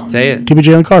line. Say it. Give me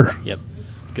Jalen Carter. Yep.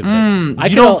 Good pick.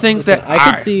 you don't think that- I could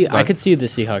alright, see? go I ahead. could see the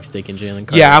Seahawks taking Jalen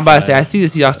Carter. Yeah, I'm about to at say, I 5. see the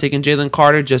Seahawks taking Jalen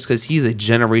Carter just because he's a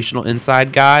generational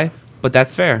inside guy, but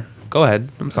that's fair. Go ahead.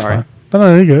 I'm sorry. fine.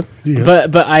 No, you're good. You're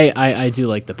good. But I do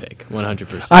like the pick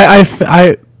 100%.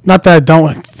 I not that I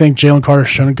don't think Jalen Carter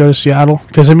shouldn't go to Seattle,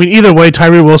 because I mean either way,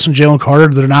 Tyree Wilson, Jalen Carter,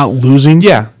 they're not losing.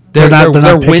 Yeah, they're not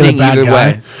picking winning a bad either guy.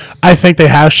 way. I think they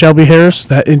have Shelby Harris,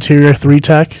 that interior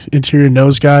 3-tech, interior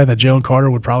nose guy that Jalen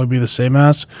Carter would probably be the same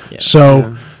as. Yeah.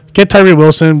 So get Tyree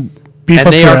Wilson, beef And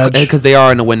up they your are edge. because they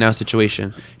are in a win now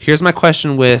situation. Here's my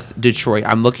question with Detroit.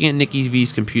 I'm looking at Nikki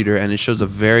V's computer, and it shows a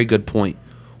very good point.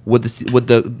 Would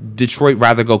the Detroit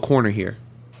rather go corner here?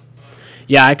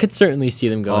 Yeah, I could certainly see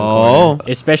them going Oh. corner,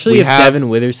 especially We if have- Devin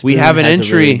Witherspoon we have an has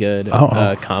entry. a really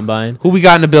good combine. Who we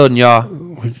got in the building, y'all?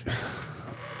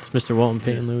 It's Mr. Walton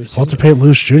Payton Lewis. Walter Payton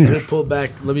Lewis Let me Jr. pull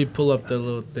back. Let me pull up the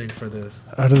little thing for the.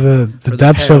 Out of the the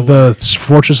depths of heroin. the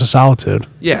fortress of solitude.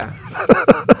 Yeah.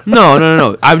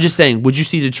 No. I'm just saying. Would you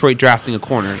see Detroit drafting a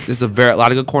corner? There's a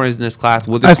lot of good corners in this class.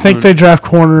 I think they draft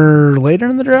corner later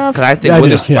in the draft. 'Cause I think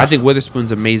Yeah, do, yeah. I think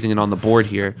Witherspoon's amazing and on the board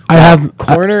here. I have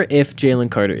Corner if Jalen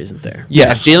Carter isn't there.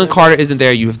 Yeah, if Jalen Carter isn't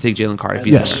there, you have to take Jalen Carter. If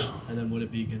he's yes. there. And then would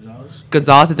it be Gonzalez?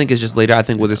 Gonzalez, I think, is just later. I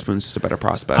think Witherspoon's just a better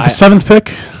prospect. The 7th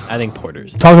pick. I think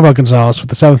Porter's. Talk about Gonzalez. With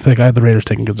the 7th pick, I had the Raiders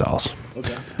taking Gonzalez.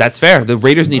 That's fair. The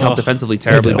Raiders need help Oh. defensively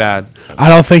terribly do. bad. I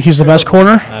don't think he's the best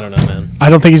corner. I don't know, man. I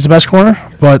don't think he's the best corner,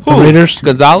 but the Who? Raiders.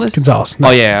 Gonzalez? Gonzalez. No.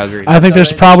 Oh, yeah, I agree. I think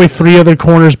there's probably 3 other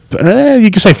corners. You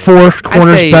can say 4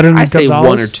 corners better than I say Gonzalez.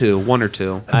 one or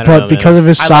two. I don't But know, because man. of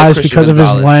his I like size, Christian because of his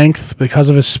Gonzalez. length, because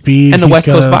of his speed, And the he's West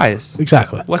Coast gonna- bias.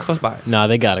 Exactly. West Coast bias. No,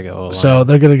 they gotta go. O-line. So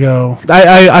they're gonna go.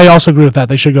 I also agree with that.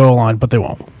 They should go line, but they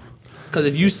won't. Because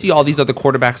if you see all these other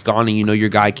quarterbacks gone and you know your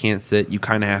guy can't sit, you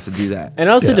kind of have to do that. And it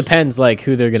also Yeah. depends like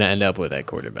who they're gonna end up with at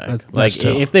quarterback. That's Like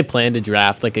true. if they plan to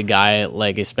draft like a guy,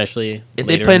 like especially If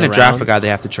they later plan in to the draft a rounds. guy, they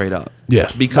have to trade up. Yeah.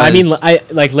 Because I mean, I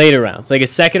like later rounds, like a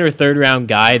 2nd or 3rd round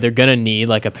guy. They're gonna need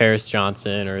like a Paris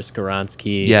Johnson or a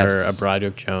Skoronski Yes. or a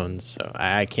Broderick Jones. So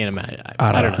I can't imagine.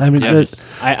 I don't know. I mean,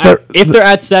 If they're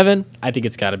at 7, I think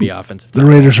it's got to be offensive. the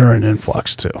Raiders are in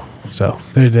influx too, so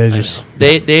they just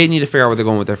they need to figure out where they're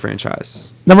going with their franchise.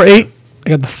 number 8. I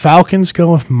got the Falcons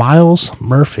going with Miles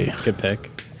Murphy. Good pick.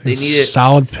 They It's need a it.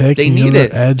 solid pick. They You know need their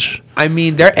it. edge. I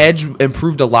mean, their edge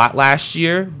improved a lot last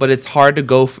year, but it's hard to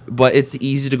go. But it's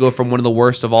easy to go from one of the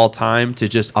worst of all time to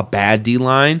just a bad D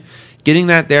line. Getting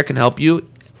that there can help you.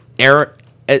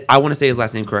 I want to say his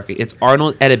last name correctly. It's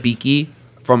Arnold Edebiki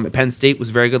from Penn State. Was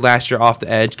very good last year off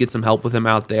the edge. Get some help with him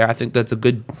out there. I think that's a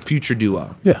good future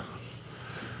duo. Yeah.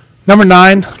 Number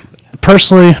 9.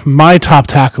 Personally, my top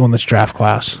tackle in this draft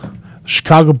class, the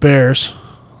Chicago Bears,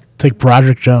 take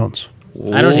Broderick Jones.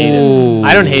 I don't hate it.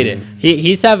 I don't hate it.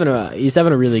 He's having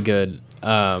a really good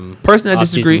Personally, I offseason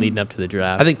disagree. leading up to the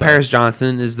draft. I think Paris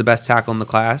Johnson is the best tackle in the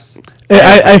class.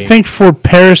 I think for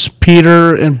Paris,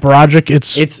 Peter, and Broderick,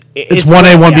 it's 1A,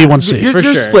 1B, 1C. You're, For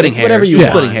you're sure. splitting It's hairs. whatever you You're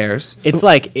want. splitting hairs. It's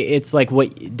like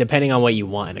what depending on what you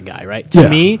want in a guy, right? To Yeah.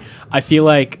 me, I feel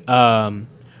like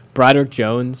Broderick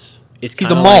Jones is He's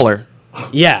a kinda mauler.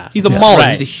 Yeah, He's a Yes. mauler.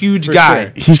 Right. He's a huge For guy.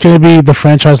 sure. He's going to be the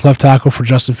franchise left tackle for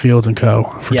Justin Fields and co.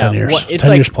 for 10 years. well, it's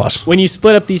 10 like years plus. When you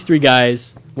split up these 3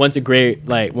 guys, one's great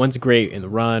in the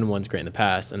run, one's great in the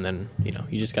pass, and then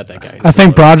you just got that guy. I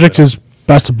think Broderick is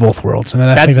best of both worlds, and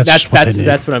I think that's what they need.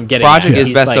 that's what I'm getting. Broderick at. is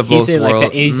He's best like, of he's both in like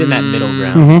worlds. he's in that middle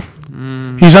ground.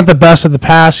 He's not the best at the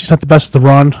pass. He's not the best at the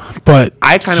run, but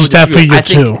I kind of he's definitely your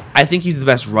 2. I think he's the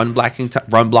best run blocking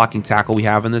tackle we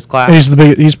have in this class. And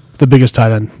he's the biggest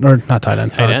tight end, or not tight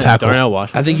end, tackle. Darnell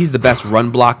Washington. I think he's the best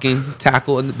run blocking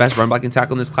tackle in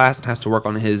this class. And has to work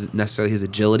on his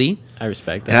agility. I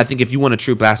respect that. And I think if you want a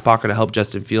true pass blocker to help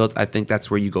Justin Fields, I think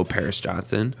that's where you go Paris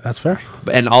Johnson. That's fair.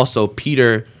 And also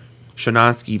Peter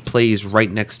Shanansky plays right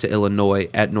next to Illinois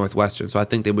at Northwestern, so I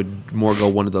think they would more go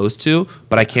one of those two.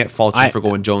 But I can't fault you for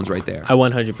going Jones right there. I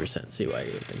 100% see why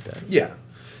you would think that. Yeah.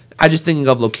 I just thinking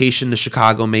of location to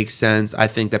Chicago makes sense. I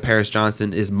think that Paris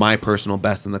Johnson is my personal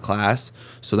best in the class,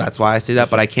 so that's why I say that.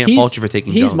 But I can't fault you for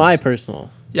taking Jones. He's my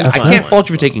personal. Yeah, That's I my can't one. fault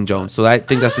you for taking Jones, so I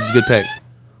think that's a good pick.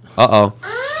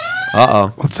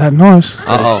 What's that noise? Who's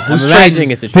I'm trading?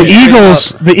 imagining it's a The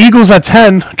trade. the Eagles at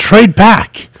 10 trade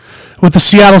back with the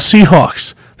Seattle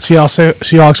Seahawks.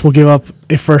 Seahawks will give up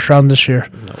a first round this year,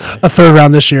 a third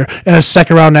round this year, and a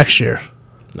second round next year.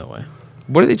 No way.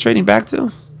 What are they trading back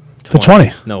to? The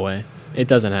 20. No way. It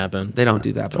doesn't happen. They don't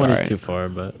do that. But 20 all is right. too far,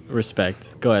 but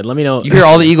respect. Go ahead. Let me know. You hear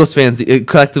all the Eagles fans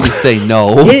collectively say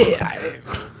no. It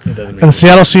doesn't And the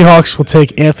Seattle Seahawks will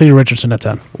take Anthony Richardson at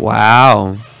 10.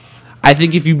 Wow. I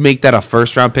think if you make that a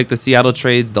first round pick, the Seattle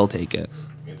trades, they'll take it.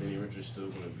 Anthony Richards still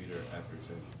going to be there after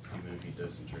 10, even if he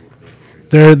doesn't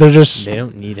trade. They're just They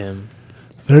don't need him.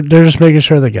 they're just making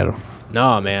sure they get him.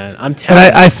 No, man. I'm And telling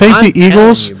you. I think I'm the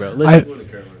Eagles. telling you, bro. Listen,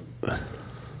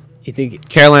 You think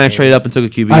Carolina traded up and took a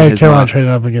QB. I in had his Carolina mock. trading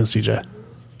up against CJ.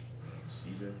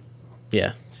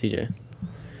 Yeah, CJ.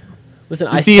 Listen,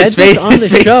 You I see said his face. this on the His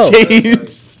face show.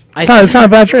 changed. It's not a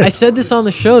bad trade. I said this on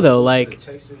the show though, like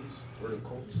Texans or the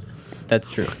Colts. that's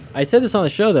true. I said this on the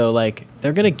show though, like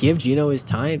they're gonna give Geno his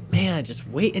time. Man, just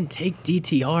wait and take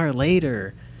DTR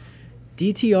later.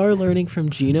 DTR learning from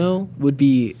Geno would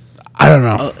be. I don't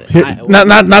know.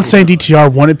 I- Not saying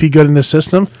DTR wouldn't be good in this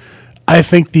system. I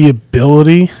think the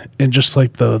ability and just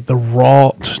like the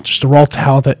raw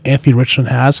talent that Anthony Richardson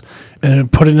has, and then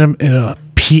putting him in a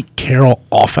Pete Carroll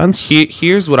offense,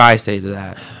 Here's what I say to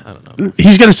that.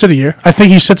 he's going to sit a year. I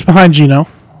think he sits behind Geno,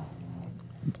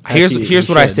 Here's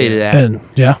what I say to that. and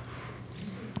yeah,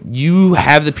 You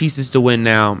have the pieces to win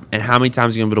now, and how many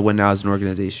times are you going to be able to win now as an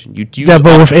organization? You do. yeah.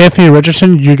 But with Anthony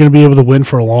Richardson, you're going to be able to win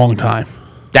for a long time.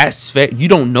 That's fair. You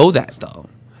don't know that though,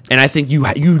 and I think you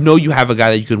you have a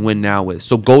guy that you can win now with.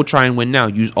 So go try and win now.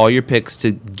 Use all your picks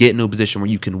to get into a position where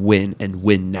you can win and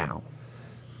win now.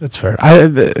 That's fair.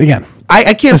 Again,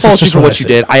 I can't This is fault you just for what I what you see.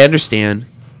 did. I understand.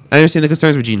 I understand the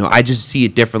concerns with Geno. I just see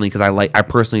it differently because I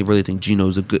personally really think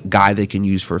Geno's a good guy they can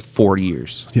use for 4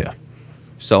 years. yeah.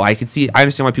 So I can see. I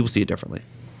understand why people see it differently.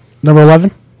 Number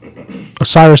 11,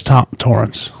 Osiris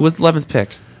Torrance, Who was the 11th pick?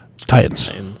 Titans.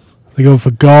 Titans. They go with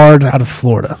a guard out of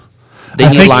Florida. They I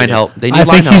need think- line help. They need I line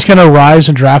think help. he's going to rise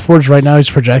in draft boards. Right now, he's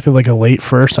projected like a late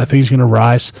first. I think he's going to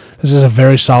rise. This is a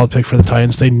very solid pick for the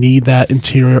Titans. They need that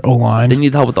interior O line. They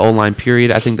need help with the O-line,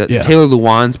 period. I think that Yeah. Taylor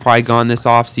Lewan's probably gone this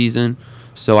offseason.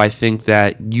 So I think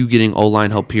that you getting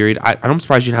O-line help, period. I'm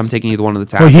surprised you haven't taken either one of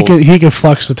the Well, tackles. he can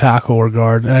flex the tackle or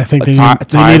guard, and I think they Ty- need,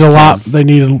 they need a Ty's lot. can. They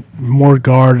need more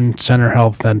guard and center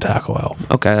help than tackle help.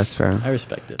 Okay, that's fair. I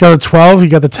respect it. Go to 12. You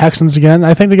got the Texans again.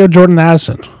 I think they go Jordan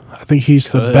Addison. I think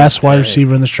he's the Good best wide pick.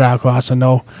 receiver in this draft class. I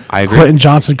know I agree. Quentin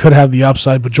Johnson could have the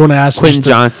upside, but Jordan Addison Quentin is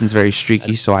the Johnson's very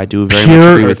streaky, so I do very much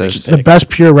agree pure, with this. the best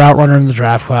pure route runner in the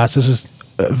draft class. This is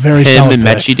a very Him solid and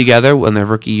pick. Mechie together in their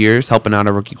rookie years, helping out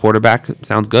a rookie quarterback,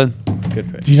 sounds good.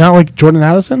 Good pick. Do you not like Jordan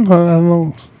Addison? I don't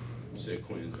know. You said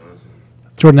Quentin Johnson.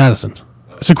 Jordan Addison.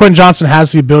 So Quentin Johnson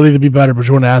has the ability to be better, but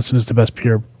Jordan Addison is the best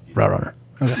pure route runner.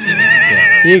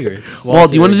 He agrees. Well,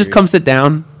 do you want to just come sit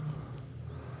down?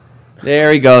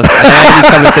 There he goes. Now he's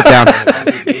coming to sit down.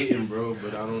 Debating, bro,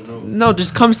 but I don't know. No,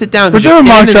 just come sit down. We're 'cause you're doing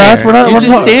mock standing draft. there. We're not- You're we're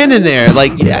just not- standing there.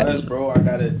 Like, yeah. Yes, bro,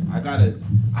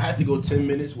 I had to go 10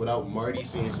 minutes without Marty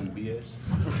saying some BS.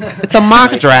 It's a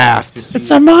mock draft.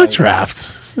 It's a mock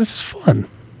draft. This is fun.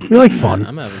 We like fun.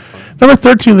 I'm having fun. Number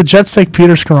 13, the Jets take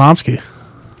Peter Skoronski.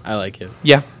 I like it.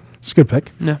 Yeah. It's a good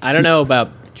pick. I don't know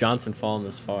about Johnson falling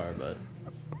this far, but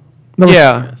Number,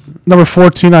 Yeah. Number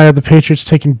 14, I have the Patriots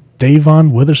taking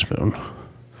Davon Witherspoon.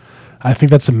 I think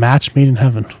that's a match made in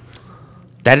heaven.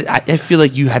 I feel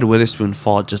like you had Witherspoon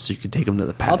fall just so you could take him to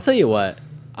the Pats. I'll tell you what.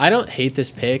 I don't hate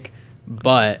this pick,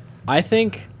 but I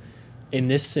think in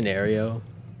this scenario,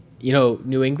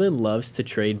 New England loves to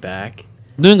trade back.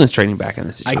 New England's trading back in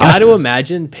this I situation. got to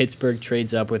imagine Pittsburgh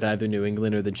trades up with either New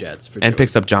England or the Jets for And Joey.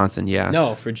 picks up Johnson, yeah.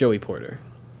 No, for Joey Porter.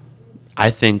 I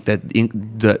think that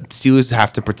the Steelers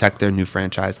have to protect their new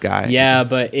franchise guy. Yeah,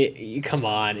 but come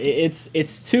on, it's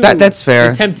too. That's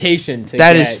fair. The temptation to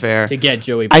That get, is fair. to get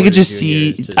Joey. I Porter could just Jr. see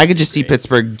is just I could just see great.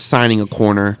 Pittsburgh signing a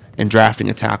corner and drafting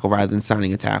a tackle rather than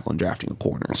signing a tackle and drafting a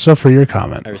corner. So for your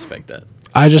comment, I respect that.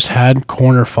 I just had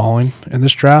corner falling in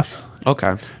this draft.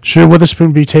 Okay. Should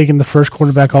Witherspoon be taking the first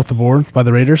quarterback off the board by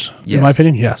the Raiders? In my Yes.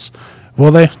 opinion, yes.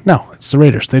 Will they? No, it's the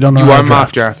Raiders. They don't know You how are to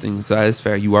mock draft. drafting, so that is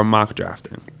fair. You are mock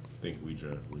drafting. I think we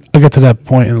drafted. I'll get to that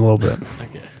point in a little bit.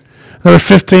 Okay. Number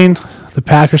 15, the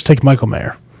Packers take Michael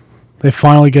Mayer. They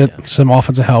finally get some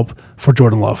offensive help for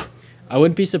Jordan Love. I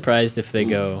wouldn't be surprised if they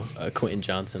go Quentin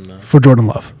Johnson though. For Jordan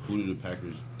Love. Who did the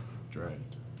Packers draft?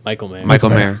 Michael Mayer. Michael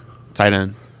Mayer. Mayer, tight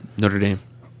end, Notre Dame.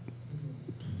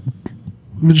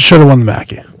 Should have won the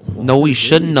Mackey. No, we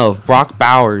shouldn't have. Brock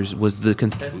Bowers was the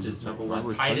consensus number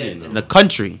one tight end in the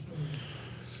country.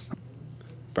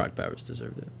 Brock Bowers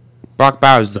deserved it. Brock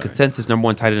Bowers is the consensus number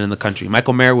one tight end in the country.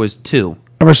 Michael Mayer was 2.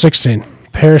 Number 16,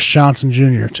 Paris Johnson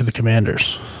Jr. to the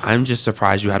Commanders. I'm just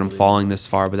surprised you had him falling this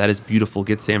far, but that is beautiful.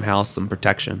 Get Sam Howell some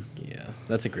protection. Yeah,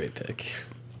 that's a great pick.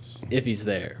 If he's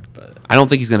there, but I don't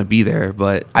think he's going to be there,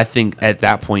 but I think at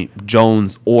that point,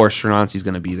 Jones or Shronski's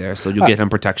going to be there, so you'll get him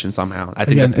protection somehow. I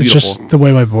think Again, that's it's beautiful. just the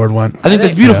way my board went. I think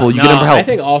that's beautiful. You no, get him help. I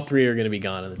think all three are going to be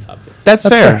gone in the top 50. That's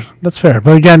fair. That's fair.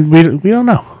 But again, we don't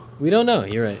know. We don't know.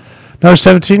 You're right. Number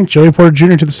 17, Joey Porter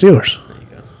Jr. to the Steelers. There you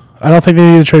go. I don't think they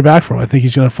need to trade back for him. I think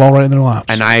he's going to fall right in their laps.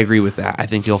 And I agree with that. I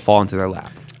think he'll fall into their lap.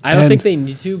 I don't And- think they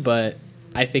need to, but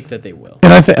I think that they will.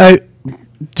 And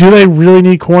Do they really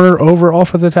need corner over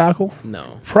offensive tackle?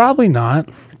 No. Probably not,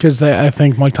 because I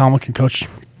think Mike Tomlin can coach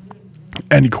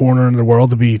any corner in the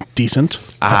world to be decent.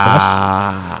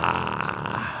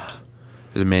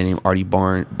 There's a man named Artie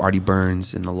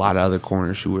Burns, and a lot of other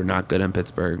corners who were not good in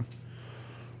Pittsburgh.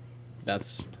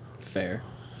 That's fair.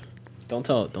 Don't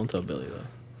tell Billy though.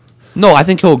 No, I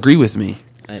think he'll agree with me.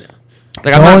 I know.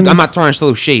 Like I'm not trying to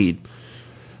throw shade.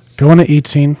 Going to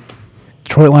 18,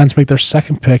 Detroit Lions make their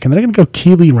second pick, and they're going to go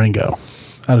Keely Ringo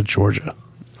out of Georgia.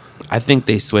 I think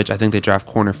they switch. I think they draft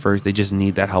corner first. They just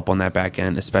need that help on that back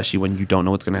end, especially when you don't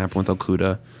know what's going to happen with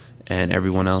Okuda and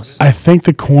everyone else. I think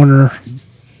the corner,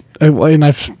 and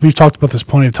we've talked about this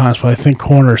plenty of times, but I think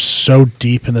corner is so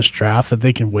deep in this draft that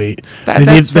they can wait. They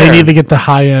need to get the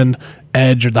high end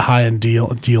edge or the high end D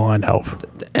line help.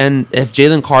 And if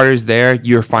Jalen Carter's there,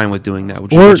 you're fine with doing that,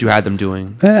 which is what you had them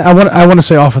doing. I want to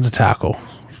say offensive tackle.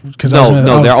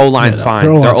 No, their O line's fine.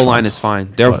 Their O line is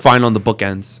fine. They're fine on the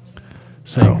bookends.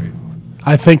 So,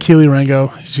 I think Keely Ringo,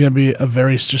 he's going to be a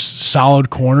very just solid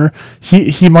corner.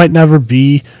 He might never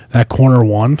be that corner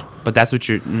one. But that's what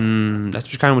you're kind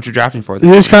of what you're drafting for. It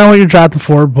is kind of what you're drafting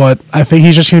for, but I think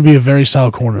he's just going to be a very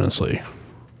solid corner in this league.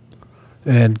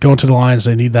 And going to the Lions,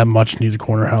 they need that much needed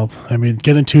corner help. I mean,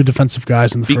 getting 2 defensive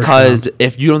guys in the first round. Because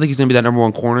if you don't think he's going to be that number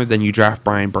 1 corner, then you draft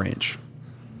Brian Branch.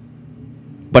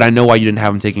 But I know why you didn't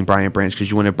have him taking Brian Branch,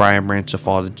 because you wanted Brian Branch to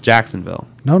fall to Jacksonville.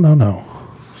 No.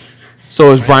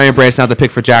 So is Brian Branch not the pick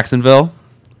for Jacksonville?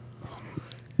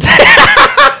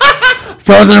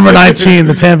 Going to number 19,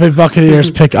 the Tampa Bay Buccaneers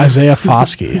pick Isaiah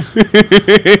Foskey.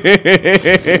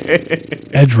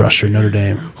 Edge rusher, Notre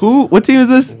Dame. Who? What team is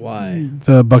this? Why?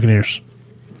 The Buccaneers.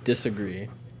 Disagree.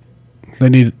 They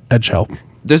need edge help.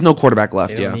 There's no quarterback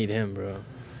left, They don't need him, bro.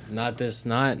 Not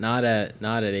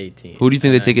at 18. Who do you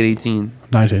think they take at 18?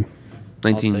 19.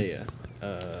 19. I'll tell you.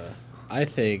 I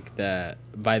think that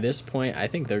by this point, I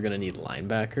think they're gonna need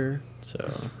linebacker.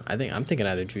 So I'm thinking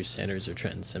either Drew Sanders or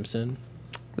Trenton Simpson.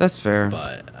 That's fair.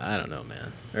 But I don't know,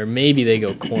 man. Or maybe they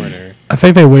go corner. I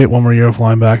think they wait one more year with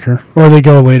linebacker, or they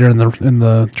go later in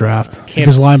the draft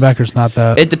because linebacker's not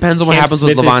that. It depends on what happens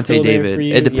with Smith is Levante still there David. for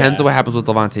you? It depends Yeah. on what happens with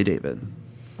Levante David.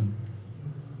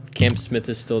 Cam Smith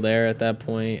is still there at that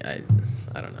point. I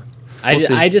don't know. We'll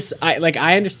see.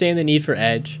 I understand the need for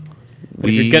edge. But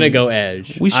if you're gonna go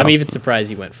edge, I'm even surprised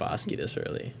you went Foskey this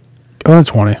early. Go to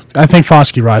 20. I think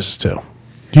Foskey rises too.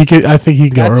 I think he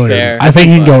can go That's earlier. fair. I think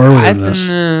he can go earlier than this.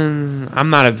 I'm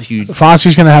not a huge.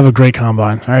 Foskey's going to have a great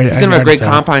combine. He's gonna have a great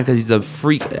combine because he's a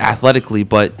freak athletically,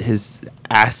 but his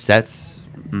assets.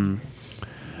 Going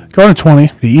to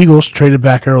 20, the Eagles traded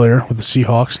back earlier with the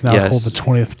Seahawks. Now hold the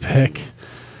 20th pick.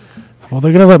 Well,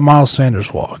 they're going to let Miles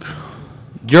Sanders walk.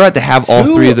 You're about to have all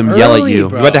 3 of them yell at you.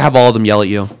 bro. You're about to have all of them yell at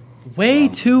you. Way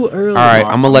too early. All right,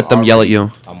 I'm gonna let them yell at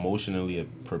you. Emotionally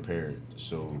prepared,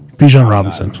 so Bijan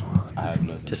Robinson. I have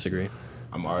nothing. Disagree.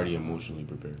 I'm already emotionally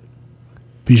prepared.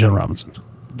 Bijan Robinson.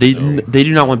 They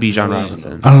do not want Bijan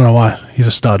Robinson. I don't know why. He's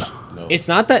a stud. No. It's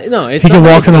not that. No, it's He not can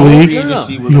that walk in the it's league. No.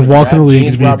 He can walk in the league.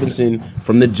 James Robinson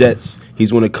from the Jets. He's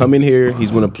going to come in here.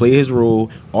 He's going to play his role.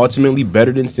 Ultimately,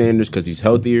 better than Sanders because he's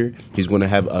healthier. He's going to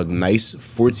have a nice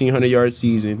 1,400-yard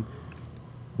season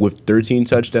with 13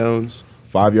 touchdowns,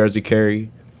 5 yards a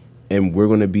carry, and we're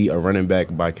going to be a running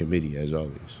back by committee as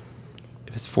always.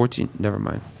 If it's 14, never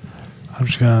mind. I'm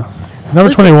just going to.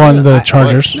 Number 21, the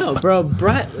Chargers. No, bro,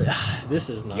 Brett. This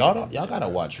is not. Y'all gotta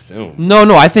watch film.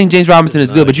 No, I think James Robinson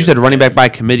is good, but you said running back by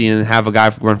committee and have a guy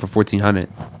run for 1,400.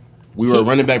 We were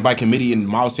running back by committee, and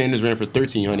Miles Sanders ran for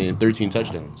 1,300 and 13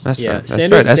 touchdowns. That's Yeah,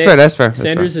 fair. That's fair.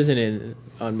 Sanders isn't in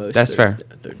on most. That's fair.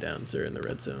 Third downs or in the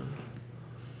red zone.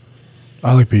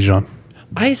 I like Bijan.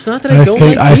 It's not that I don't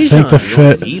like I think the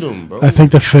Bijan. fit. Eat 'em, bro. I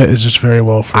think the fit is just very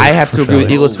well for. I have to for agree with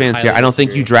Philly. Eagles fans here. I don't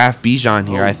think you disagree. draft Bijan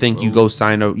here. I think you go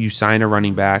sign a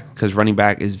running back because running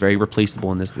back is very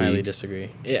replaceable in this Highly league. disagree.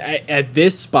 At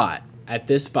this spot,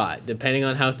 depending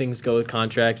on how things go with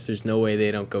contracts, there's no way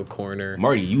they don't go corner.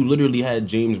 Marty, you literally had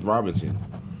James Robinson.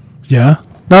 Yeah.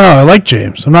 No, I like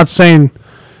James. I'm not saying.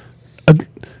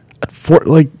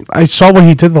 I saw what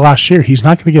he did the last year. He's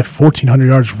not going to get 1,400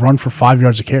 yards run for 5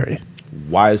 yards a carry.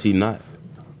 Why is he not?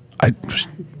 And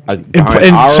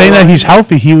Behind our saying that line? he's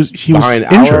healthy, he was Behind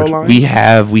our injured. line? We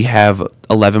have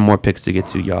 11 more picks to get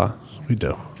to, y'all. We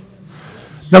do.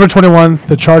 Number 21,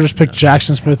 the Chargers picked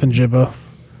Jackson Smith and Jibba.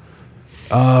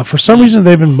 For some reason,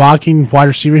 they've been mocking wide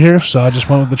receiver here, so I just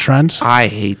went with the trend. I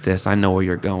hate this. I know where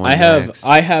you're going. I next.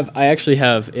 actually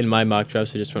have in my mock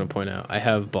drafts. I just want to point out I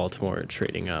have Baltimore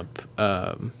trading up,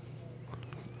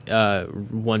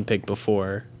 one pick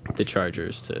before the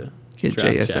Chargers to Get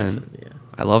draft JSN. Jackson. Yeah.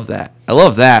 I love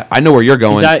that. I know where you're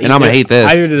going, and I'm gonna hate this.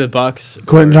 Either to the Bucks.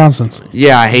 Quentin Johnson,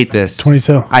 Yeah, I hate this.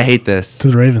 22 I hate this. to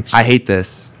the Ravens. I hate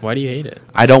this. Why do you hate it?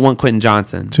 I don't want Quentin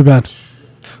Johnson. Too bad.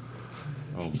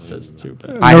 He says too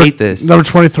bad. I hate this. Number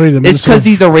 23. It's because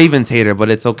he's a Ravens hater, but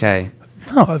it's okay.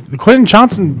 No, Quentin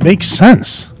Johnson makes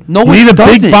sense. No, we it need a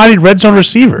doesn't. big-bodied red zone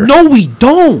receiver. No, we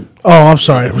don't. Oh, I'm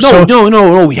sorry.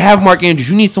 No. We have Mark Andrews.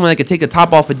 You need someone that can take the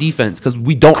top off of defense because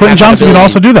we don't. Quentin have that Johnson can ability.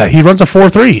 also do that. He runs a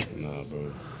 4-3. Nah,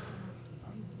 bro.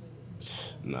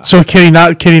 Nah. So can he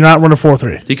not? Can he not run a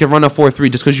 4-3? He can run a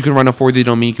 4-3. Just because you can run a 4-3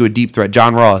 don't mean you a deep threat.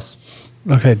 John Ross.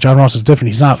 Okay, John Ross is different.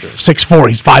 He's not 6'4".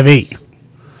 He's 5'8".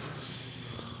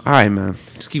 All right, man.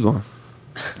 Just keep going.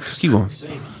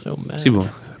 So mad. Just keep going.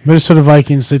 Minnesota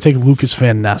Vikings. They take Lucas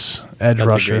Van Ness, edge That's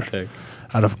rusher a great pick.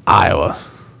 out of Iowa.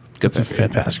 Good That's a pick.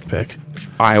 fantastic pick.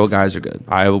 Iowa guys are good.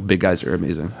 Iowa big guys are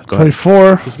amazing. Go ahead.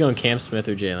 24 He's going Cam Smith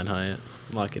or Jalen Hyatt.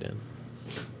 Lock it in.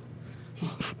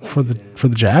 for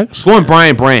the Jags. Going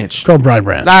Brian Branch. Go Brian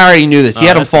Brandt. I already knew this. He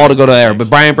had him that's fall to go to there,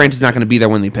 but Brian Branch is not going to be there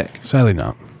when they pick. Sadly,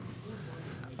 not.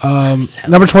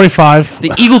 Number 25.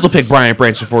 The Eagles will pick Brian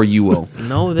Branch before you will.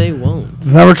 No, they won't.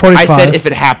 Number 25. I said if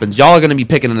it happens, y'all are going to be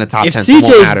picking in the top If 10. So it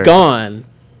won't CJ's matter. gone,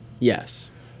 yes.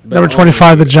 But Number only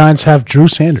 25. The if- Giants have Drew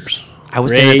Sanders. I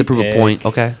was saying that to Great prove a pick. point.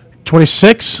 Okay.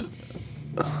 26.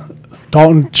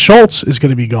 Dalton Schultz is going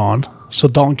to be gone. So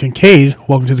Dalton Kincaid,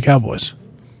 welcome to the Cowboys.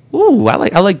 Ooh, I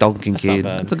like Dalton Kincaid.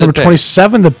 bad. That's a good Number pick.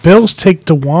 27. The Bills take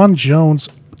DeJuan Jones,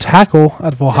 tackle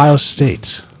out of Ohio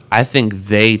State. I think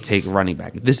they take running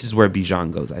back. This is where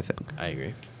Bijan goes, I think. I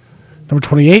agree. Number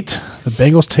 28. The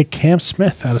Bengals take Cam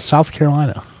Smith out of South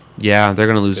Carolina. Yeah, they're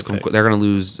gonna lose. Good pick. They're gonna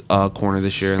lose corner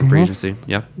this year in free agency.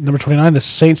 Yeah, Number 29. The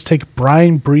Saints take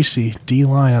Brian Breesy,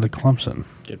 D-line out of Clemson.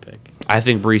 Good pick. I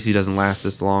think Breesy doesn't last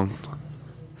this long,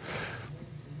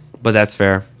 but that's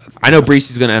fair. I know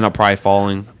Breesy's gonna end up probably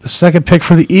falling The second pick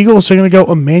for the Eagles, they're going to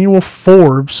go Emmanuel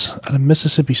Forbes out of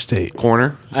Mississippi State.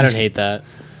 corner. I don't hate that.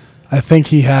 I think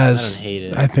he has. I don't hate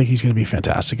it. I think he's going to be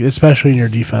fantastic, especially in your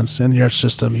defense and your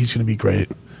system. He's going to be great.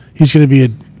 He's going to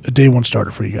be a day one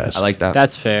starter for you guys. I like that.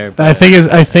 That's fair. And But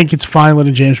I think it's fine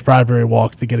letting James Bradbury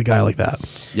walk to get a guy like that.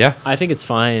 Yeah, I think it's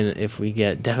fine if we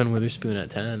get Devin Witherspoon at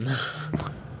 10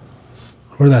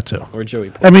 Or that too. or Joey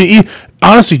Porter. I mean,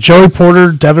 honestly, Joey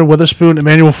Porter, Devin Witherspoon,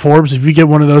 Emmanuel Forbes. If you get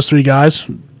one of those three guys,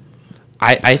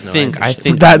 I think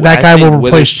That guy I think will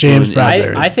replace James Witherspoon is-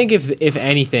 Bradbury. I think if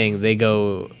anything, they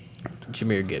go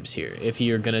Jahmyr Gibbs here. If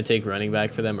you're going to take running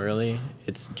back for them early,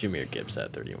 it's Jahmyr Gibbs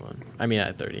at 31. I mean,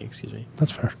 at 30, excuse me.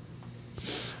 that's fair.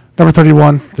 Number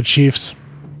 31, the Chiefs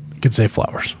get Zay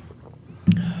Flowers.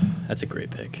 That's a great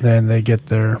pick. Then they get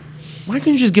their. Why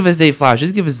couldn't you just give us Zay Flowers?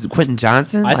 Just give us Quentin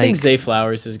Johnson. I think Like- Zay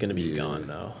Flowers is going to be gone,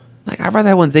 though. Like I'd rather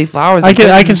have one Zay Flowers. I than can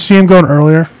Quentin. see him going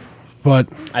earlier, but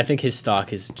I think his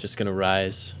stock is just going to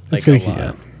rise. it's Like, going a to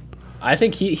lot. I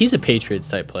think he's a Patriots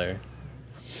type player.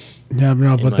 Yeah,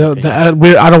 no, In but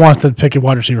my I don't want them to pick a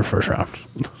wide receiver first round.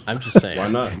 I'm just saying. Why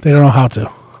not? They don't know how to.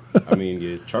 I mean,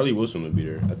 yeah, Charlie Wilson would be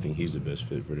there. I think he's the best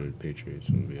fit for the Patriots,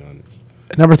 to be honest.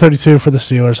 Number 32 for the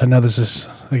Steelers. I know this is,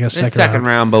 I guess, It's second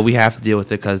round, but we have to deal with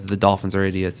it because the Dolphins are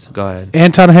idiots. Go ahead.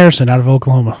 Anton Harrison out of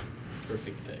Oklahoma.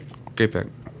 Perfect pick. Great pick.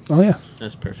 Oh, yeah.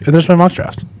 That's perfect. There's my mock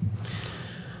draft.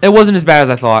 It wasn't as bad as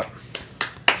I thought.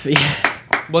 Yeah.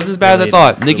 Wasn't as bad as I Relatable.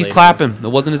 thought. Nikki's Relatable. clapping. It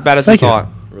wasn't as bad as Thank we you. thought.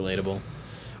 Relatable.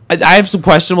 I have some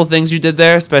questionable things you did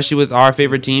there, especially with our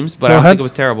favorite teams, but Go I don't ahead. think it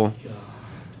was terrible.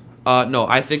 No,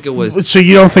 I think it was. So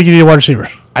you don't think you need a wide receiver?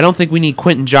 I don't think we need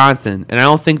Quentin Johnson, and I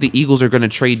don't think the Eagles are going to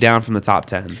trade down from the top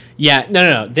 10. Yeah,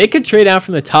 no. They could trade out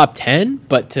from the top 10,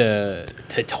 but to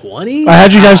 20? I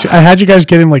had you guys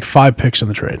getting like 5 picks in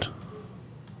the trade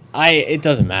It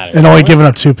doesn't matter. and only giving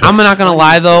up 2 picks. I'm not going to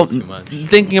lie, though. Too much.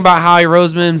 Thinking about Howie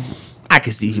Roseman, I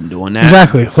could see him doing that.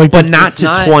 Exactly. Like But the- not to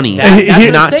 20. He-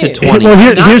 he- Not to saying. 20. Well,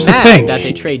 I'm not here's the mad thing. that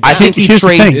they trade I down. think he Here's the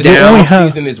trades thing. This They only down. have-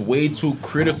 season is way too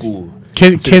critical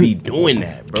Can- to can- be doing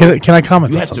that, bro. Can I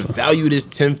comment You on have to something? value this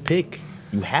 10th pick.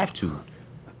 You have to.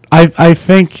 I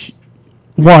think,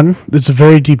 one, it's a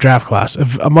very deep draft class,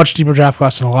 a much deeper draft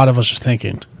class than a lot of us are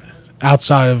thinking,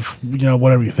 outside of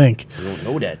whatever you think. You don't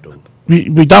know that, though. We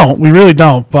really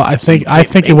don't. But I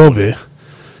think it will be.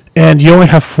 And you only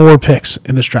have 4 picks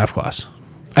in this draft class.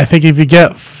 I think if you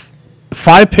get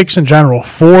 5 picks in general,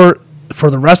 4 for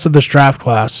the rest of this draft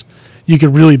class, you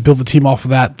could really build the team off of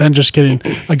that. Than just getting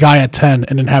a guy at 10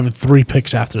 and then having 3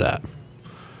 picks after that.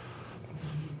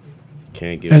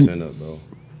 Can't give And- 10 up, bro.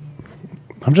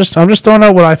 I'm just throwing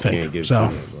out what I Can't think. give So 10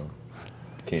 up, bro.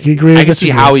 Can't. you agree? I or can see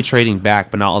disagree? Howie trading back,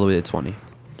 but not all the way to 20.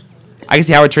 I can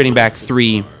see Howie trading back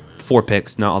 3, 4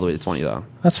 picks, not all the way to 20, though.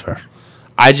 That's fair.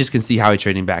 I just can see how he's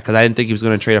trading back because I didn't think he was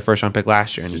going to trade a first round pick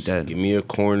last year, and Just he did. give me a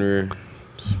corner.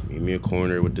 Give me a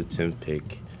corner with the 10th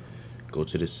pick. Go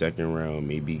to the second round.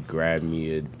 Maybe grab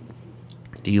me a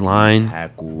D line.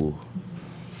 tackle.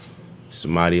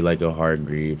 Somebody like a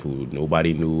Hargrave who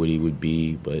nobody knew what he would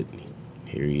be, but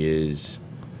here he is.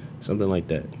 Something like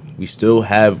that.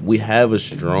 We have a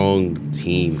strong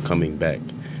team coming back.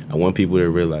 I want people to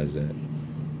realize that.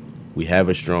 We have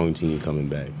a strong team coming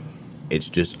back. It's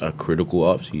just a critical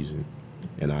offseason,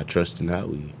 and I trust in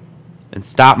Howie. And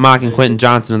stop mocking Quentin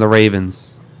Johnson and the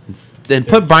Ravens. And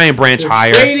put Brian Branch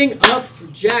higher. Trading up for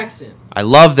Jackson. I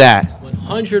love that.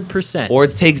 100%. Or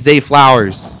take Zay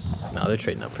Flowers. No, they're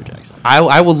trading up for Jackson.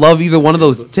 I would love either one of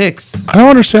those ticks. I don't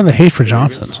understand the hate for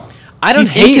Johnson. I don't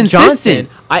He's hate inconsistent.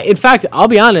 Johnson. In fact, I'll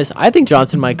be honest. I think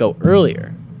Johnson might go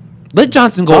earlier. Let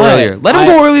Johnson go earlier. Let him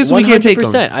go earlier so we can't take him.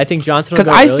 100%. I think Johnson will Because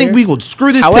go I earlier. think we will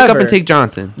screw this pick up However, and take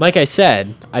Johnson. Like I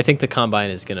said, I think the combine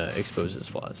is going to expose his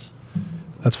flaws.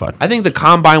 That's fine. I think the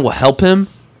combine will help him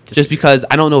just because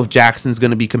I don't know if Jackson's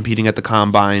going to be competing at the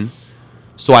combine.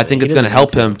 So I think He it's going to doesn't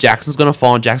help need to. him. Jackson's going to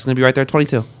fall, and Jackson's going to be right there at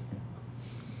 22.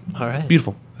 All right.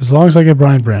 Beautiful. As long as I get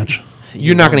Brian Branch.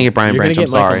 You're not going to get Brian You're Branch. gonna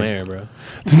I'm get Michael sorry. Mayer, bro.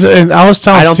 And I was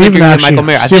telling I don't think Steven you're going to actually, Michael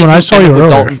Mayer. I Steven, think I you saw end you up with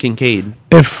earlier. Dalton Kincaid.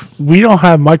 If we don't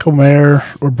have Michael Mayer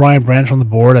or Brian Branch on the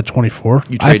board at 24,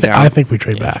 You trade down. I think we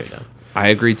trade back. I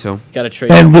agree, too. Got to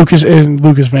trade. And Lucas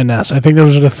Van Ness. I think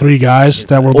those are the three guys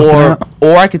that we're looking at.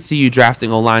 Or I could see you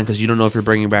drafting O-line because you don't know if you're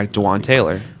bringing back DeJuan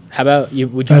Taylor. How about you?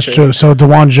 Would you That's trade? true. So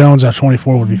DeJuan Jones at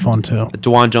 24 would be fun too.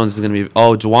 DeJuan Jones is going to be...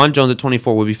 Oh, DeJuan Jones at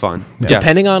 24 would be fun. Yeah.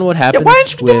 Depending on what happens. Why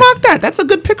didn't you with, mock that? That's a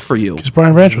good pick for you. Because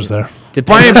Brian Branch was there.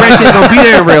 Brian Branch is going to be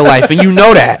there in real life, and you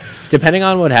know that. Depending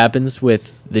on what happens with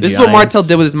the This Giants. is what Martell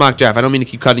did with his mock draft. I don't mean to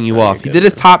keep cutting you off. He did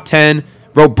his top 10,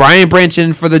 wrote Brian Branch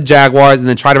in for the Jaguars, and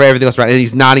then tried to write everything else right. And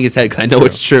he's nodding his head because I know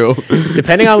it's true.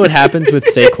 Depending on what happens with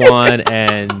Saquon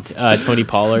and Tony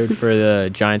Pollard for the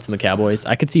Giants and the Cowboys,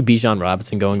 I could see Bijan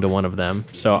Robinson going to one of them.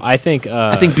 So I think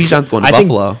I think Bijan's going to I think-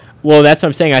 Buffalo. Well, that's what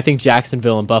I'm saying. I think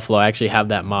Jacksonville and Buffalo actually have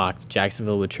that mocked.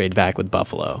 Jacksonville would trade back with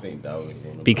Buffalo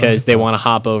because they want to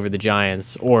hop over the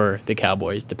Giants or the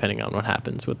Cowboys, depending on what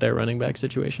happens with their running back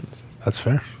situations. That's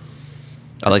fair.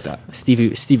 I like that.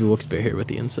 Stevie Wilkes-Barre here with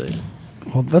the insight.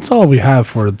 Well, that's all we have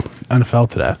for NFL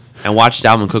today. And watch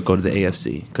Dalvin Cook go to the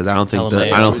AFC because I don't think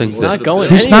He's not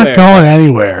going He's anywhere. not going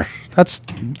anywhere. That's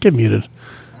get muted.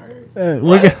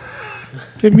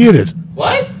 Get muted.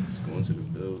 What?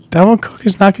 Dalvin Cook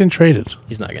is not getting traded.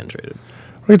 He's not getting traded.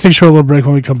 We're gonna take a short little break.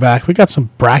 When we come back, we got some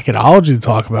bracketology to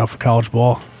talk about for college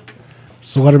ball.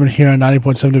 It's the Lettermen here on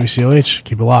 90.7 WCLH.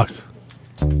 Keep it locked.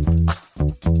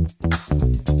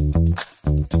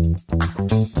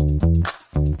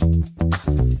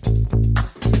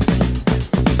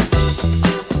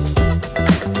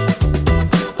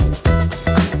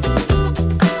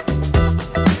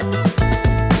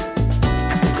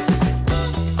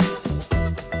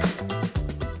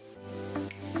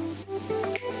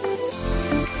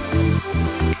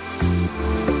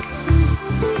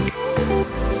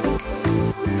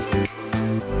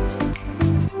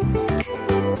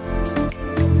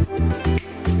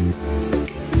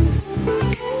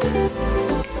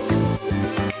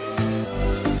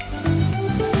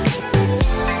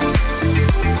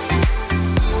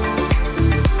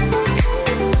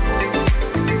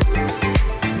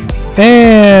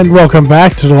 And welcome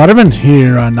back to the Lettermen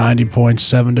here on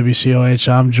 90.7 WCLH.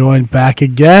 I'm joined back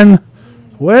again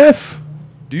with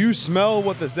Do you smell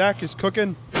what the Zach is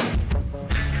cooking?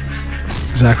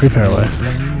 Zachary Parraway.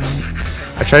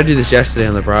 I tried to do this yesterday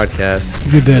on the broadcast.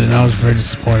 You did, and I was very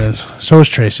disappointed. So was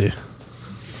Tracy.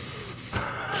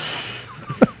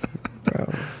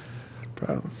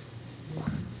 Bro.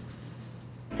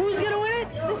 Who's gonna win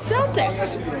it? The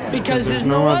Celtics. Because there's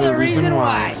no other reason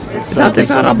why. The Celtics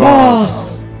are the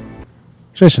boss.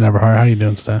 Jason Eberhard, how you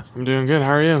doing today? I'm doing good.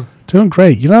 How are you? Doing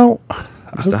great. You know,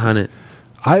 Mr. Hunnit.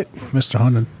 Mr.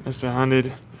 Hunden. Mr.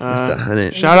 Hundred. Mr.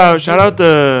 Hunnit. Shout out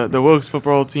the Wilkes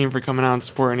football team for coming out and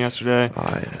supporting yesterday. Oh,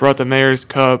 yeah. Brought the Mayor's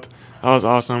Cup. That was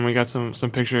awesome. We got some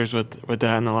pictures with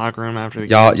that in the locker room after the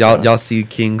game. Y'all see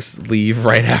Kings leave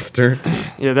right after.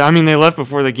 Yeah, they left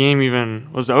before the game even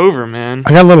was over, man.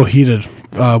 I got a little heated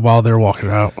while they were walking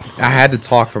out. I had to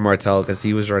talk for Martell because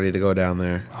he was ready to go down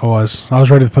there. I was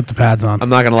ready to put the pads on. I'm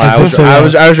not gonna lie, I did say I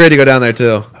that. was ready to go down there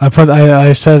too.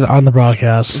 I said on the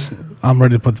broadcast, I'm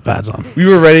ready to put the pads on. We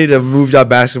were ready to move that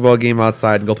basketball game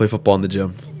outside and go play football in the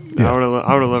gym. I would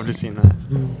have loved to seen that.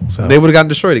 So They would have gotten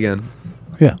destroyed again.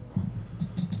 yeah,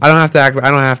 I don't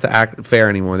have to act fair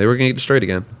anymore. They were gonna get destroyed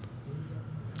again.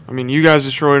 I mean, you guys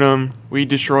destroyed them. We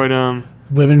destroyed them.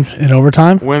 women in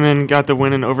overtime. Women got the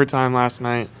win in overtime last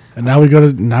night. And now we're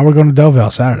going to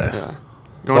Delville Saturday. Yeah.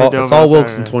 It's all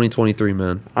Wilkes in 2023,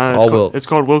 man. All Wilkes. It's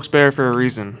called Wilkes-Barre for a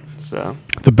reason. So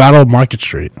The Battle of Market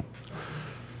Street.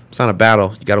 It's not a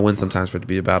battle. You got to win sometimes for it to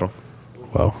be a battle.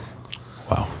 Whoa.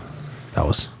 Wow. That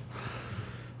was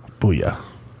booyah.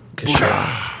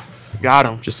 got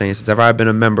him. Just saying, since ever I've been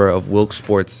a member of Wilkes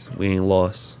Sports, we ain't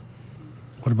lost.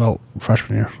 What about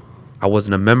freshman year? I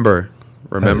wasn't a member.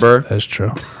 Remember? That is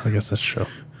true. I guess that's true.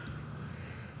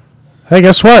 Hey,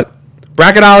 guess what?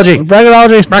 Bracketology.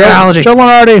 Joe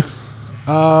Lenardi.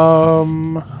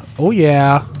 Oh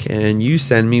yeah. Can you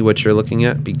send me what you're looking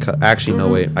at? Because actually, no,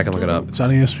 wait. I can look it up. It's on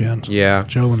ESPN. Yeah.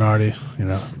 Joe Lenardi. You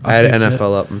know. I had updates NFL it.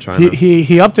 up. I'm trying to. He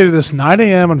updated this 9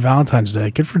 a.m. on Valentine's Day.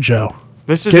 Good for Joe.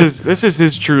 This is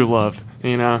his true love.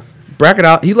 You know.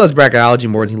 He loves bracketology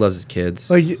more than he loves his kids.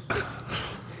 Like.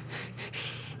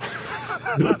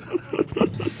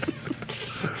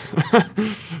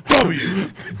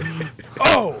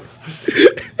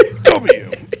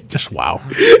 W. Just wow.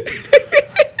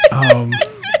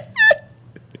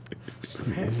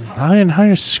 How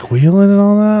you're squealing and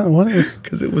all that? What?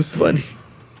 Because it was funny.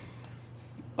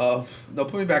 No,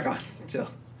 put me back on. Chill.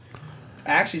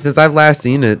 Actually, since I've last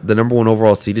seen it, the number 1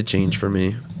 overall seeded changed for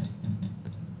me.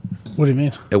 What do you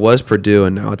mean? It was Purdue,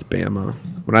 and now it's Bama.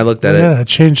 When I looked at Yeah, it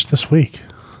changed this week.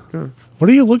 Yeah. What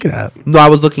are you looking at? No, I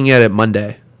was looking at it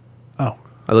Monday. Oh.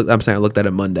 I'm saying I looked at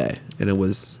it Monday, and it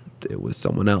was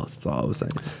someone else. That's all I was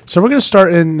saying. So we're going to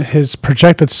start in his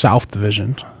projected South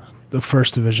Division, the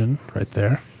first division right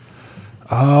there.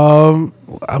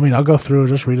 I mean, I'll go through and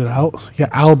just read it out. You got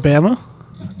Alabama,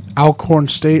 Alcorn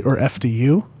State or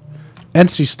FDU,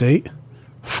 NC State,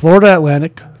 Florida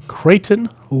Atlantic, Creighton,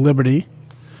 Liberty,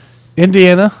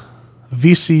 Indiana,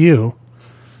 VCU,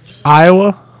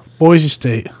 Iowa, Boise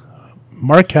State,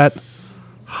 Marquette,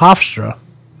 Hofstra,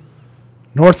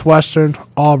 Northwestern,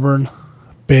 Auburn,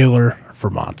 Baylor,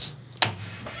 Vermont.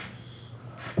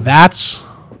 That's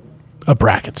a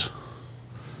bracket.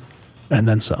 And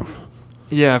then some.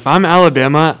 Yeah, if I'm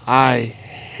Alabama, I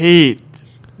hate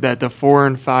that the 4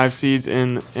 and 5 seeds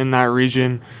in that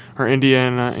region are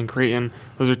Indiana and Creighton.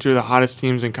 Those are two of the hottest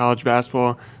teams in college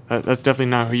basketball. That's definitely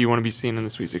not who you want to be seeing in the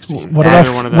Sweet 16. What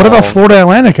about Florida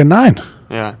Atlantic at 9?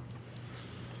 Yeah.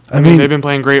 I mean, they've been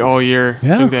playing great all year.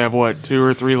 Yeah. I think they have, 2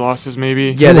 or 3 losses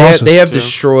maybe? Yeah, they have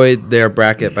destroyed their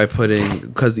bracket by putting –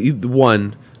 because,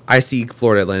 one, I see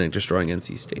Florida Atlantic destroying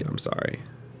NC State. I'm sorry.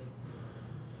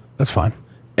 That's fine.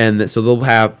 And so they'll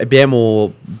have – Bama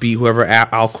will beat whoever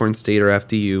Alcorn State or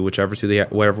FDU,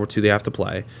 whatever two they have to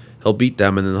play. He'll beat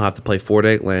them, and then they'll have to play Florida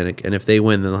Atlantic. And if they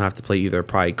win, then they'll have to play either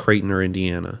probably Creighton or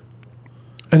Indiana.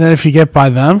 And then if you get by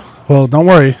them, well, don't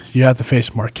worry. You have to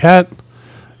face Marquette.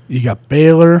 You got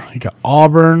Baylor. You got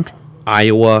Auburn.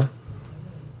 Iowa.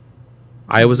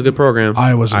 Iowa's a good program.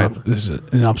 Iowa's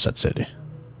an upset city.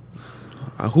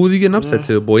 Who are you getting upset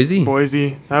to? Boise?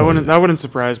 Boise. That wouldn't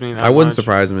surprise me. That wouldn't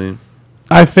surprise me.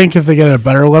 I think if they get a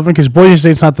better 11, because Boise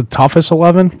State's not the toughest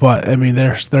 11, but I mean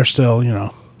they're still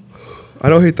I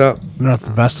don't hate that. They're not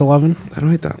the best 11. I don't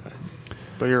hate that.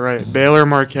 But you're right. Baylor,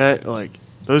 Marquette,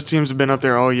 those teams have been up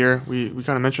there all year. We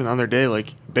kind of mentioned the other day,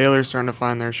 Baylor's starting to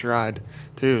find their stride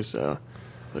too. So,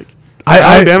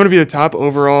 Alabama to be the top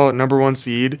overall number 1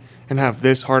 seed and have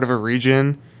this hard of a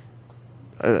region,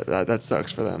 that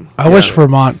sucks for them. I wish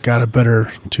Vermont got a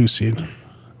better 2 seed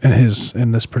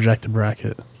in this projected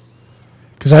bracket,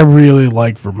 because I really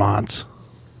like Vermont.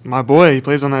 My boy, he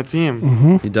plays on that team.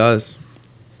 Mm-hmm. He does.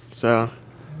 So,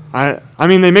 I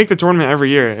mean, they make the tournament every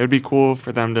year. It would be cool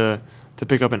for them to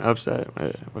pick up an upset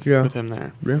with him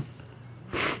there. Yeah.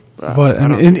 But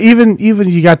and even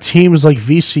you got teams like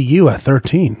VCU at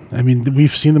 13. I mean,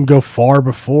 we've seen them go far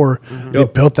before. Mm-hmm. They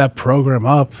built that program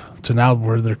up to now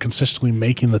where they're consistently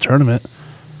making the tournament.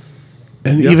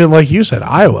 And even like you said,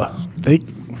 Iowa,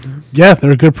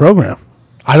 they're a good program.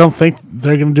 I don't think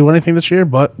they're going to do anything this year,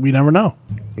 but we never know.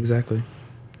 Exactly.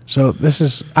 So this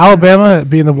is Alabama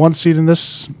being the 1 seed in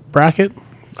this bracket.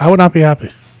 I would not be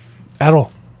happy at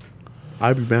all.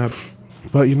 I'd be mad.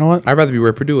 But you know what? I'd rather be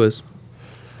where Purdue is.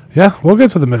 Yeah, we'll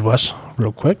get to the Midwest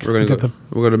real quick. We'll go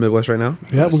to Midwest right now?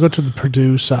 Yeah, we'll go to the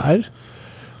Purdue side.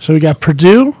 So we got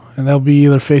Purdue, and they'll be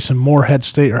either facing Morehead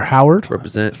State or Howard.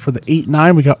 Represent. For the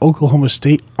 8-9, we got Oklahoma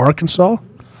State, Arkansas.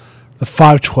 The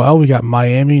 5-12, we got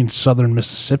Miami and Southern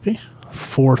Mississippi.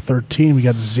 4-13, we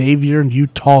got Xavier and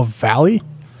Utah Valley.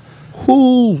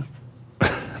 Who?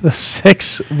 The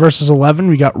 6 versus 11,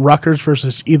 we got Rutgers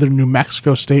versus either New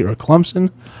Mexico State or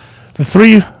Clemson. The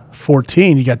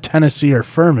 3-14, you got Tennessee or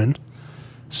Furman.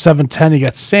 7-10, you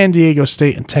got San Diego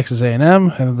State and Texas A&M.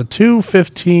 And then the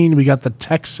 2-15, we got the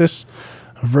Texas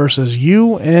versus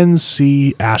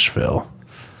UNC Asheville.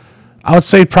 I would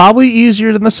say probably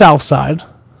easier than the South Side.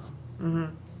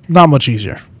 Not much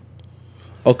easier.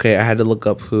 Okay, I had to look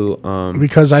up who.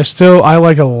 Because I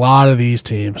like a lot of these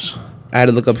teams. I had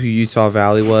to look up who Utah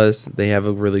Valley was. They have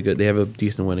a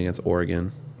decent win against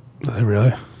Oregon.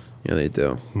 Really? Yeah, they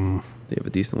do. They have a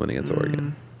decent win against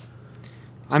Oregon.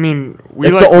 I mean,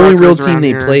 that's the only real team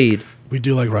they played. We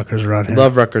do like Rutgers around here.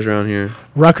 Love Rutgers around here.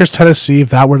 Rutgers, Tennessee. If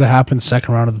that were to happen,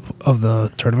 second round of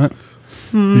the tournament,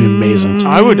 would be amazing.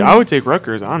 I would take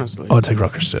Rutgers, honestly. I would take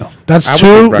Rutgers too. That's I would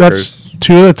two. take Rutgers. That's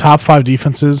two of the top 5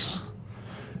 defenses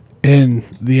in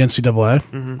the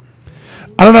NCAA.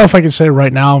 I don't know if I can say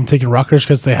right now I'm taking Rutgers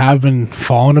because they have been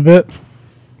falling a bit.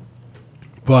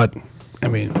 But I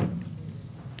mean,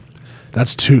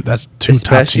 that's two. That's two top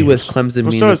teams. Especially with Clemson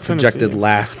being so the projected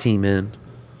last team in.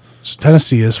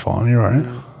 Tennessee is falling. You're right.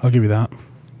 I'll give you that.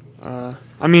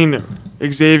 I mean,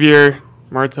 Xavier,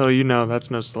 Martel, that's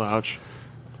no slouch.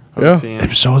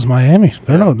 So is Miami.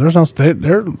 They're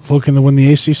looking to win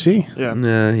the ACC.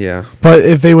 Yeah. Yeah. But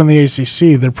if they win the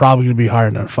ACC, they're probably going to be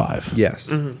higher than 5.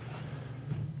 Yes.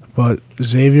 But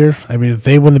Xavier, I mean, if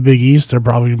they win the Big East, they're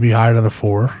probably going to be higher than a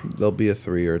 4. They'll be a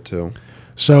 3 or 2.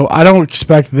 So I don't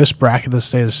expect this bracket to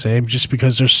stay the same just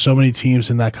because there's so many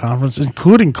teams in that conference,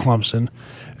 including Clemson,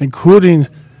 including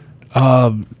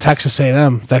Texas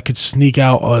A&M, that could sneak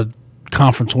out a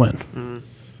conference win.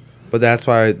 But that's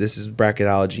why this is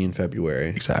bracketology in February.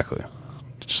 Exactly.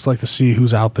 Just like to see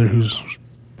who's out there who's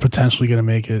potentially going to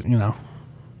make it,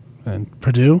 And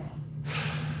Purdue,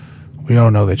 we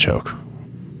all know they choke.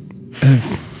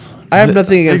 I have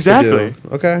nothing against Exactly.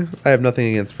 Purdue. Okay? I have nothing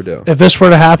against Purdue. If this were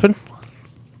to happen,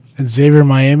 and Xavier and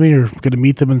Miami are going to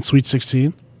meet them in Sweet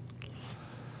 16,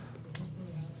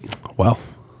 well,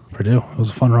 Purdue, it was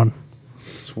a fun run.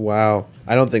 Wow.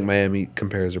 I don't think Miami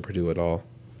compares to Purdue at all.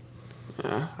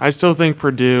 Yeah. I still think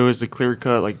Purdue is the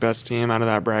clear-cut best team out of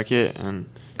that bracket, and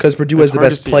because Purdue has the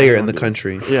best player in the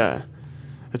country. Yeah,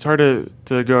 it's hard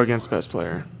to go against the best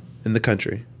player in the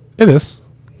country. It is.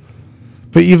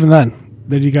 But even then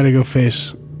you got to go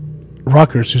face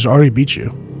Rutgers, who's already beat you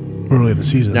early in the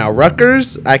season. Now,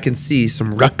 Rutgers, I can see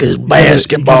some Rutgers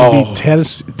basketball. Beat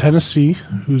Tennessee,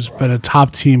 who's been a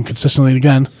top team consistently.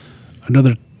 Again,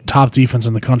 another top defense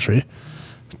in the country.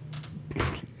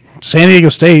 San Diego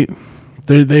State,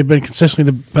 they've been consistently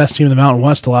the best team in the Mountain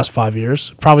West the last 5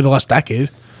 years, probably the last decade.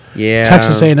 Yeah.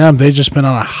 Texas A&M, they've just been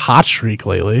on a hot streak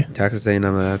lately. Texas A&M,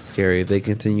 that's scary. If they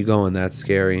continue going, that's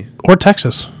scary. Or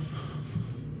Texas.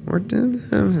 I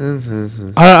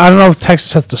don't know if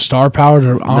Texas has the star power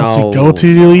to honestly go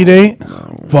to the Elite Eight,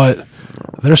 but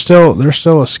they're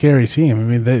still a scary team. I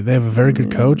mean, they have a very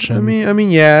good coach. And I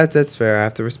mean, yeah, that's fair. I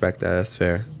have to respect that. That's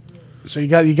fair. So you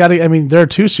got to. I mean, they're a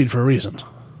 2 seed for a reason.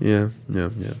 Yeah.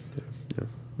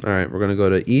 All right, we're gonna go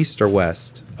to East or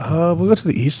West. We'll go to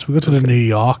the East. We'll go to the New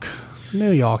York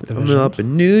division. I'm up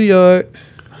in New York.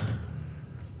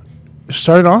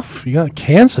 Starting off, you got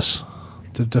Kansas,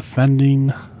 the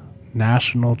defending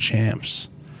national champs.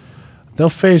 They'll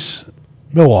face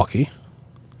Milwaukee.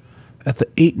 At the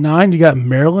 8-9, you got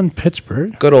Maryland,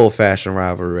 Pittsburgh. Good old-fashioned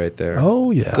rivalry right there.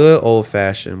 Oh, yeah. Good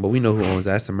old-fashioned. But we know who owns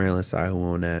that. That's the Maryland side who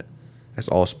own that. That's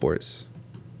all sports.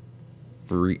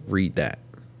 Read that.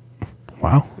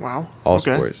 Wow. All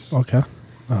sports. Okay.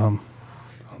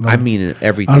 I mean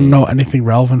everything. I don't know anything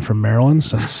relevant from Maryland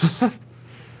since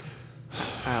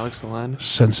Alex Len.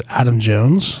 Since Adam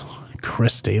Jones,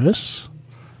 Chris Davis.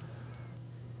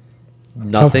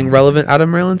 Nothing relevant out of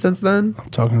Maryland since then? I'm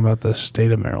talking about the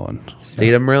state of Maryland.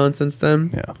 State of Maryland since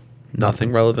then? Yeah.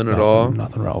 Nothing relevant at all?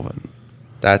 Nothing relevant.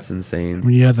 That's insane. I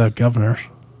mean, you had the governor.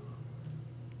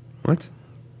 What?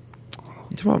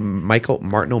 You talking about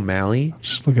Martin O'Malley?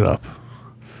 Just look it up.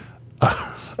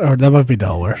 Or that might be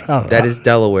Delaware. I don't know. That is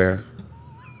Delaware.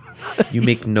 You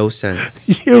make no sense.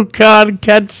 UConn,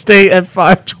 Kent State at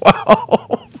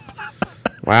 5-12.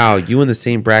 Wow, you in the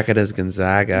same bracket as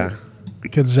Gonzaga.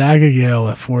 Gonzaga, Yale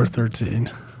at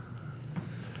 4-13.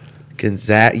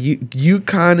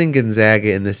 UConn and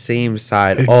Gonzaga in the same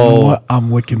side. You know what?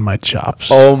 I'm licking my chops.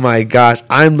 Oh my gosh,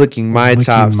 I'm licking my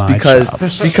chops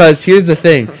because here's the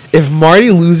thing: if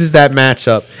Marty loses that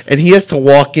matchup and he has to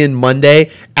walk in Monday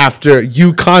after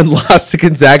UConn lost to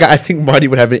Gonzaga, I think Marty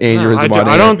would have an aneurysm.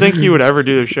 I don't think he would ever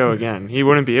do the show again. He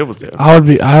wouldn't be able to. I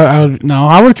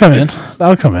would come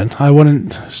in. I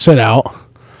wouldn't sit out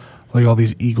like all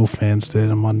these Eagle fans did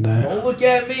on Monday. Don't look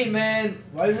at me, man.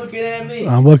 Why are you looking at me?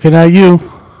 I'm looking at you.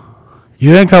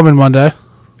 You didn't come in Monday.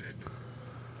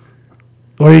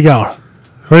 Where you going?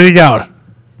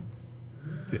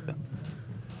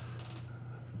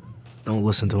 Don't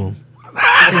listen to him.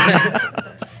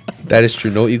 That is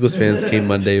true. No Eagles fans came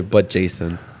Monday, but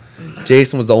Jason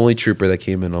Jason was the only trooper that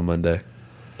came in on Monday.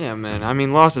 Yeah, man. I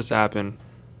mean, losses happen.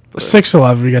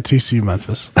 6-11. We got TCU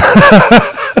Memphis.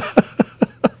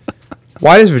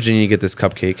 Why does Virginia get this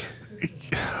cupcake?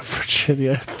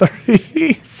 Virginia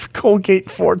 30, Colgate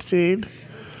 14,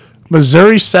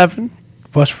 Missouri 7,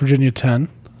 West Virginia 10,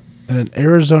 and then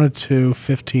Arizona 2,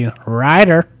 15.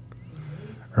 Ryder.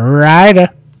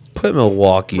 Put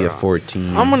Milwaukee at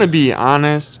 14. I'm gonna be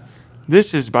honest.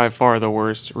 This is by far the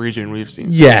worst region we've seen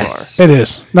Yes. so It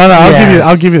is. No,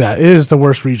 I'll give you that. It is the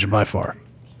worst region by far. far.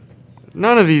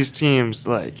 None of these teams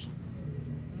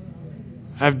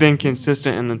have been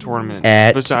consistent in the tournament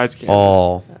besides Kansas.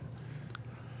 All.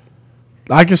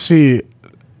 I can see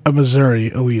a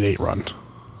Missouri Elite 8 run.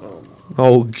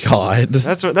 Oh God.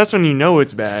 That's when you know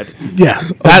it's bad. Yeah,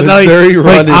 Missouri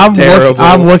run is terrible.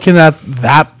 I'm looking at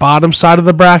that bottom side of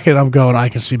the bracket. I'm going. I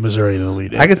can see Missouri in the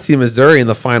Elite 8. I could see Missouri in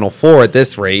the Final Four at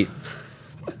this rate.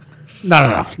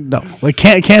 No. Like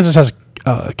Kansas has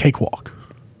a cakewalk.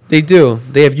 They do.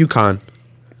 They have UConn.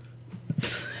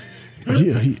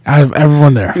 I have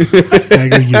everyone there. I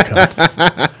go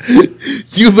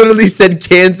UConn. You literally said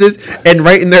Kansas, and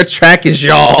right in their track is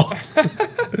y'all.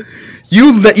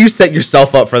 You set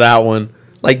yourself up for that one.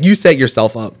 Like, you set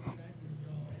yourself up.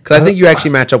 Because I think you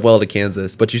actually match up well to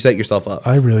Kansas, but you set yourself up.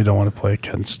 I really don't want to play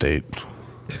Kent State.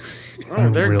 Oh,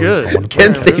 they're good.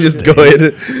 Kent State is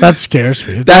good. That scares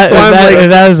me. That's why I'm like, if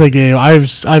that is a game, I'm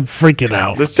freaking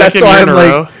out. The that's second why year I'm in a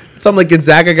row like, so I'm like,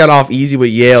 Gonzaga got off easy with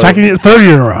Yale. Third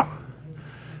year in a row.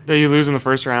 that you lose in the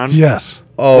first round. Yes.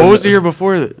 Oh, What was the year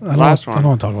before the last I one? don't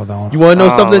want to talk about that one. You want to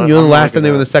know something? You know the I'm last time looking they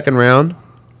were in it the second round?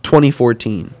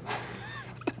 2014.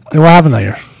 Hey, what happened that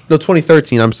year? No,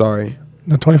 2013. I'm sorry.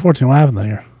 No, 2014. What happened that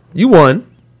year? You won,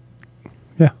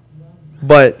 Yeah.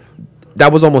 but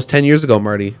that was almost 10 years ago,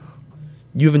 Marty.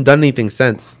 You haven't done anything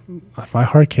since. My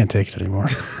heart can't take it anymore.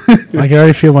 I can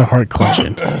already feel my heart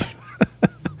clenching.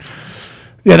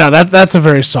 Yeah, no, that's a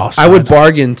very soft side. I would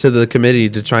bargain to the committee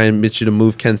to try and get you to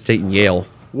move Kent State and Yale.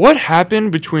 What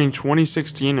happened between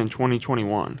 2016 and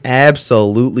 2021?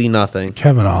 Absolutely nothing.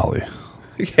 Kevin Ollie.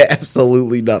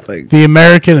 Absolutely nothing. The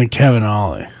American and Kevin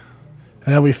Ollie.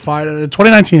 And then we fight.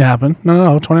 2019 happened.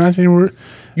 No. 2019.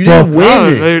 You didn't No,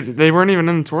 win. they weren't even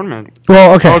in the tournament.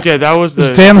 Well, okay. Okay, that was It was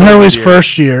the Dan Hurley's year.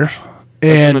 first year. That's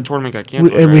when And the tournament got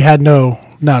canceled. we right? had no,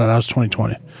 that was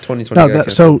 2020. 2020. No,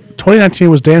 got so 2019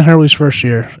 was Dan Hurley's first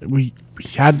year. We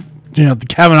had, the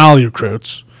Kevin Ollie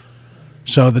recruits.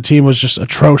 So the team was just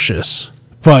atrocious.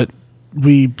 But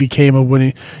we became a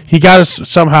winning. He got us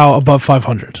somehow above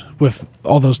 500 with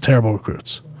all those terrible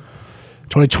recruits.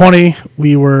 2020,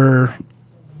 we were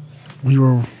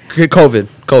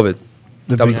COVID.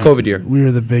 That was the COVID year. We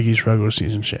were the Big East regular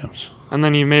season champs. And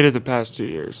then you made it the past 2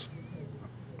 years.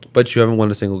 But you haven't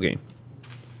won a single game.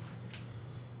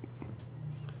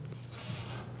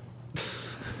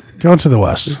 Going to the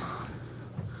West.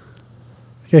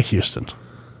 Get Houston.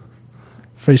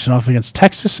 Facing off against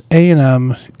Texas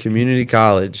A&M. Community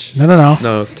college. No.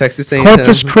 No, Texas A&M.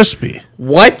 Corpus Christi.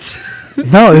 What?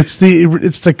 No, it's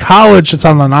the college that's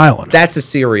on an island. That's a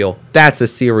cereal. That's a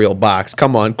cereal box.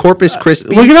 Come on. Corpus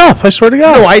Christi. Look it up. I swear to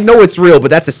God. No, I know it's real, but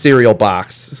that's a cereal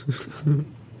box.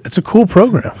 It's a cool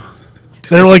program.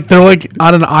 They're like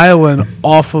on an island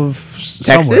off of Texas?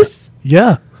 somewhere.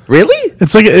 Yeah. Really?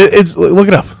 It's like it's look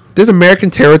it up. There's American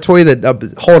territory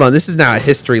that. Hold on, this is now a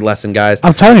history lesson, guys.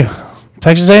 I'm telling you,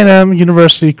 Texas A&M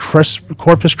University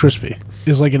Corpus Christi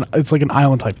is like an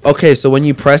island type thing. Okay, so when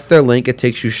you press their link, it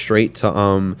takes you straight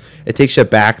to it takes you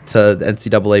back to the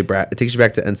NCAA it takes you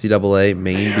back to NCAA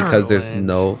Maine because there's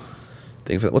no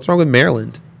thing for that. What's wrong with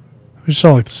Maryland? We just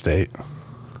don't like the state.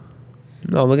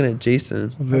 No, I'm looking at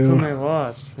Jason. That's when they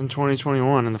lost in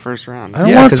 2021 in the first round. I don't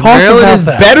Yeah, want to because talk Maryland about is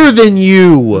that. better than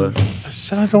you. I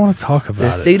said I don't want to talk about The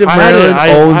it. state of I had it- Maryland I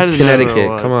didn't know owns it Connecticut.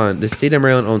 was. Come on, the state of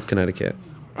Maryland owns Connecticut.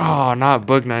 Oh, not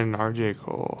Booknight and RJ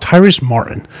Cole. Tyrese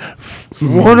Martin.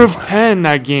 1 of 10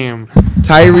 that game.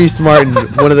 Tyrese Martin,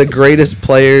 one of the greatest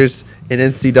players in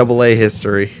NCAA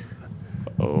history.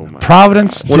 Oh my.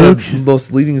 Providence, One Duke. of the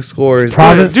most leading scorers.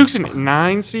 Providence. Duke's a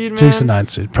 9 seed, man. Duke's a 9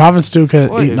 seed. Providence, Duke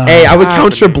at What 8, is 9. Hey, I would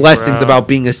count your happening, blessings bro? about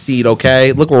being a seed,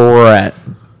 okay? Look where we're at.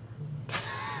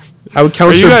 I would Oh,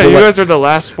 count you, your guys are the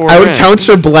last 4 I would in. count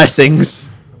your blessings.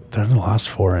 They're in the last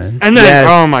 4 in. And then, Yes.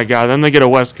 oh my God, then they get a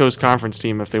West Coast Conference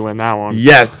team if they win that one.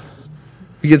 Yes.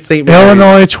 We get St. Mary.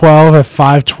 Illinois 12 at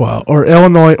 5-12. Or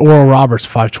Illinois Oral Roberts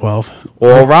 5-12.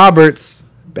 Oral Roberts.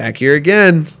 Back here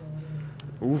again.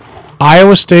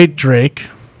 Iowa State Drake.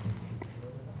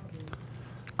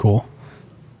 Cool.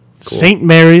 St.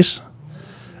 Mary's.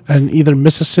 And either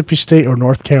Mississippi State or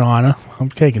North Carolina. I'm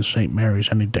taking St. Mary's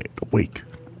any day of the week.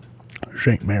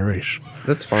 Shake Marys.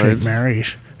 That's Shake fine.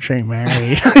 Marys. Shake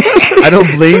Marys. I don't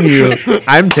blame you.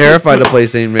 I'm terrified to play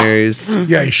St. Mary's.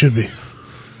 Yeah, you should be.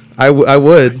 I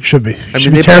would. You should be. You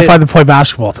should mean, be they terrified play- to play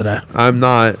basketball today. I'm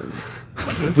not.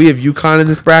 If we have UConn in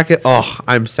this bracket,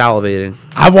 I'm salivating.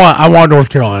 I want North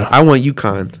Carolina. I want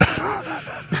UConn.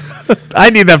 I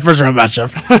need that first round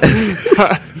matchup.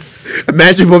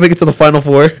 Imagine we both make it to the Final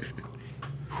Four.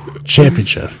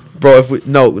 Championship. Bro, if we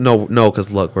no,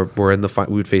 because look, we're in the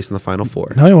we would face in the Final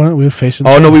Four. No, you wouldn't. We would face in the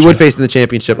Oh no, we would championship. face in the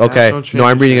championship. Okay, National no,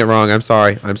 I'm reading it wrong. I'm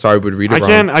sorry. We would read it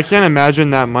wrong. I can't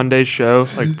imagine that Monday show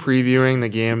like previewing the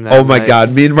game. That Oh my night.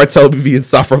 God, me and Martell would be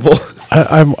insufferable.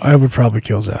 I would probably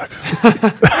kill Zach.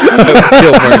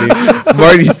 Kill Marty.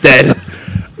 Marty's dead.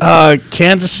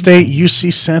 Kansas State,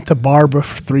 UC Santa Barbara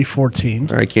for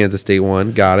 314. All right, Kansas State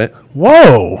won. Got it.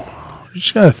 Whoa. You're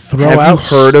just going to throw Have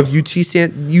out. you heard of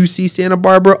UC Santa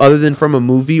Barbara other than from a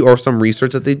movie or some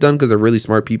research that they've done because they're really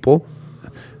smart people?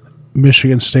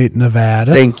 Michigan State,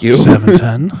 Nevada. Thank you.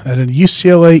 710. And then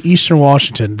UCLA, Eastern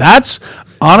Washington. That's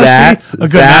honestly a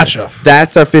good matchup.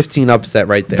 That's a 15 upset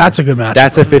right there. That's a good matchup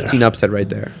That's a right 15 upset right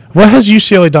there. What has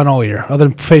UCLA done all year other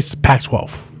than face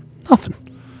Pac-12?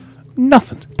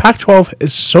 Nothing. Pac-12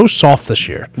 is so soft this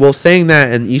year. Well, saying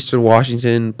that, and Eastern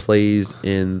Washington plays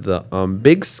in the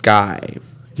Big Sky.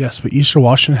 Yes, but Eastern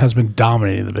Washington has been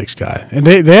dominating the Big Sky. And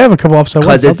they have a couple upset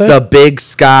wins, Because it's don't they? the Big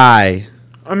Sky.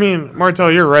 I mean,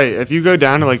 Martell, you're right. If you go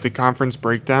down to like the conference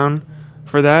breakdown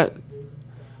for that,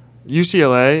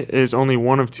 UCLA is only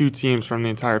one of two teams from the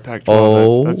entire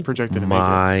Pac-12 that's projected to make it.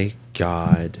 My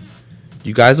God.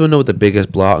 You guys want to know what the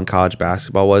biggest blowout in college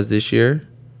basketball was this year?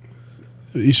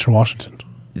 Eastern Washington.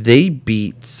 They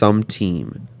beat some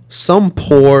team, some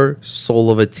poor soul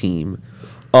of a team,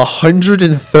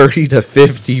 130 to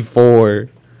 54.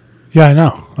 Yeah, I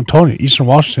know. I'm telling you, Eastern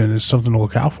Washington is something to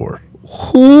look out for.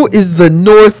 Who is the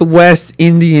Northwest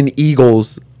Indian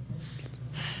Eagles?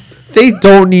 They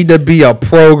don't need to be a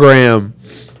program.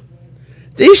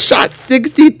 They shot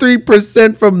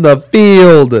 63% from the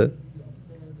field.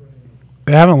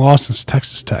 They haven't lost since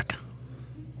Texas Tech,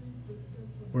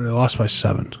 where they lost by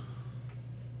 7.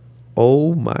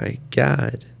 Oh my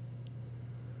God.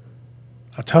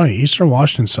 I'm telling you, Eastern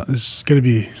Washington is going to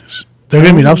be. They're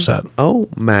going to be an upset. Oh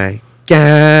my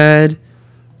God.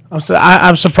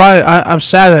 I'm surprised. I'm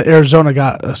sad that Arizona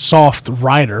got a soft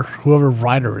Ryder, whoever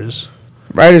Ryder is.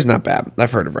 Ryder's not bad.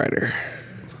 I've heard of Ryder.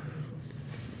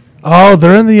 Oh,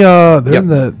 they're in the in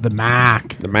the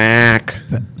MAC. The Mac.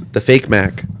 The fake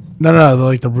Mac. No, they're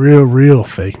like the real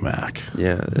fake MAC.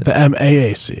 Yeah. The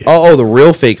MAAC. Oh, the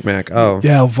real fake Mac. Oh.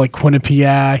 Yeah, with like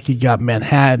Quinnipiac. You got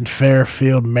Manhattan,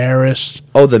 Fairfield, Marist.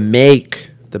 Oh, the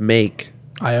Make. The Make.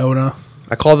 Iona.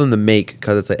 I call them the Make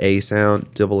because it's an A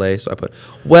sound, double A. So I put.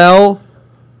 Well,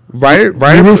 Ryder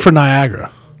root for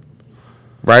Niagara.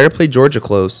 Ryder played Georgia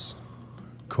close.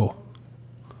 Cool.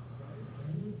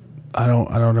 I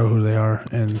don't know who they are,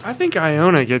 and I think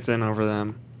Iona gets in over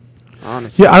them.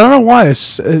 Honestly. yeah, I don't know why.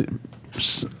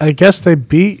 I guess they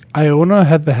beat Iona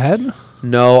head to head.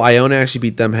 No, Iona actually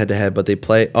beat them head to head, but they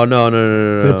play. Oh no.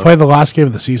 They play the last game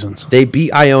of the season. They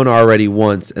beat Iona already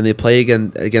once, and they play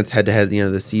again against head to head at the end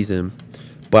of the season.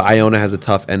 But Iona has a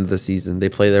tough end of the season. They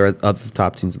play their other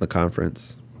top teams in the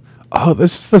conference. Oh,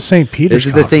 this is the St. Peter's. This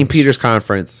is the St. Peter's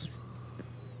conference.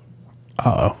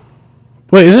 Uh-oh.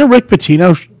 Wait, isn't Rick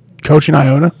Pitino coaching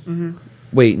Iona? Mm-hmm.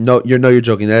 Wait, you're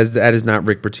joking. That is not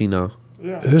Rick Pitino.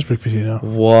 Yeah. It is Rick Pitino.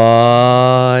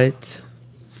 What?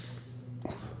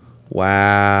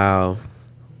 Wow.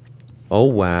 Oh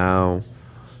wow.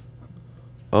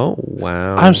 Oh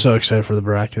wow. I'm so excited for the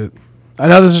bracket. I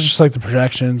know this is just like the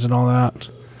projections and all that.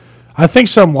 I think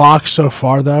some locks so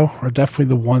far though are definitely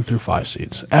the 1 through 5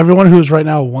 seeds. Everyone who is right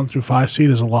now a 1 through 5 seed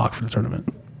is a lock for the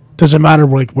tournament. Doesn't matter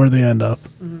like where they end up.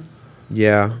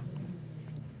 Yeah.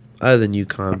 Other than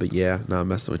UConn, but yeah, no, I'm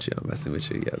messing with you.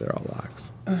 Yeah, they're all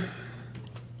locks.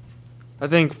 I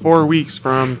think 4 weeks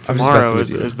from tomorrow messing with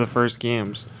you. is the first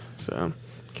games. So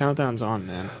countdown's on,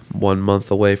 man. 1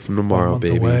 month away from tomorrow, 1 month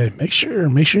baby. away. Make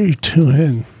sure you tune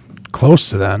in close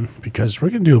to then because we're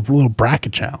gonna do a little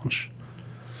bracket challenge.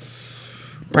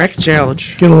 Bracket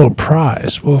challenge. Get a little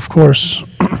prize. Well, of course,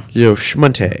 Yo,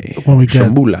 Shmonte. When we get-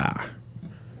 Shamula.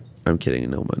 I'm kidding.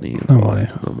 No money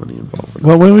involved. No money involved.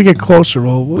 well, when we get closer,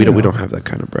 We don't have that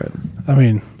kind of bread. I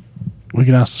mean, we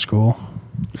can ask the school.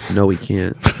 No, we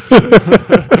can't.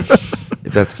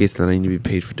 If that's the case, then I need to be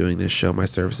paid for doing this show. My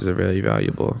services are very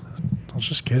valuable. I was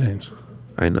just kidding.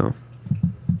 I know.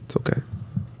 It's okay.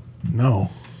 No.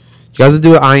 You guys will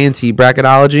do an INT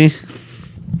bracketology?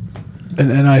 An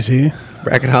NIT.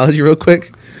 Bracketology real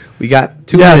quick. We got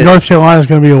 2 Yeah, minutes. North Carolina is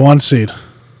going to be a 1 seed.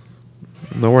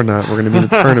 No, we're not. We're going to be in the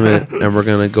tournament, and we're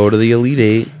going to go to the Elite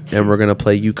Eight, and we're going to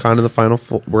play UConn in the Final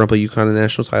Four. We're going to play UConn in the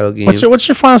national title game. What's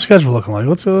your final schedule looking like?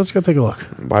 Let's go take a look.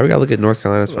 Why we got to look at North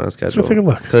Carolina's final schedule? Let's go take a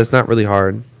look. Because it's not really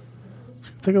hard.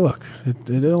 Take a look.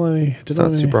 It's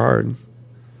not super hard.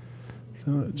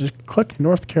 Just click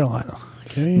North Carolina.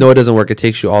 Okay. No, it doesn't work. It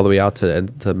takes you all the way out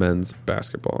to men's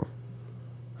basketball.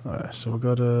 All right, so we'll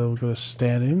go to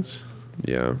standings.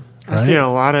 Yeah. I see a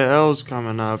lot of L's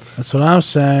coming up. That's what I'm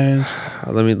saying.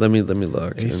 Let me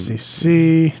look.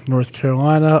 ACC, North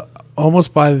Carolina,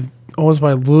 almost by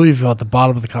Louisville at the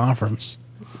bottom of the conference.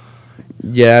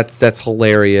 Yeah, that's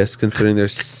hilarious considering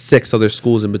there's 6 other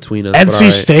schools in between us.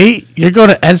 NC State? You're going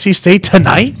to NC State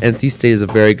tonight? NC State is a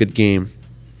very good game.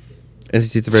 NC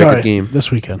State's a very good game.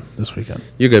 This weekend.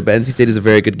 You're good, but NC State is a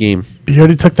very good game. You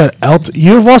already took that L.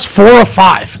 You've lost 4 of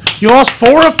 5. You lost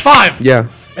 4 of 5. Yeah.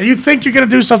 And you think you're going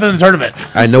to do something in the tournament.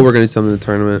 I know we're going to do something in the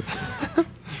tournament.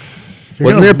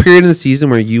 Wasn't there a period in the season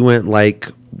where you went 3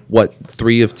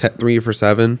 for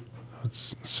 7?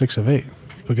 It's 6 of 8.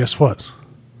 But guess what?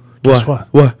 What?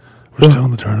 We're still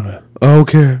in the tournament. I don't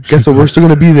care. Guess what? We're still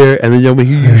going to be there, and then I'm going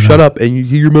to hear you shut up and you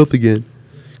hear your mouth again.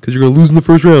 Because you're going to lose in the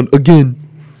first round again.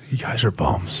 You guys are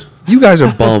bums. You guys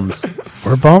are bums.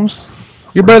 We're bums?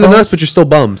 You're better than us, but you're still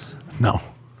bums. No.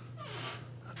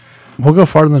 We'll go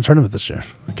farther in the tournament this year.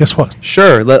 Guess what?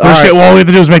 Sure. All we have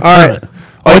to do is make the tournament.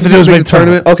 All we have to do is make the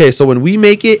tournament. Okay, so when we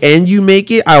make it and you make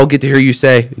it, I'll get to hear you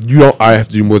say, I have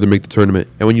to do more than make the tournament.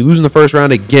 And when you lose in the first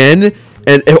round again,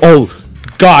 oh,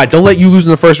 God, don't let you lose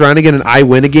in the first round again and I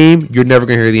win a game, you're never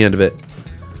going to hear the end of it.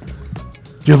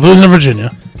 You're losing to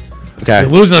Virginia. Okay.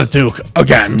 You're losing to Duke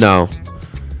again. No.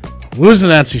 Losing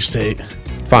to NC State.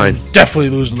 Fine. Definitely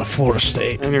losing to Florida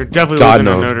State. And you're definitely losing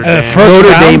to Notre Dame.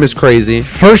 Notre Dame is crazy.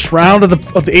 First round of the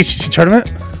ACC tournament.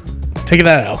 Taking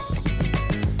that out.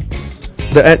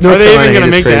 Are they even going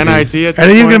to make the NIT? Are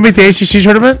they even going to make the ACC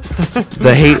tournament?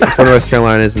 The hate for North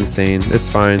Carolina is insane. It's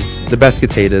fine. The best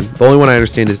gets hated. The only one I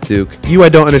understand is Duke. I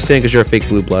don't understand because you're a fake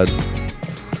blue blood.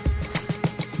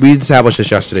 We established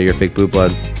this yesterday. You're a fake blue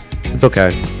blood. It's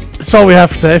okay. That's all we have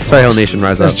for today. Sorry, Hell Nation,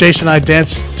 rise up. As Jason and I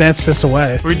dance this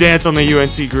away. We dance on the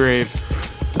UNC grave.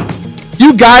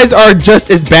 You guys are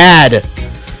just as bad.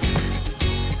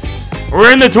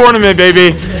 We're in the tournament,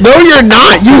 baby. No, you're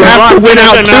not. You have to win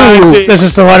out too. This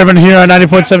is the Lettermen here on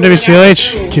 90.7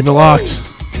 WCLH. Keep it locked.